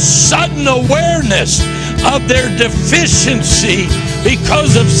be a sudden awareness of their deficiency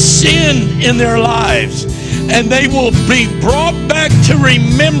because of sin in their lives. And they will be brought back to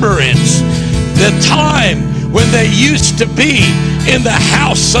remembrance the time when they used to be in the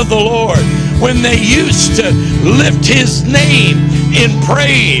house of the Lord, when they used to lift His name in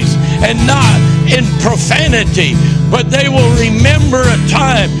praise and not in profanity. But they will remember a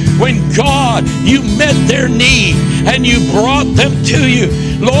time when, God, you met their need and you brought them to you.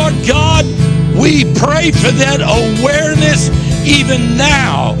 Lord God, we pray for that awareness even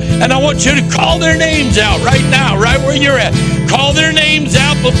now. And I want you to call their names out right now, right where you're at. Call their names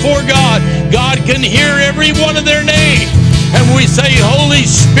out before God. God can hear every one of their names. And we say, Holy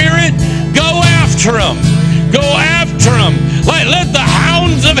Spirit, go after them. Go after them. Let the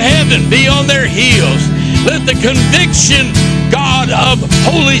hounds of heaven be on their heels. Let the conviction, God, of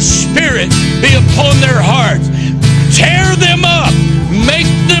Holy Spirit be upon their hearts. Tear them up. Make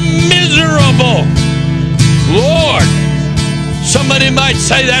them miserable. Lord, somebody might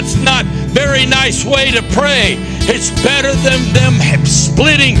say that's not a very nice way to pray. It's better than them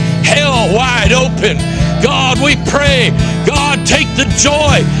splitting hell wide open. God, we pray, God, take the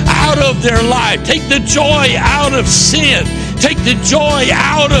joy out of their life. Take the joy out of sin. Take the joy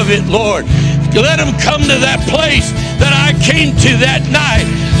out of it, Lord. Let them come to that place that I came to that night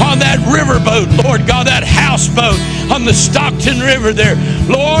on that riverboat, Lord God, that houseboat on the Stockton River there.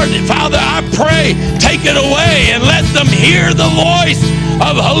 Lord, Father, I pray, take it away and let them hear the voice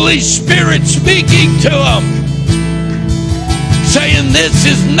of Holy Spirit speaking to them, saying, this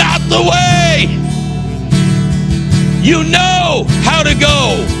is not the way. You know how to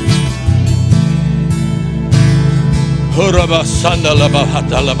go.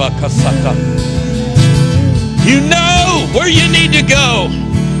 You know where you need to go.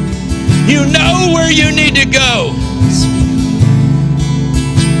 You know where you need to go.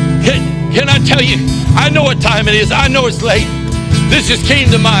 Can I tell you, I know what time it is. I know it's late. This just came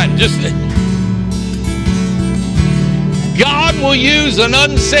to mind. God will use an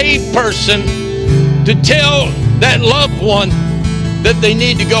unsaved person to tell that loved one that they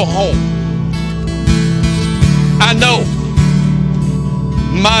need to go home. I know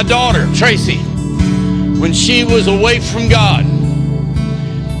my daughter, Tracy, when she was away from God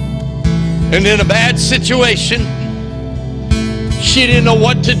and in a bad situation, she didn't know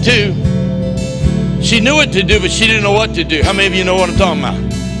what to do. She knew what to do, but she didn't know what to do. How many of you know what I'm talking about?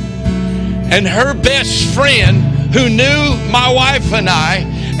 And her best friend, who knew my wife and I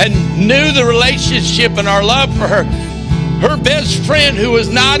and knew the relationship and our love for her, her best friend, who was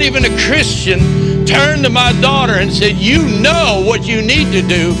not even a Christian, turned to my daughter and said, you know what you need to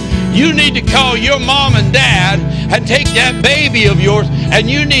do. You need to call your mom and dad and take that baby of yours, and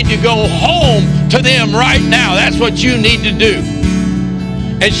you need to go home to them right now. That's what you need to do.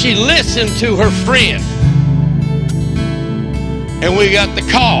 And she listened to her friend. And we got the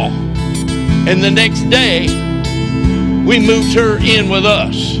call. And the next day, we moved her in with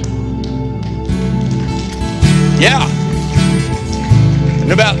us. Yeah.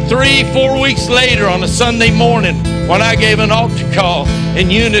 And about 3-4 weeks later, on a Sunday morning, when I gave an altar call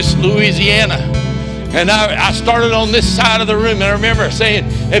in Eunice, Louisiana, and I started on this side of the room, and I remember saying,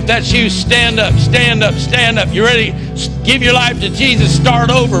 if that's you, stand up, stand up, stand up. You ready? Give your life to Jesus, start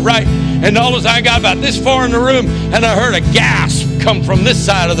over, right? And all of a sudden, I got about this far in the room, and I heard a gasp come from this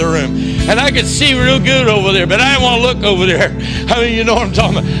side of the room. And I could see real good over there, but I didn't want to look over there. I mean, you know what I'm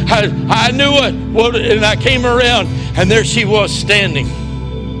talking about. I knew what, and I came around, and there she was standing.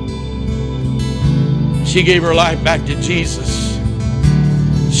 She gave her life back to Jesus.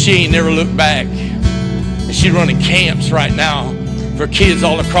 She ain't never looked back. And she's running camps right now for kids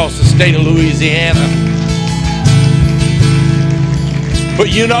all across the state of Louisiana. But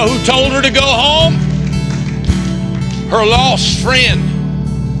you know who told her to go home? Her lost friend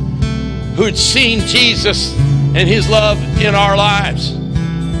who had seen Jesus and His love in our lives.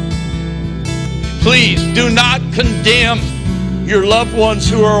 Please do not condemn your loved ones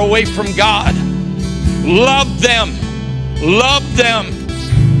who are away from God. Love them. Love them.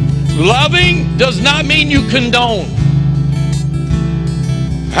 Loving does not mean you condone.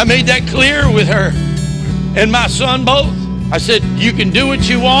 I made that clear with her and my son both. I said, you can do what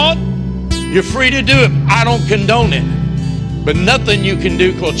you want. You're free to do it. I don't condone it. But nothing you can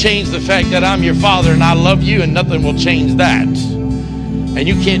do will change the fact that I'm your father and I love you, and nothing will change that. And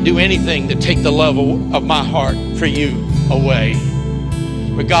you can't do anything to take the love of my heart for you away.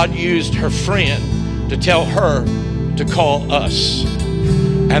 But God used her friend to tell her to call us.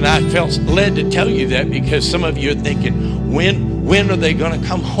 And I felt led to tell you that because some of you are thinking, when are they going to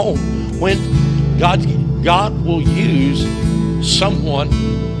come home? When God will use someone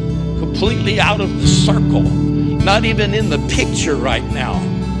completely out of the circle, not even in the picture right now.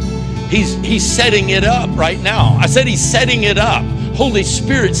 He's setting it up right now. I said he's setting it up. Holy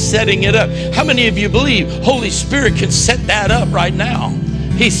Spirit's setting it up. How many of you believe Holy Spirit can set that up right now?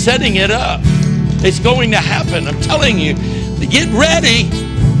 He's setting it up. It's going to happen. I'm telling you, get ready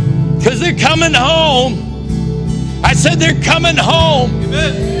because they're coming home. I said they're coming home.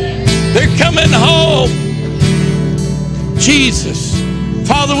 Amen. They're coming home. Jesus.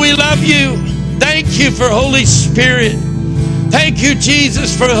 Father, we love you. Thank you for Holy Spirit. Thank you,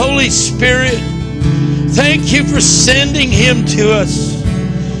 Jesus, for Holy Spirit. Thank you for sending him to us.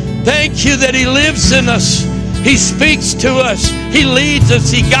 Thank you that he lives in us. He speaks to us. He leads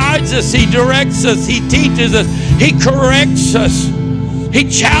us. He guides us. He directs us. He teaches us. He corrects us. He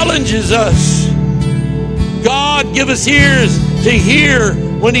challenges us. God, give us ears to hear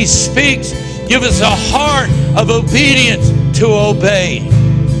when he speaks. Give us a heart of obedience to obey.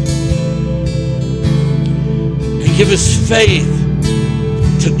 And give us faith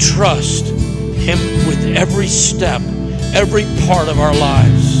to trust him with every step, every part of our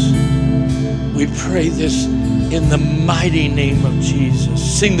lives. We pray this in the mighty name of Jesus.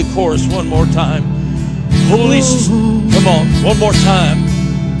 Sing the chorus one more time. Come on, one more time.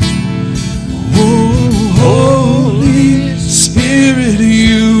 Oh, Holy Spirit,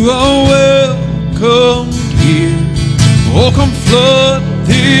 you are welcome here. Oh, come flood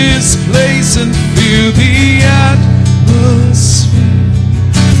this place and fill the atmosphere.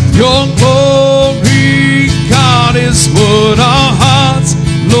 Your glory, God, is what our hearts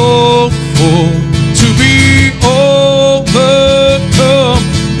long for. To be overcome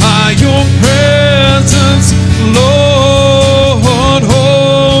by your presence, Lord.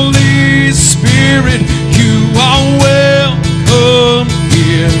 Holy Spirit, you are welcome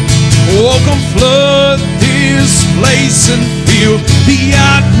here. Oh, come flood this place and fill the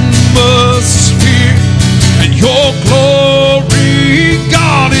atmosphere. And your glory,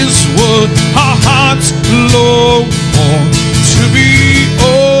 God, is what our hearts long for. To be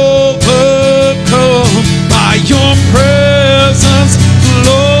overcome by your presence,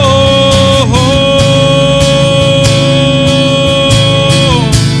 Lord.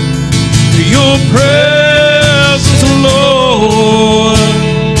 Your presence, Lord.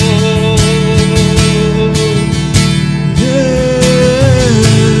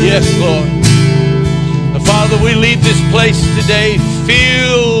 Yes, Lord. Father, we leave this place today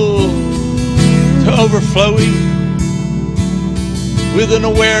filled to overflowing with an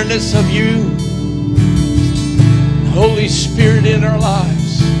awareness of you, Holy Spirit, in our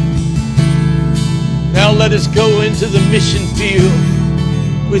lives. Now let us go into the mission field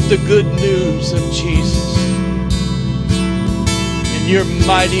with the good news of Jesus. In your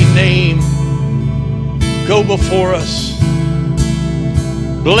mighty name, go before us.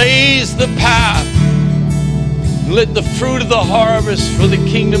 Blaze the path. Let the fruit of the harvest for the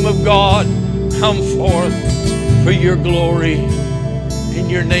kingdom of God come forth for your glory. In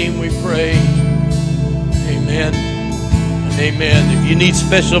your name we pray. Amen and amen. If you need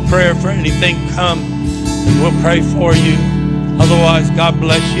special prayer for anything, come and we'll pray for you. Otherwise, God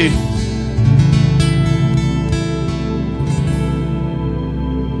bless you.